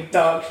fight, but he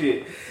talk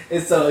shit.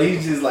 And so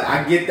he's just like,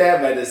 I get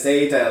that, but at the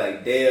same time,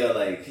 like, damn,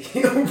 like,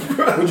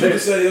 bro. Would you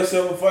consider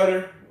yourself a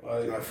fighter?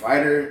 Like, a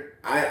fighter?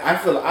 I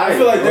feel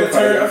like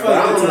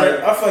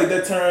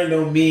that term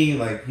don't mean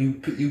like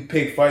you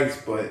pick fights,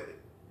 but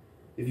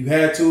if you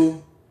had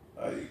to,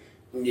 like,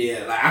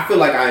 yeah, like I feel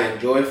like I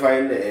enjoy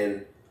fighting,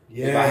 and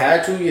if I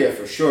had to, yeah,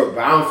 for sure.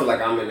 But I don't feel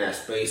like I'm in that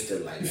space to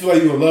like. You feel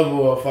like you a lover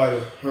or a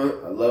fighter?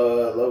 A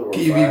lover.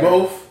 Can you be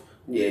both?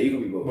 Yeah, you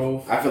can be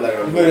both. I feel like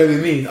I'm. What does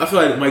it mean? I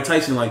feel like Mike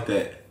Tyson like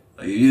that.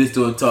 Like you just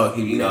doing talk.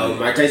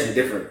 Mike Tyson's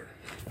different.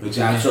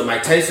 So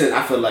Mike Tyson,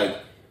 I feel like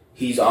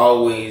he's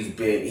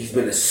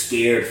been a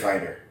scared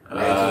fighter.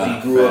 Like,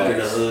 he grew up in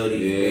the hood.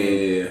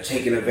 He's been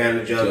taken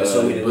advantage of in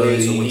so many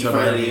ways. So when he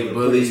finally able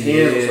to put his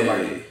hands on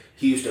somebody,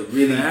 he used to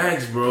really,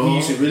 he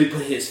used to really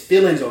put his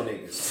feelings on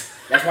niggas.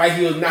 That's why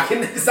he was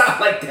knocking niggas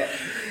out like that,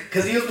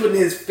 because he was putting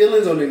his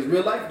feelings on niggas,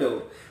 real life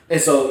though. And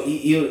so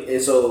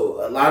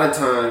so a lot of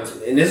times,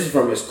 and this is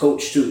from his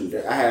coach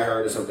too. I had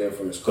heard of something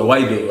from his coach. The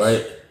white dude,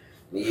 right?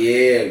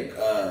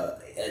 Yeah,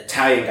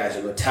 Italian guys.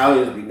 And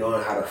Italians be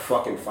knowing how to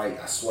fucking fight.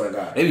 I swear to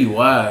God. They be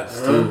wise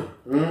too.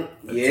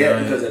 Mm-hmm.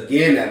 Yeah, because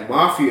again, that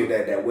mafia,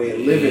 that way of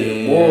living,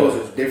 the morals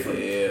is different.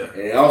 Yeah,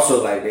 and it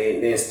also like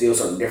they instill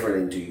something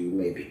different into you,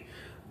 maybe.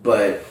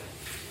 But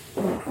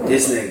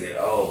this nigga,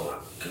 oh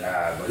my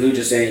God! But he was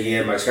just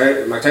saying,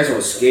 Mike Tyson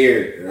was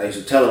scared, and I used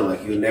to tell him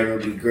like, you'll never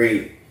be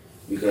great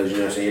because you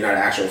know what I'm saying, you're not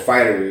an actual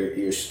fighter.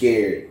 You're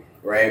scared,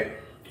 right?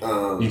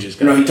 You just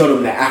he told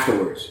him that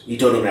afterwards.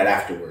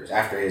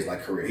 After his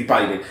like career. He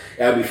probably did.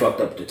 That would be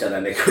fucked up to tell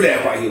that nigga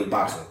that while he was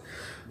boxing.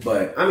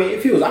 But I mean,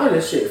 if he was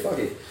honest, shit, fuck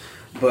it.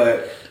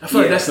 But I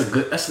feel like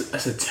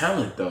that's a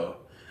talent though.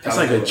 That's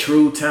like a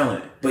true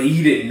talent. But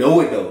he didn't know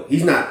it though.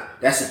 He's not.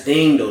 That's the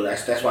thing though.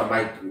 That's why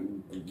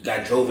Mike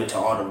got drove into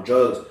all them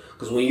drugs.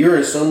 Because when you're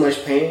in so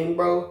much pain,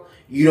 bro,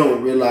 you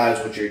don't realize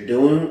what you're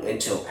doing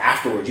until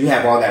afterwards. You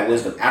have all that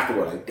wisdom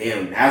afterward. Like,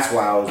 damn, that's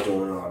why I was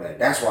doing all that.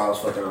 That's why I was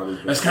fucking all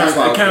these.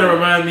 That kind of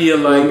remind me of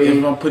like,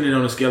 if I'm putting it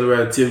on a scale of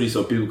relativity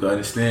so people can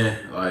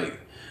understand. Like,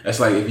 that's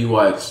like if you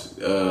watch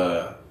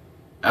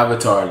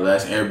Avatar: The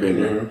Last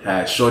Airbender,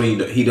 had Shorty,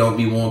 he don't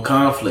be wanting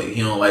conflict.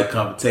 He don't like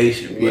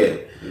confrontation.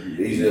 But,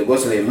 he's a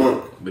what's the name,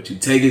 monk. But you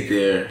take it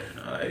there.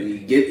 You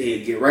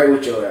get right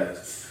with your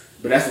ass.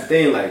 But that's the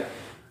thing, like.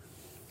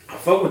 I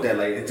fuck with that.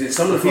 Like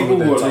some of the people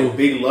who are like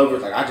big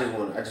lovers, like I just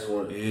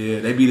want. Yeah,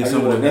 they be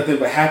some of nothing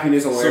but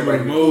happiness on everybody. Some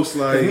of the most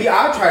like me,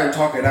 I try to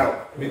talk it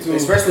out. Me too.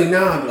 Especially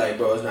now, I'm like,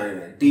 bro, it's not even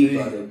that deep,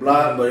 blah blah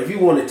blah. But if you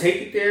want to take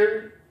it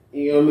there,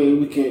 you know what I mean.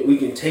 We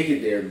can take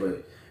it there,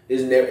 but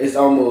it's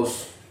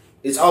almost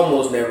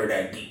never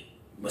that deep.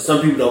 But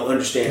some people don't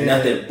understand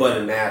nothing but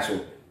an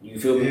asshole. You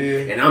feel me?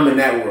 Yeah. And I'm in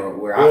that world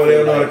where I they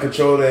don't know how to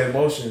control their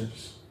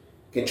emotions.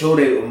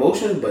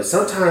 But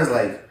sometimes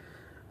like.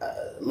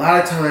 A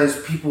lot of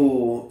times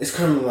people, it's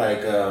kind of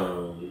like,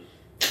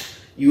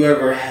 you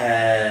ever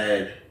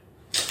had,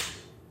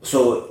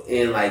 so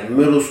in like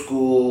middle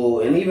school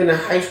and even in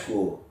high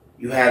school,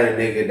 you had a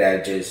nigga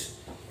that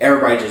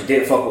everybody just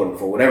didn't fuck with him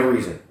for whatever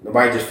reason.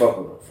 Nobody just fucked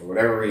with him for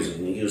whatever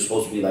reason. And he was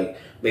supposed to be like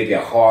maybe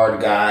a hard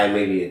guy,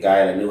 maybe a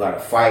guy that knew how to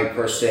fight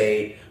per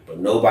se, but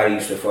nobody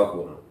used to fuck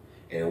with him.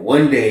 And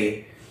one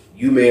day,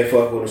 you may have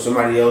fucked with him,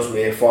 somebody else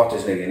may have fought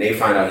this nigga, and they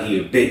find out he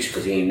a bitch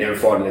because he ain't never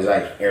fought in his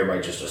life.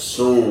 Everybody just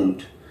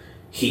assumed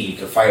he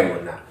could fight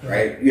or not,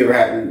 right? You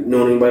ever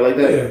known anybody like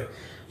that? Yeah.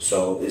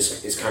 So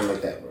it's kind of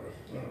like that, bro.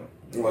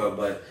 Well,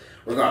 but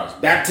regardless,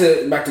 back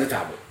to the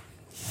topic.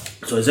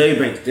 So Azalea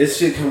Banks, this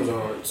shit comes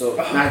on. So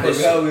not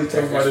this. How we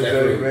talking about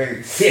Azalea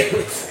Banks? Yeah,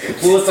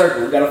 full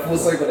circle. We got a full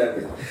circle that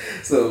bitch.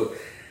 So,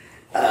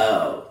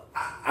 I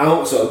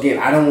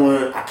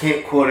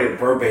can't quote it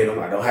verbatim.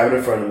 I don't have it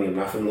in front of me. I'm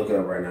not gonna look it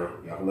up right now.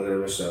 Y'all can look it up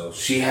yourselves.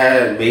 She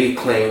had made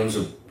claims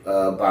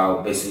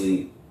about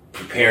basically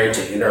preparing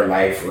to end her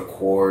life,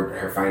 record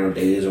her final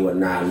days or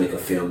whatnot, make a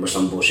film or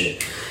some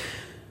bullshit.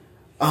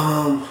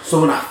 So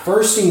when I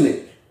first seen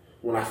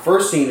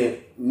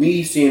it,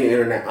 me seeing the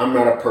internet, I'm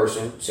not a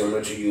person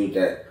similar to you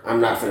that I'm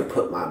not gonna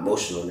put my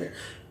emotion on there.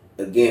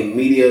 Again,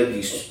 media,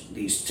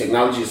 these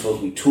technology is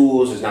supposed to be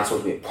tools. It's not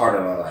supposed to be a part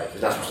of our life.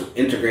 It's not supposed to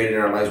integrate in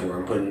our lives where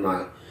I'm putting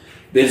my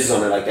business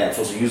on it like that. I'm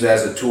supposed to use it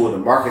as a tool to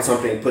market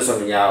something, put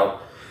something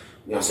out.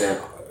 You know what I'm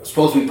saying? It's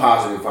supposed to be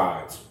positive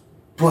vibes.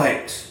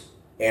 But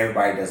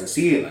everybody doesn't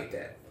see it like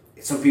that.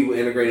 Some people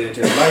integrate it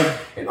into their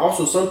life, and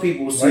also some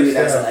people see it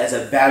as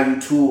a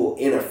value tool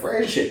in a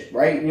friendship,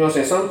 right? You know what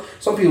I'm saying?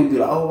 Some people be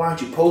like, "Oh, why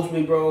don't you post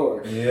me, bro?" Or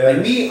like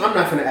me, I'm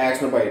not gonna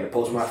ask nobody to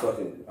post my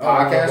fucking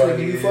podcast. Like, if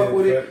you fuck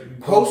with it,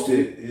 post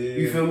it. Yeah.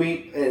 You feel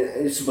me?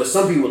 But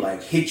some people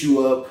like hit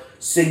you up,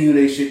 send you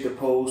their shit to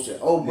post. And,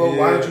 oh, bro,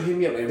 why don't you hit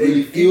me up? And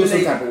really feel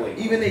some type of way.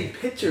 Even a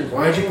picture.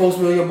 Why don't you post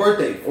me on your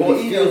birthday? Or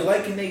even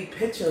liking a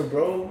picture,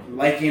 bro.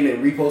 Liking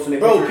and reposting their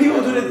picture.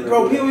 People do that.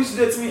 Bro, people used to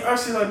do that to me. I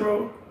see like,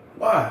 bro.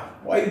 Why?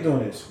 Why you doing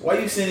this? Why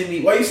you sending me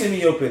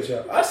your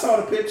picture? I saw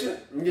the picture.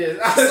 Yeah,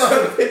 I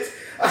saw the picture.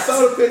 I saw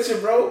the picture,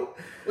 bro.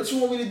 What you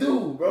want me to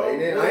do, bro? I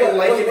ain't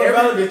liking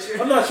every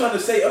picture. I'm not trying,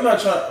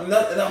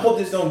 and I hope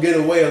this don't get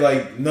away of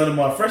like none of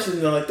my friends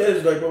and like that.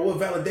 It's like, bro, what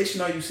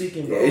validation are you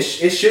seeking, bro? Yeah,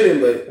 it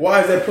shouldn't, but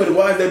why is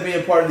that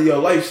being part of your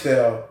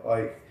lifestyle?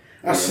 Like,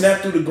 I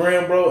snap through the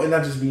gram, bro, and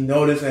I just be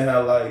noticing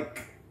how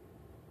like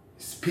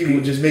people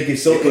just make it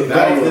so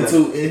involved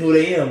in who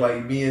they am,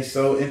 like being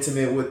so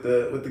intimate with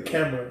the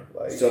camera,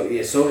 like so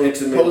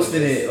intimate,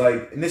 posting it,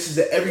 like, and this is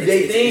an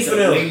everyday thing for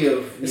them.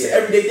 It's an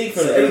everyday thing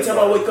for them. Every time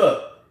I wake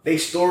up, their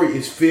story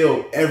is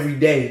filled every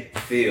day.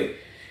 Filled,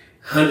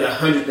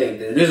 100 things.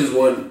 This is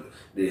one.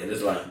 Yeah, this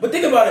is like. But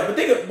think about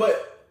it.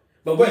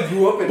 But we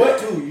grew up in that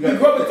too. We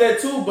grew up with that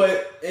too.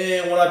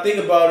 And when I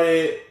think about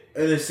it,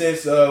 in a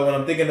sense, when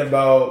I'm thinking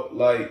about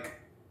like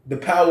the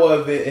power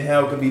of it and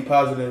how it can be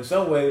positive in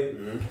some way.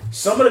 Mm-hmm.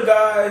 Some of the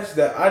guys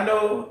that I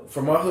know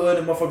from my hood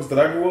and motherfuckers that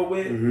I grew up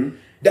with,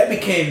 that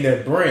became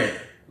their brand.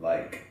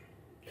 Like,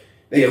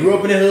 they grew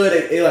up in the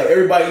hood. They like,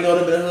 everybody know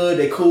them in the hood.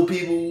 They cool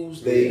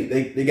peoples.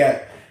 They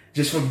got,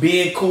 just from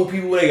being cool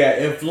people, they got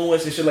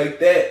influence and shit like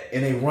that,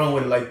 and they run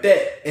with it like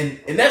that. And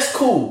that's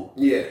cool.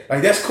 Yeah.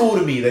 Like, that's cool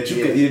to me that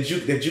you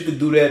could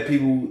do that.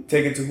 People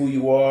take it to who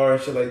you are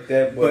and shit like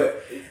that.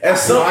 But at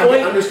some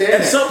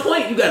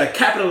point, you gotta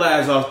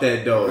capitalize off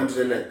that though. I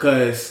understand that.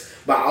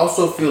 But I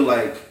also feel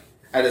like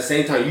at the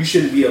same time, you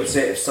shouldn't be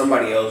upset if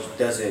somebody else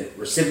doesn't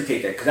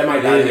reciprocate that, because that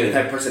might not be the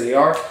type of person they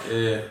are.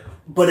 Yeah.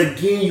 But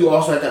again, you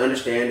also have to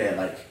understand that,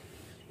 like,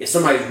 if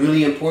somebody's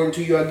really important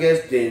to you, I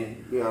guess,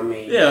 then, you know what I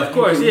mean? Yeah, of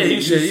course.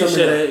 You should. But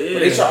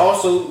they should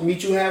also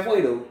meet you halfway,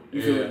 though.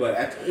 You feel me?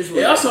 But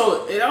it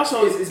also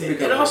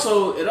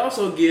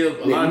give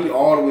a lot of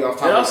all the way off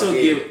top. It also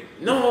give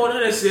not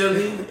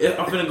necessarily.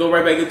 I'm gonna go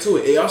right back into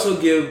it. It also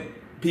give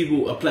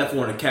people a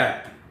platform to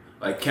cap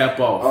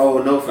off.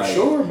 Oh no, for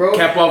sure, bro.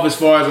 Cap off as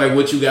far as like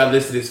what you got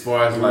listed as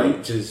far as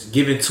like just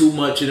giving too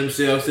much of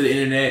themselves to the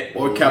internet,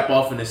 or cap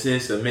off in the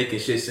sense of making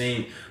shit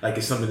seem like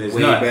it's something that's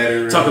way not.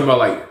 Better. Talking about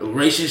like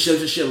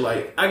relationships and shit.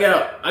 Like I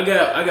got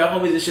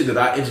homies and shit that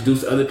I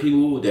introduce to other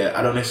people that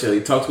I don't necessarily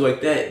talk to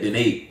like that. Then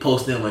they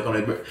post them like on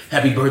their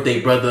happy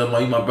birthday, brother.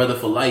 You my brother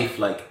for life.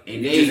 Like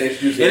and they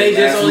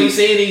just only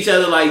seeing each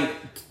other like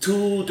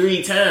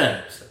 2-3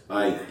 times.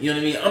 Like, you know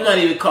what I mean? I'm not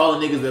even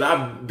calling niggas that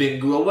I've been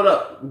grew up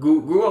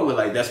with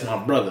like that's my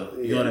brother.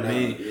 You know what I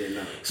mean? Yeah,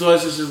 no. So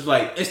it's just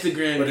like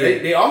Instagram. But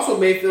they also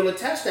may feel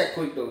attached that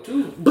quick though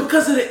too.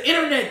 Because of the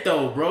internet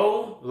though,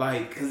 bro.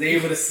 Like, because they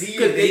able to see it.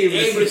 Because they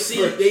able to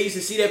see it. They used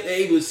to see that.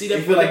 They able to see that.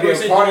 They feel like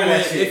they're part of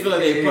that shit. They feel like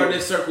they're part of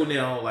that circle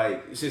now.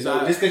 Like, just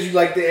because you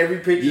like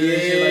every picture. Yeah,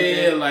 and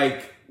shit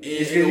like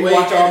it's because you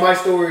watch all my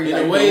stories.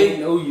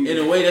 In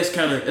a way, that's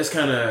kind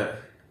of.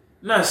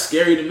 Not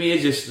scary to me.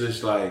 It's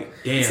just like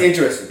damn. It's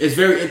interesting. It's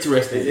very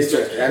interesting. It's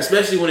interesting,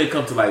 especially when it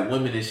comes to like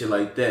women and shit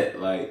like that.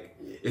 Like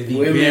it'd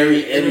be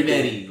very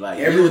internety. Like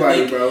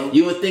everybody, bro.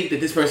 You would think that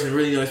this person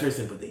really knows this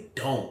person, but they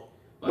don't.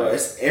 Like, bro,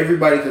 it's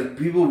everybody because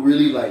people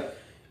really like.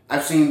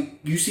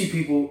 You see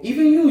people,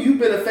 even you've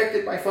been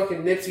affected by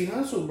fucking Nipsey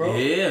Hussle, bro.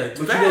 Yeah,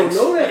 but facts. You don't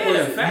know that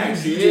person.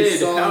 Facts. You just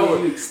saw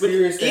you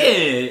experienced that.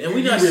 Yeah, and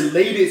we not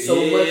related so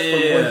much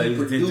from what he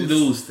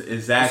produced.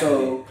 Exactly.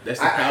 So that's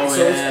the power.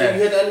 So you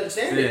have to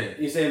understand it.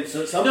 You saying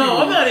some people.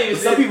 I'm not even.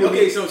 Some people.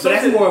 Okay, so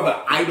that's more of an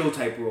idol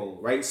type role,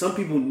 right? Some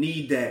people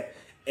need that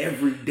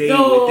every day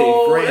with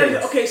their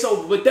friends. Okay,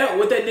 so with that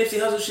Nipsey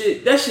Hussle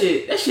shit, that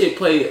shit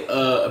played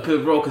a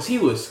pivotal role because he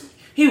was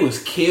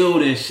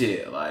killed and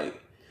shit. Like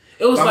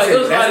it was like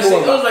that's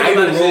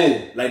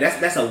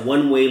a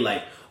one way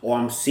like, oh,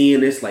 I'm seeing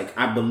this, like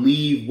I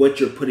believe what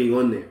you're putting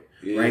on there,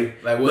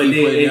 right? Like what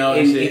you putting out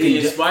and shit.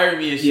 It inspired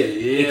me and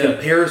shit. Yeah. In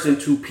comparison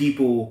to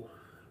people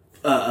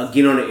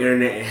get on the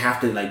internet and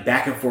have to like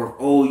back and forth.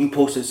 Oh, you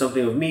posted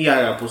something of me,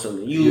 I gotta post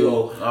something of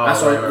you.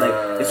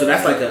 And so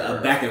that's like a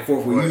back and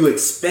forth where you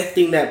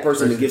expecting that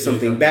person to give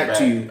something back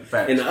to you.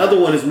 And the other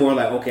one is more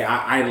like, okay,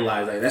 I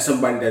idolize. Like that's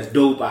somebody that's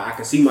dope. I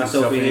can see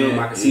myself in him.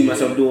 I can see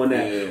myself doing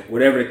that.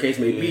 Whatever the case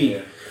may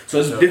be. So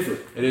it's different.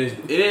 It is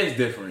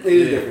different. It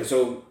is different.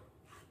 So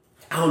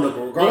I don't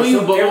know, but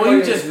when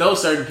you just know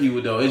certain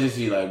people though, it just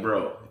be like,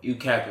 bro, you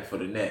capping for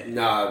the net.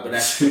 Nah, but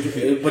that's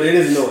but it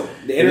is annoying.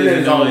 The internet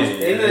is always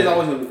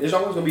there's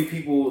always gonna be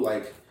people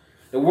like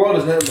the world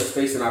is nothing but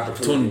space and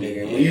opportunity,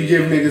 nigga. When you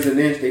give niggas an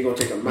inch, they gonna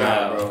take a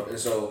mile, bro. And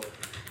so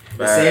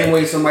the same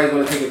way somebody's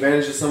gonna take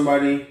advantage of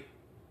somebody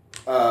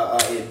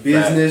in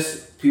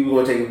business, people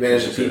gonna take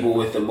advantage of people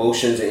with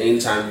emotions, and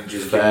anytime you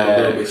just give them a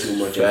little bit too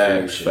much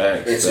information.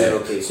 And so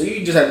okay, so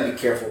you just have to be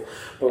careful.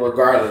 But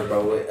regardless,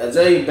 bro, with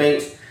Azela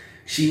Banks,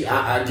 she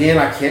I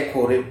can't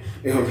quote it,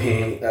 you know what I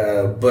mean?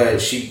 But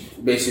she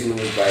basically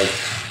was like,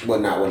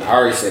 when I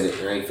already said it,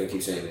 and I ain't gonna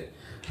keep saying it.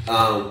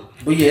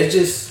 But yeah, it's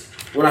just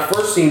when I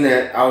first seen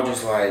that, I was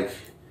just like,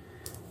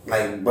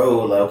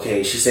 bro, like,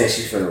 okay, she's saying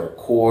she's gonna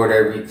record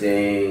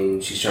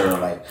everything. She's trying to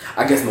like,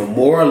 I guess,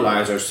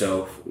 memorialize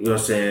herself. You know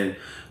what I'm saying?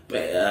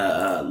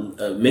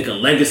 Make a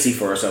legacy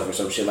for herself or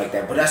some shit like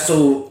that. But that's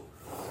so.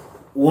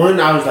 One,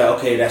 I was like,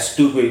 okay, that's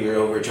stupid. You're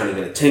over here trying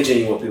to get attention.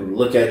 You want people to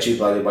look at you,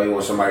 blah, blah, blah. You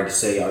want somebody to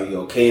say, are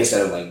you okay?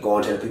 Instead of like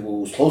going to the people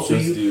who's close to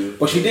you.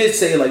 But she did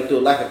say like the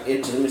lack of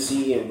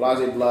intimacy and blah,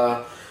 blah,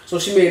 blah. So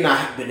she may not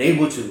have been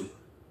able to,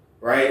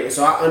 right? And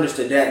so I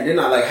understood that. And then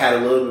I like had a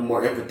little bit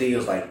more empathy. It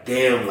was like,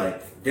 damn,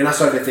 like, then I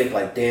started to think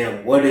like,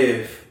 damn, what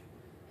if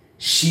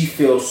she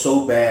feels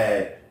so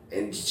bad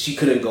and she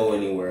couldn't go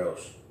anywhere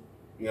else?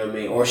 You know what I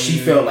mean? Or she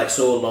felt like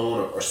so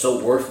alone or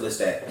so worthless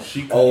that,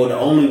 the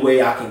only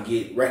way I can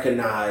get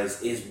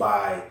recognized is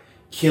by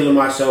killing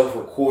myself,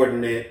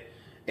 recording it,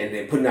 and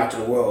then putting it out to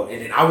the world.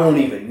 And then I won't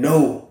even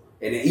know.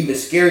 And then even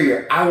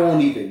scarier, I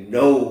won't even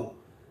know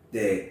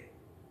that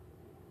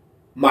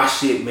my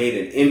shit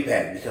made an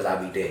impact because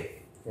I'll be dead.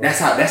 Right.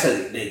 That's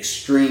the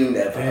extreme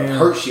that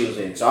hurt she was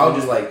in. So I was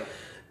just like,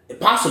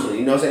 possibly,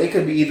 you know what I'm saying? It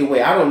could be either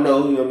way. I don't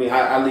know. You know what I mean?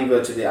 I leave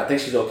her to that. I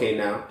think she's okay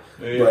now.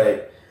 Yeah.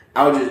 But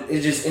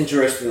it's just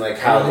interesting, like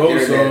how the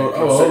internet.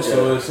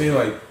 It seems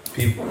like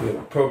the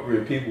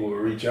appropriate people will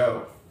reach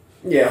out.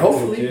 Yeah,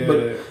 hopefully,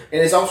 and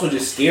it's also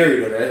just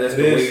scary though. That's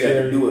the way you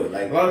have to do it.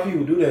 Like a lot of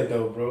people do that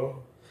though,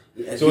 bro.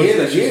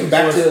 Again,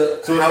 back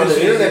to how the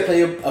internet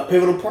play a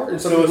pivotal part in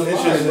some people's lives. So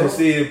it's interesting to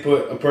see it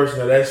put a person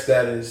of that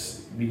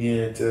status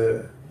begin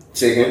to.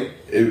 Chicken.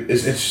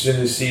 It's interesting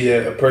to see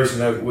that a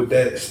person with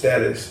that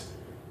status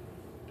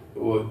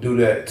will do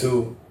that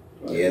too.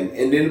 Yeah,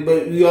 and then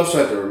but we also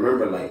have to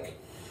remember like.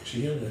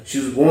 She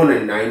was born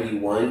in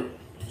 91,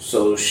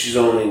 so she's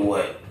only,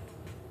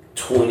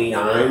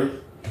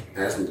 29?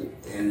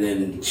 And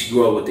then she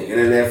grew up with the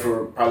internet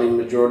for probably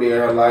the majority of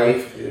her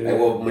life. Yeah.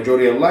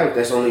 Majority of life,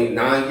 that's only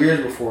 9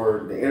 years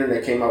before the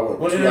internet came out,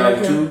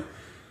 2002?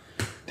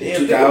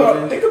 Damn,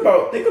 2000. think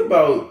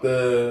about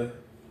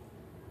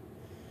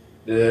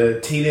the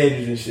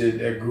teenagers and shit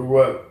that grew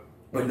up.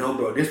 But no,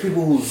 bro, there's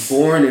people who's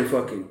born in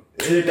fucking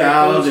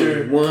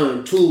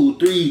 2001, 2,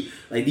 3.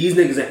 Like, these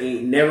niggas that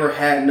ain't never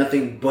had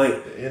nothing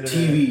but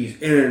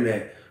TVs,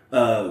 internet,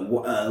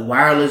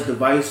 wireless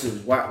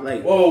devices.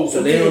 Whoa,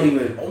 so they don't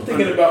even. I'm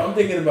thinking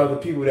about the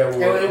people that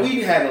were. And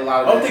we had a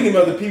lot of. I'm thinking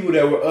about the people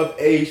that were of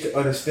age to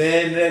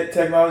understand that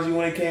technology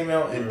when it came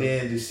out, and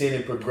then just seeing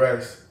it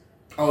progress.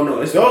 Oh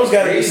no, those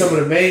got to be some of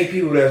the main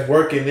people that's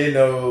working in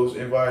those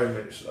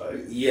environments.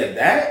 Like, yeah,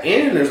 that,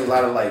 and there's a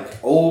lot of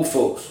like old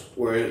folks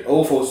where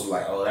old folks is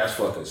like, oh, that's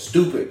fucking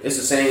stupid. It's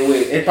the same way.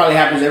 It probably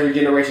happens every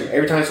generation.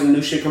 Every time some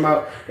new shit come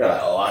out, they're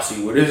like, oh, I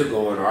see where this is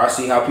going, or I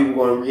see how people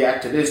going to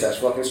react to this. That's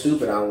fucking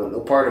stupid. I don't want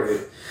no part of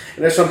it.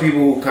 And there's some people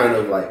who kind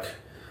of like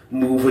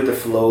move with the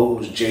flow.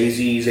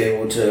 Jay-Z's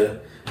able to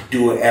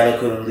do it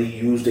eloquently,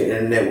 use the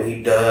internet when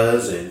he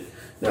does, and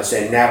you know what I'm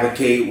saying,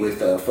 navigate with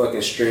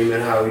fucking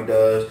streaming how he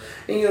does.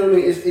 And you know what I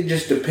mean? It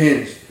just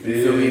depends.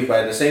 You feel me?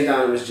 But at the same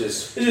time,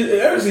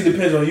 it honestly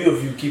depends on you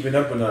if you keeping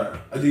up or not.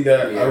 I think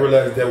that I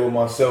realized that with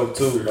myself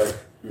too. Like,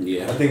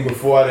 I think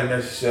before I didn't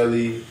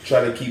necessarily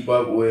try to keep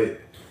up with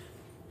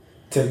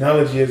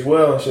technology as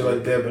well and shit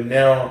like that. But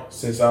now,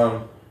 since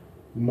I'm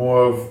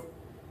more of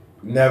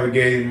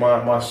navigating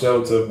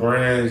myself to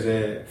brands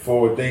and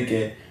forward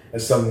thinking,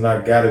 that's something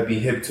I gotta be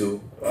hip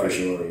to. For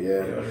sure,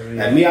 yeah. You know what I mean?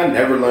 And me, I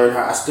never learned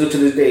how. I still to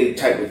this day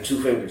type with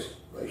 2 fingers.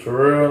 Like, for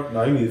real?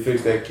 No, you need to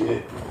fix that,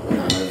 kid.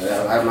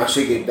 My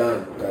shit get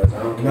done. Cause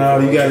I don't. No,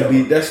 you gotta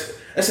be. That's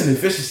an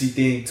efficiency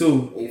thing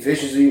too.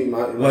 Efficiency,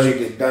 my shit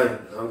get done.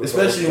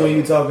 Especially when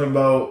you talking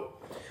about.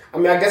 I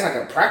mean, I guess I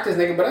can practice,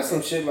 nigga, but that's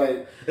some shit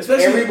like.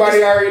 Especially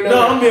everybody already knows.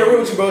 No, I'm being real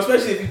with you, bro.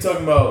 Especially if you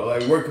talking about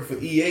like working for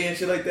EA and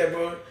shit like that,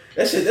 bro.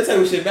 That type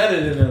of shit matter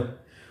to them.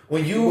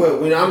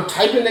 When I'm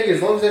typing, nigga,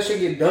 as long as that shit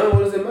get done,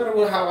 what does it matter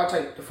how I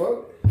type the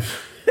fuck?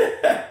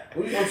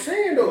 What I'm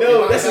saying though,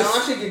 no, that's a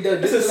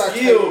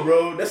skill,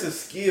 bro. That's a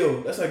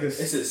skill. That's like it's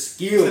a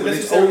skill.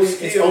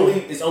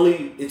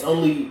 It's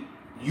only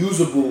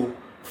usable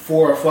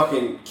for a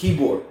fucking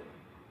keyboard.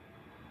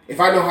 If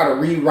I know how to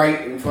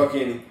rewrite and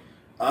fucking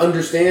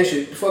understand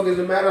shit, the fuck does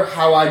it matter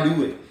how I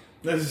do it?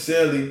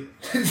 Necessarily.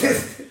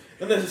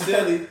 Not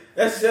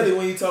necessarily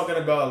when you're talking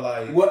about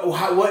like what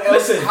else?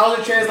 Listen, how is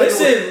it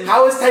translated?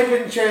 How is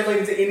typing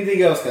translated to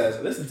anything else, guys?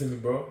 Listen to me,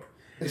 bro.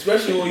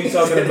 Especially when you're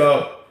talking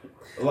about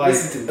like I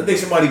think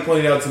somebody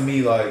pointed out to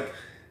me like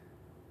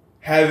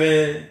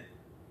having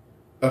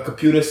a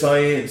computer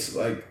science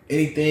like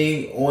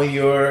anything on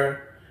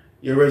your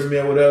resume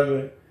or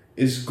whatever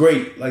is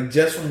great. Like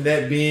just from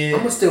that being, I'm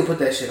gonna still put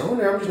that shit on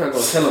there. I'm just not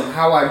gonna tell them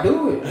how I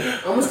do it.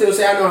 I'm gonna still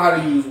say I know how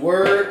to use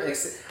Word,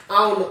 Excel.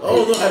 I don't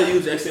know how to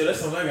use Excel. That's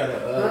something I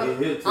gotta get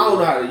hit to. I don't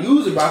know how to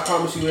use it, but I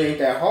promise you it ain't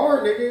that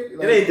hard, nigga.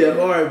 Like, it ain't that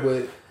hard,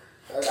 but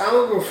I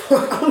don't go.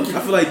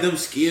 I feel like them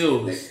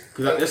skills.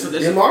 Cause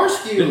them are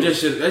skills.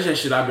 That's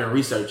just shit I've been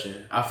researching.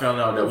 I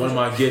found out that one of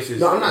my gifts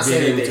is I'm not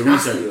being saying able to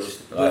research.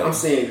 research. But I'm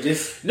saying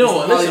just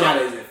no. Listen,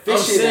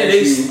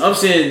 I'm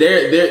saying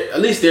they're at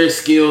least there's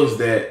skills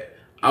that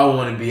I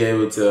want to be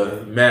able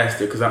to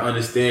master because I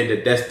understand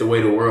that that's the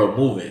way the world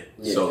moving.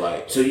 Yeah.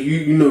 So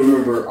you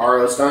remember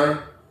R.L. Stein,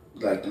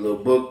 like the little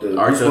book, the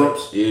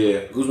Goosebumps.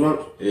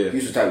 Goosebumps. Yeah, he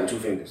used to type with 2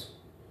 fingers.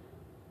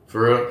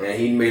 For real? And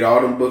he made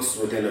all them books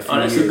within a few years. Oh,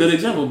 that's a good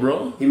example,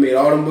 bro. He made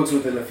all them books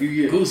within a few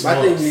years. Goosebumps.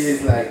 My thing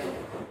is like,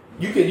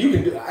 you can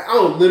do. I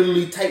don't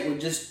literally type with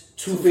just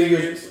 2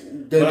 fingers.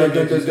 No,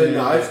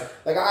 it's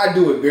like I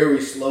do it very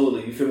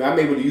slowly. You feel me? I'm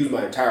able to use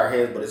my entire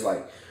hands, but it's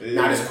like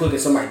not as quick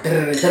as somebody. I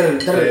can't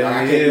do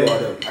all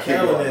that. I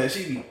can't do all that.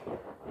 She be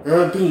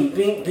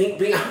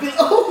bing. I be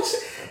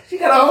she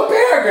got a whole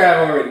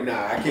paragraph already.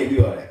 Nah, I can't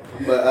do all that.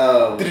 But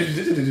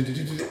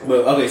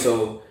okay,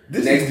 so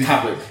next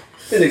topic.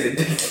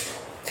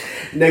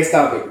 Next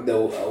topic, the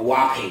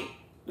WAP hate,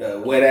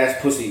 the wet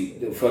ass pussy,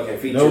 the fucking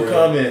feature. No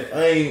comment.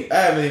 I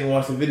haven't even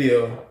watched the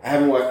video. I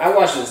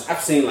watched this.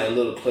 I've seen like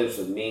little clips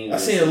of memes. I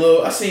seen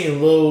little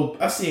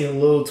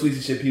tweets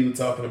and shit. People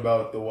talking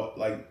about the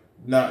like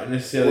not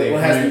necessarily.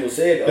 What has people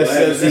said?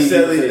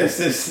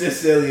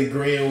 Necessarily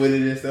agreeing with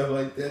it and stuff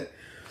like that.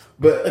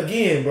 But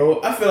again,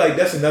 bro, I feel like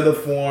that's another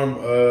form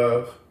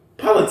of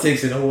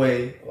politics in a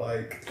way.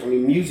 Like, I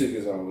mean, music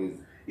is always.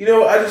 You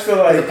know, I just feel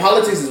like the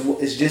politics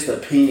is just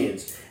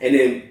opinions, and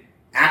then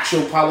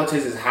actual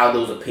politics is how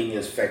those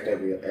opinions affect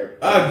every.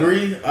 I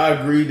agree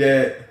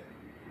that.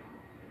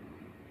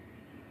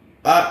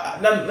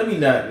 Let me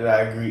not that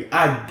I agree.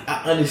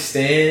 I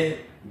understand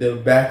the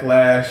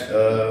backlash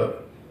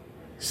of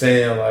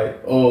saying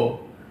like,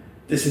 oh,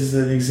 this is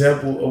an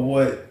example of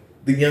what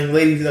the young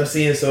ladies are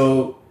seeing,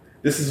 so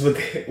this is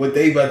what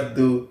they about to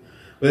do.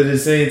 But at the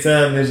same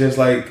time, it's just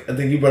like I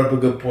think you brought up a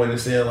good point in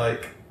saying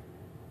like.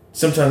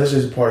 Sometimes it's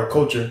just a part of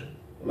culture.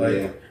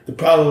 Like the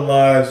problem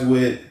lies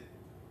with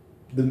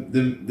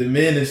the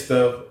men and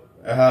stuff.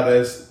 How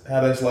that's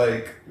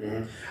like.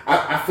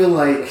 I feel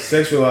like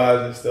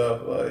sexualized and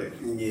stuff. Like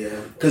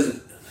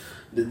because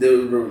the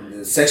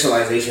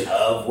sexualization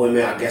of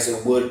women. I guess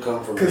it would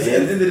come from because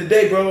at the end of the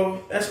day,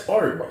 bro, that's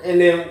art, bro.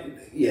 And then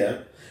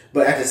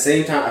but at the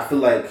same time, I feel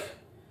like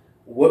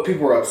what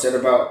people are upset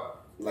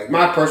about, like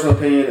my personal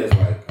opinion is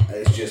like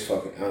it's just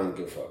fucking. I don't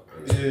give a fuck.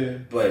 Yeah.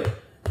 But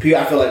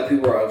I feel like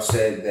people are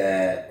upset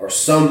that, or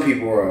some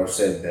people are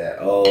upset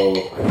that,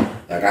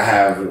 like I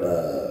have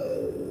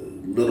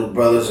little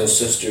brothers and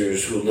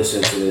sisters who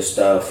listen to this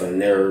stuff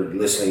and they're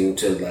listening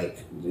to like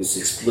this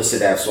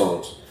explicit ass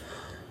songs.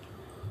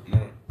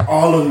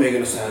 All of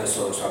Megan Thee Stallion's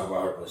songs talk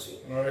about her pussy.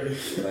 Right.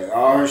 Like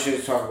all her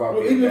shit talk about.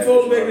 Well, even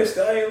before Megan Thee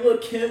Stallion,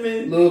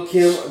 Lil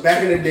Kim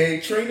back in the day,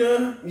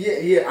 Trina.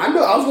 Yeah, I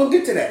know. I was gonna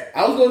get to that.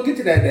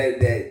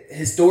 That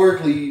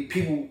historically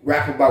people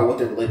rap about what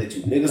they're related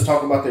to. Niggas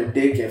talk about their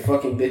dick and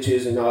fucking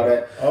bitches and all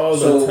that all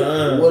the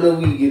time. What are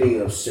we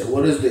getting upset?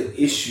 What is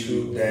the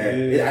issue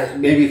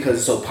maybe because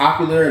it's so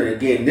popular? And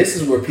again, this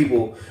is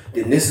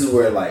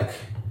where like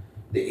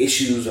the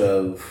issues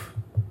of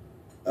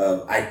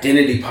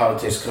identity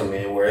politics come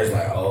in, where it's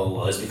like,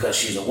 it's because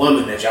she's a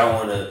woman that y'all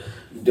want to,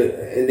 and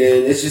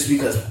then it's just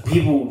because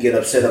people get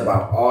upset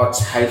about all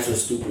types of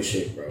stupid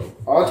shit, bro.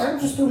 All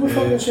types of stupid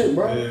fucking shit,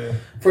 bro.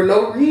 For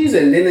no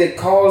reason. Then it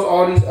cause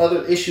all these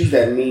other issues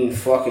that mean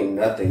fucking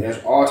nothing. There's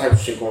all types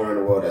of shit going on in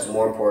the world that's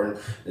more important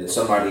than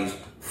somebody's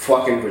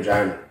fucking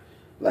vagina.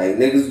 Like,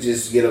 niggas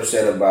just get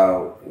upset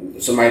about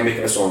somebody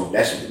making a song.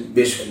 That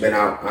bitch been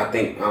out, I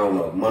don't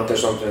know, a month or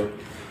something.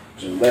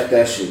 Just let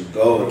that shit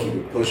go and keep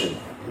it pushing.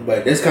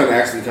 But this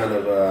actually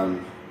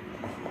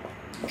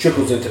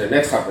trickles into the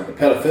next topic, the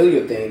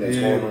pedophilia thing that's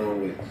going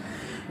on with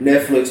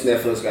Netflix.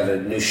 Netflix got a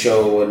new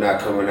show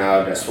not coming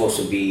out that's supposed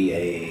to be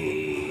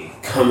a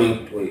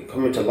coming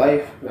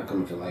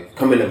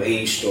of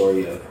age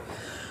story of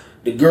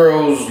the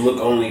girls look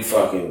only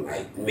fucking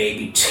like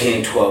maybe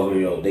 10, 12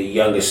 years old. They're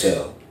young as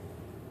hell.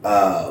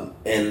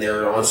 And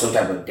they're on some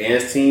type of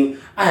dance team.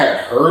 I had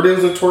heard it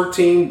was a twerk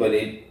team, but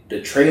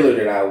the trailer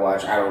that I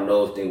watched, I don't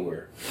know if they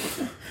were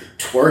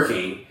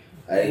twerking.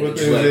 What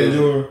they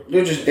doing?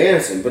 They're just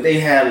dancing, but they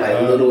had like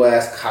little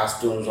ass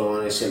costumes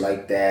on and shit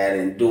like that,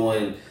 and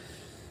doing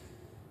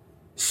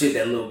shit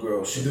that little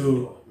girls should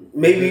do.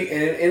 Maybe,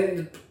 and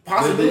the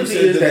possibility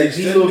is that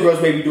these little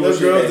girls may be doing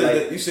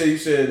shit. You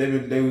said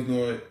they was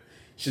doing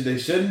shit they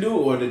shouldn't do,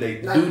 or that they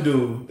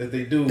do that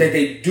they do. That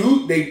they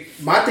do.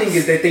 My thing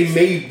is that they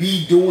may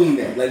be doing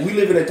that. Like, we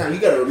live in a time. You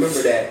got to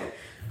remember that.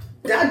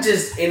 Not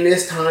just in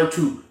this time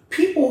too.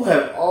 People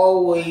have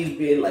always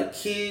been like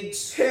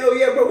kids. Hell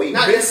yeah, bro.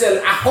 Not necessarily.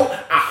 I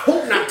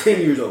hope not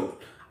 10 years old.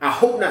 I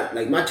hope not.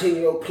 Like, my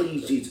 10-year-old,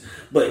 please, Jesus.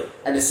 But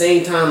at the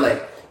same time,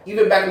 like,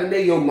 even back in the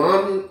day, your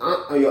mom,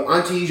 your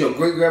aunties, your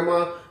great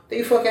grandma,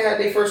 they fucking had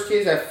their first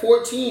kids at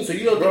 14. So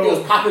you don't think they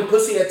was popping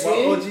pussy at 10?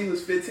 My OG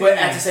was 15. But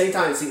at the same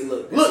time, that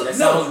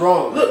sounds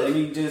wrong.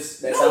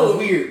 That sounds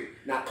weird.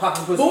 Not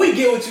popping pussy. But we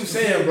get what you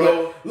saying,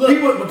 bro.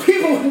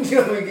 People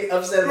get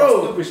upset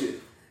about stupid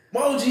shit.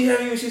 My OG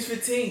had me when she's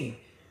 15.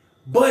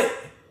 But,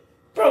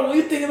 bro, when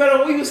you think about it,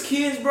 when we was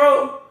kids,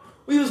 bro,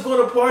 we was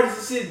going to parties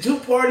and shit,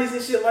 juke parties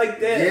and shit like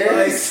that.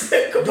 Yes.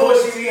 Like, come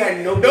on, shit,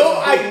 I know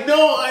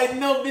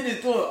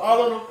business doing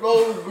all on the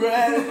floor,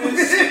 grinding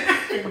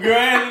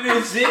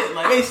and shit.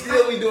 Like, they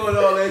still be doing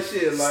all that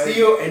shit. Like,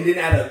 and then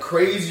at a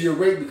crazier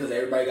rate because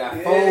everybody got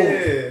phones.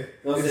 Yeah.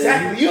 You know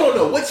exactly. You don't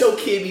know what your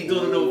kid be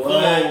doing on those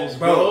phones,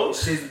 bro.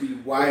 Shit be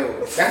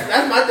wild.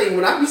 That's my thing.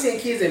 When I be seeing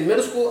kids in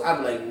middle school, I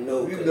be like,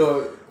 no. You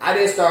know, I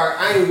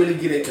didn't really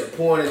get into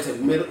porn into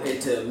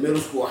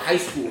middle school, high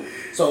school.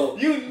 So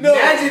imagine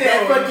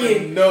that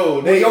fucking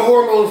when your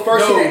hormones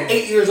first hit at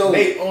 8 years old.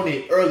 They on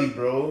it early,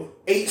 bro.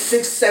 8,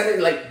 6,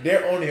 7, like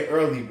they're on it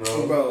early,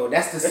 bro. Bro,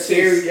 that's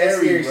scary,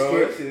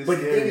 bro. But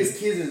the thing is,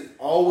 kids is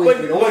always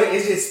been on it.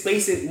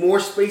 It's just more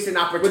space and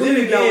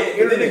opportunity.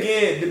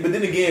 But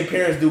then again,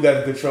 parents do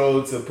got the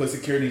control to put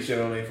security shit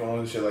on their phones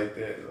and shit like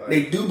that. Like,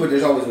 they do, but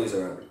there's always ways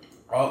around it.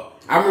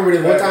 I remember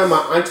this one time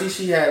my auntie,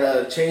 she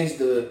had changed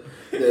the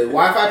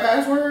Wi-Fi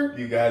password.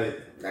 You got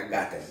it. I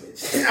got that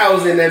bitch. I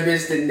was in that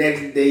bitch the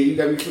next day. You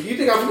got me. You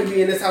think I'm gonna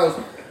be in this house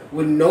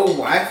with no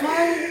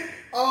Wi-Fi?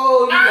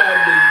 Oh, you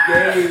got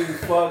the game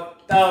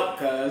fucked up,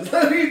 cuz.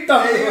 He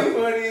thought it was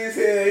funny as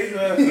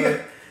hell.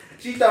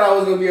 She thought I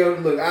was gonna be able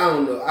to look. I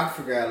don't know. I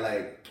forgot.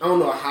 Like, I don't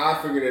know how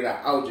I figured it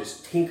out. I was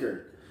just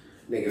tinkering.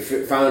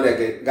 Nigga found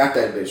that, got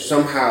that bitch.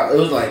 Somehow, it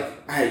was like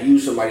I had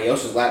used somebody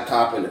else's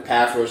laptop and the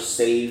password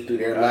saved through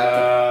their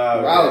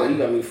laptop. Wow, you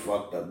got me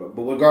fucked up. But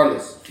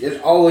regardless, there's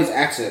always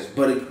access.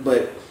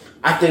 But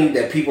I think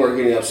that people are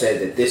getting upset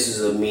that this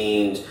is a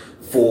means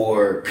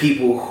for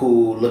people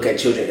who look at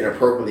children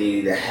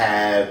inappropriately to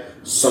have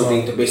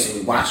something to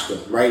basically watch them,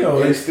 right? No,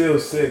 they still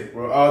sick,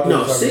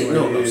 bro.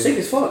 Sick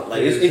as fuck.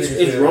 Like,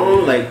 it's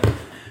wrong, like,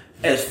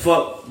 as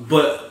fuck.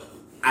 But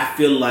I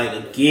feel like,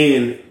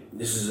 again,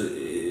 this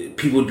is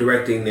people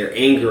directing their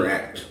anger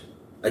at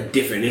a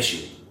different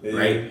issue,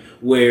 right?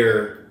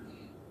 Where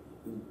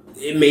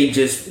it may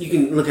just, you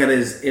can look at it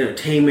as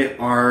entertainment,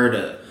 art,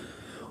 a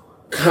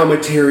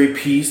commentary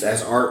piece,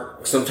 as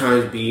art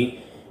sometimes be.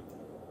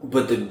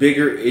 But the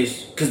bigger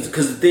is because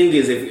the thing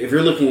is, if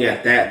you're looking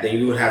at that, then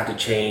you would have to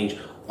change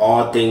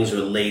all things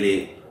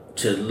related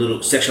to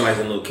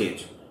sexualizing little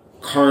kids.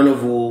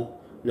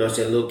 Carnival, you know what I'm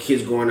saying? Little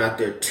kids going out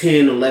there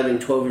 10, 11,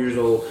 12 years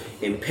old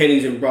in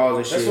panties and bras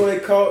and shit. That's what they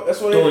call.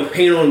 Throwing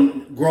paint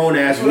on grown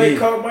ass men. That's what they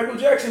called Michael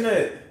Jackson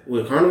at.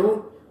 With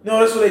Carnival? No,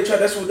 that's what they tried.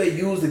 That's what they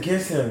used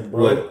against him,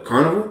 bro. What,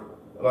 Carnival?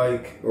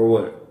 Like, or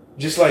what?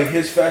 Just like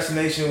his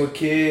fascination with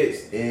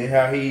kids and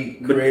how he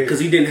created. Because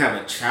he didn't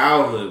have a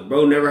childhood,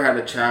 bro. Never had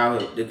a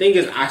childhood. The thing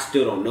is, I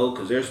still don't know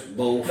because there's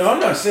both. No, I'm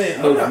not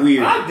saying.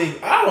 Weird.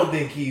 I don't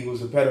think he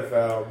was a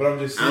pedophile, but I'm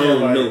just saying. I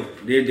don't know.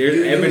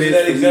 There's evidence.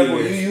 That example.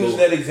 You use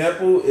that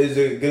example is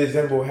a good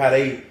example of how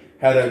they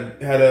had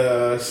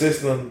a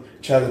system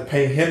try to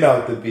paint him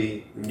out to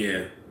be.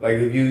 Yeah. Like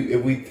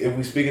if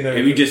we speaking of,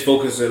 if you just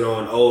focusing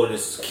on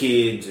this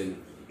kids and.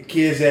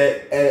 Kids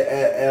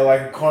at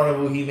like a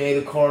carnival, he made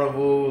a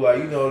carnival,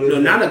 like No,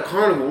 not a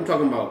carnival. I'm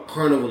talking about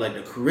carnival, like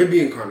the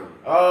Caribbean carnival.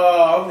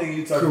 Oh, I think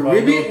you talking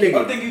Caribbean, about.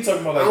 nigga. I think you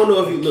talking about. Like, I don't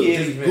know if you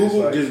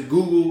look. Just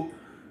Google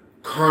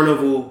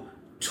Carnival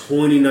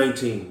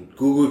 2019.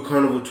 Google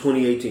Carnival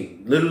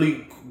 2018.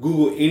 Literally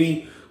Google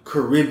any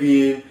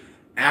Caribbean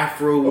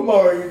Afro. I'm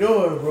already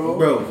knowing, bro.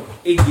 Bro,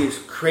 it gets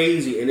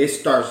crazy and it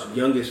starts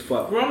young as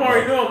fuck. Bro, I'm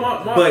already knowing.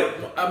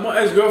 My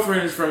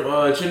ex-girlfriend is from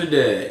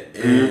Trinidad,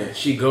 and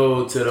she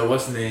go to the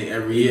what's the name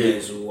every year. It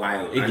gets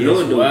wild. It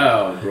gets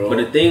wild, bro. But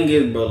the thing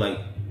is, bro, like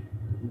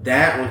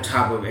that on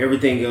top of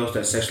everything else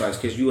that sexualized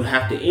kids, you would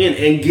have to end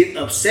and get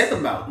upset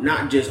about,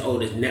 not just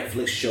this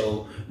Netflix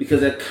show,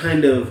 because that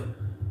kind of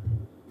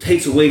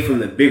takes away from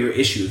the bigger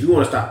issue. If you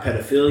want to stop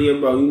pedophilia,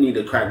 bro, you need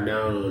to crack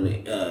down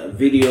on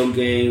video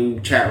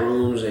game chat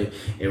rooms and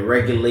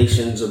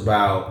regulations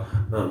about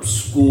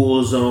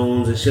school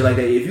zones and shit like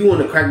that. If you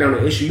want to crack down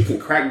on the issue, you can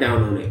crack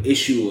down on the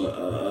issue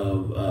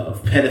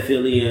of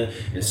pedophilia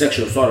and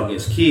sexual assault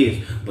against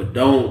kids, but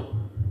don't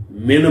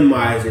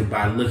minimize it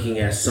by looking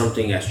at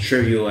something as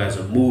trivial as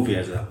a movie,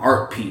 as an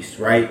art piece,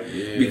 right?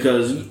 Yeah.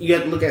 Because you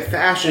have to look at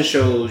fashion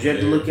shows, you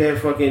have to look at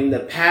fucking the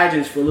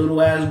pageants for little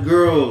ass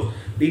girls.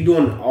 They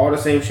doing all the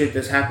same shit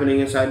that's happening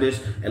inside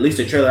this. At least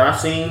the trailer I've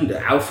seen, the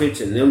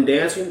outfits and them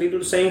dancing, they do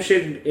the same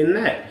shit in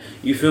that.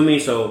 You feel me?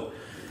 So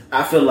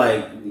I feel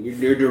like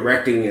you're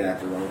directing it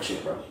at the wrong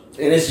shit, bro.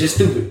 And it's just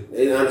stupid.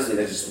 And honestly,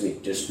 that's just me.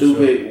 Just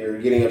stupid. Sure.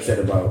 You're getting upset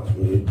about.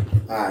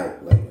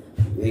 Alright, like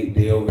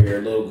they over here,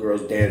 little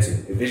girls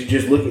dancing. If it's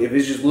just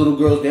little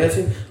girls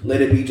dancing,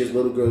 let it be just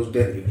little girls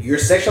dancing. If you're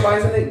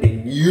sexualizing it,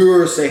 then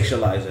you're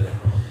sexualizing it.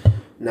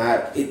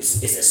 Not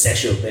it's a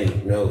sexual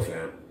thing. No,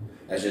 fam.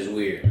 That's just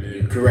weird.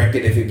 You correct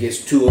it if it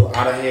gets too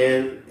out of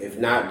hand. If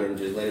not, then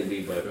just let it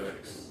be. But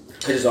that's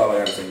just all I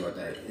got to say about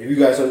that. If you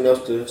got something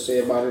else to say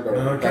about it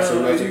or got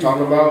something else to talk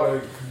about,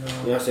 you know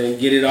what I'm saying?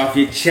 Get it off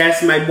your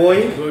chest, my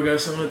boy. We got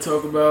something to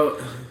talk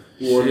about.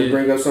 You wanted to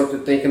bring up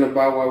something thinking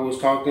about while we was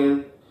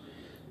talking?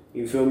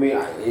 You feel me?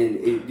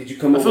 Did you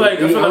come up with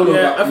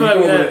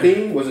a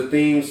theme? Was the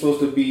theme supposed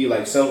to be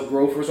like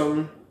self-growth or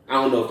something? I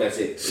don't know if that's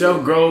it.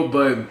 Self-growth,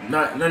 but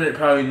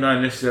probably not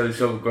necessarily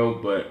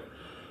self-growth, but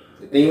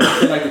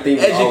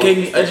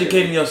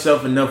educating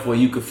yourself enough where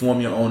you can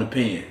form your own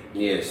opinion.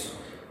 Yes.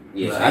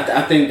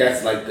 I think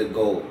that's like the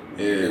goal.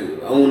 Yeah.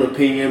 Own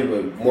opinion,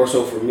 but more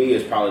so for me,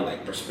 it's probably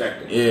like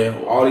perspective. Yeah.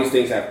 All these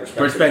things have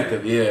perspective.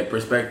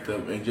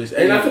 Perspective,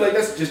 and I feel like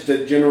that's just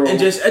the general. And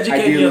just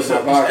educating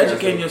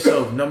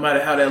yourself. No matter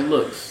how that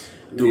looks.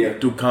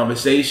 Through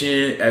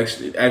conversation,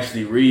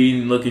 actually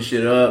reading, looking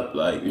shit up,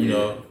 like you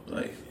know,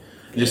 like.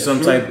 Just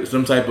some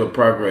type of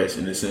progress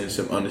in the sense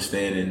of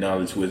understanding,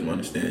 knowledge, wisdom,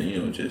 understanding. You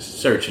know, just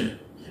searching,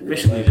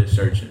 basically just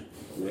searching.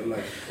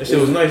 That shit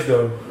was nice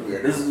though.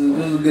 Yeah, this is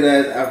a good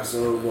ass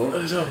episode, bro.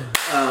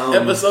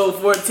 Episode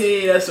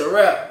 14. That's a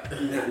wrap.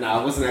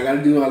 Nah, listen, I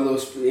gotta do my little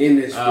end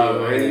this.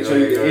 I didn't show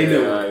you the end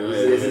of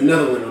it. There's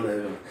another one on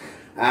that one.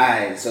 All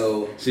right,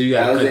 so you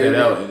gotta cut that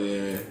out and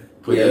then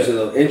put there's a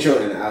little intro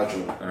and an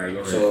outro. All right, go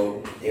ahead.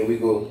 So here we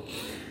go.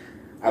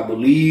 I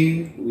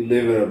believe we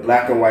live in a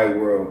black and white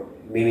world.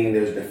 Meaning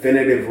there's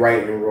definitive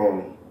right and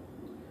wrong.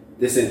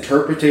 This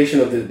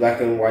interpretation of this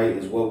black and white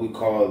is what we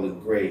call the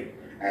gray.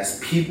 As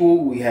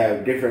people, we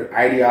have different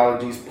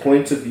ideologies,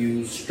 points of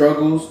view,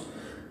 struggles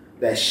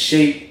that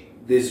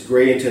shape this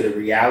gray into the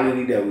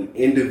reality that we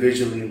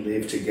individually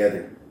live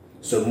together.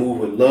 So move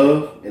with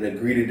love and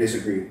agree to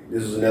disagree.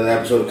 This is another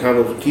episode of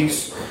Convo with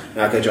Keiths,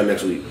 and I'll catch y'all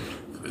next week.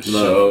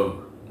 Love.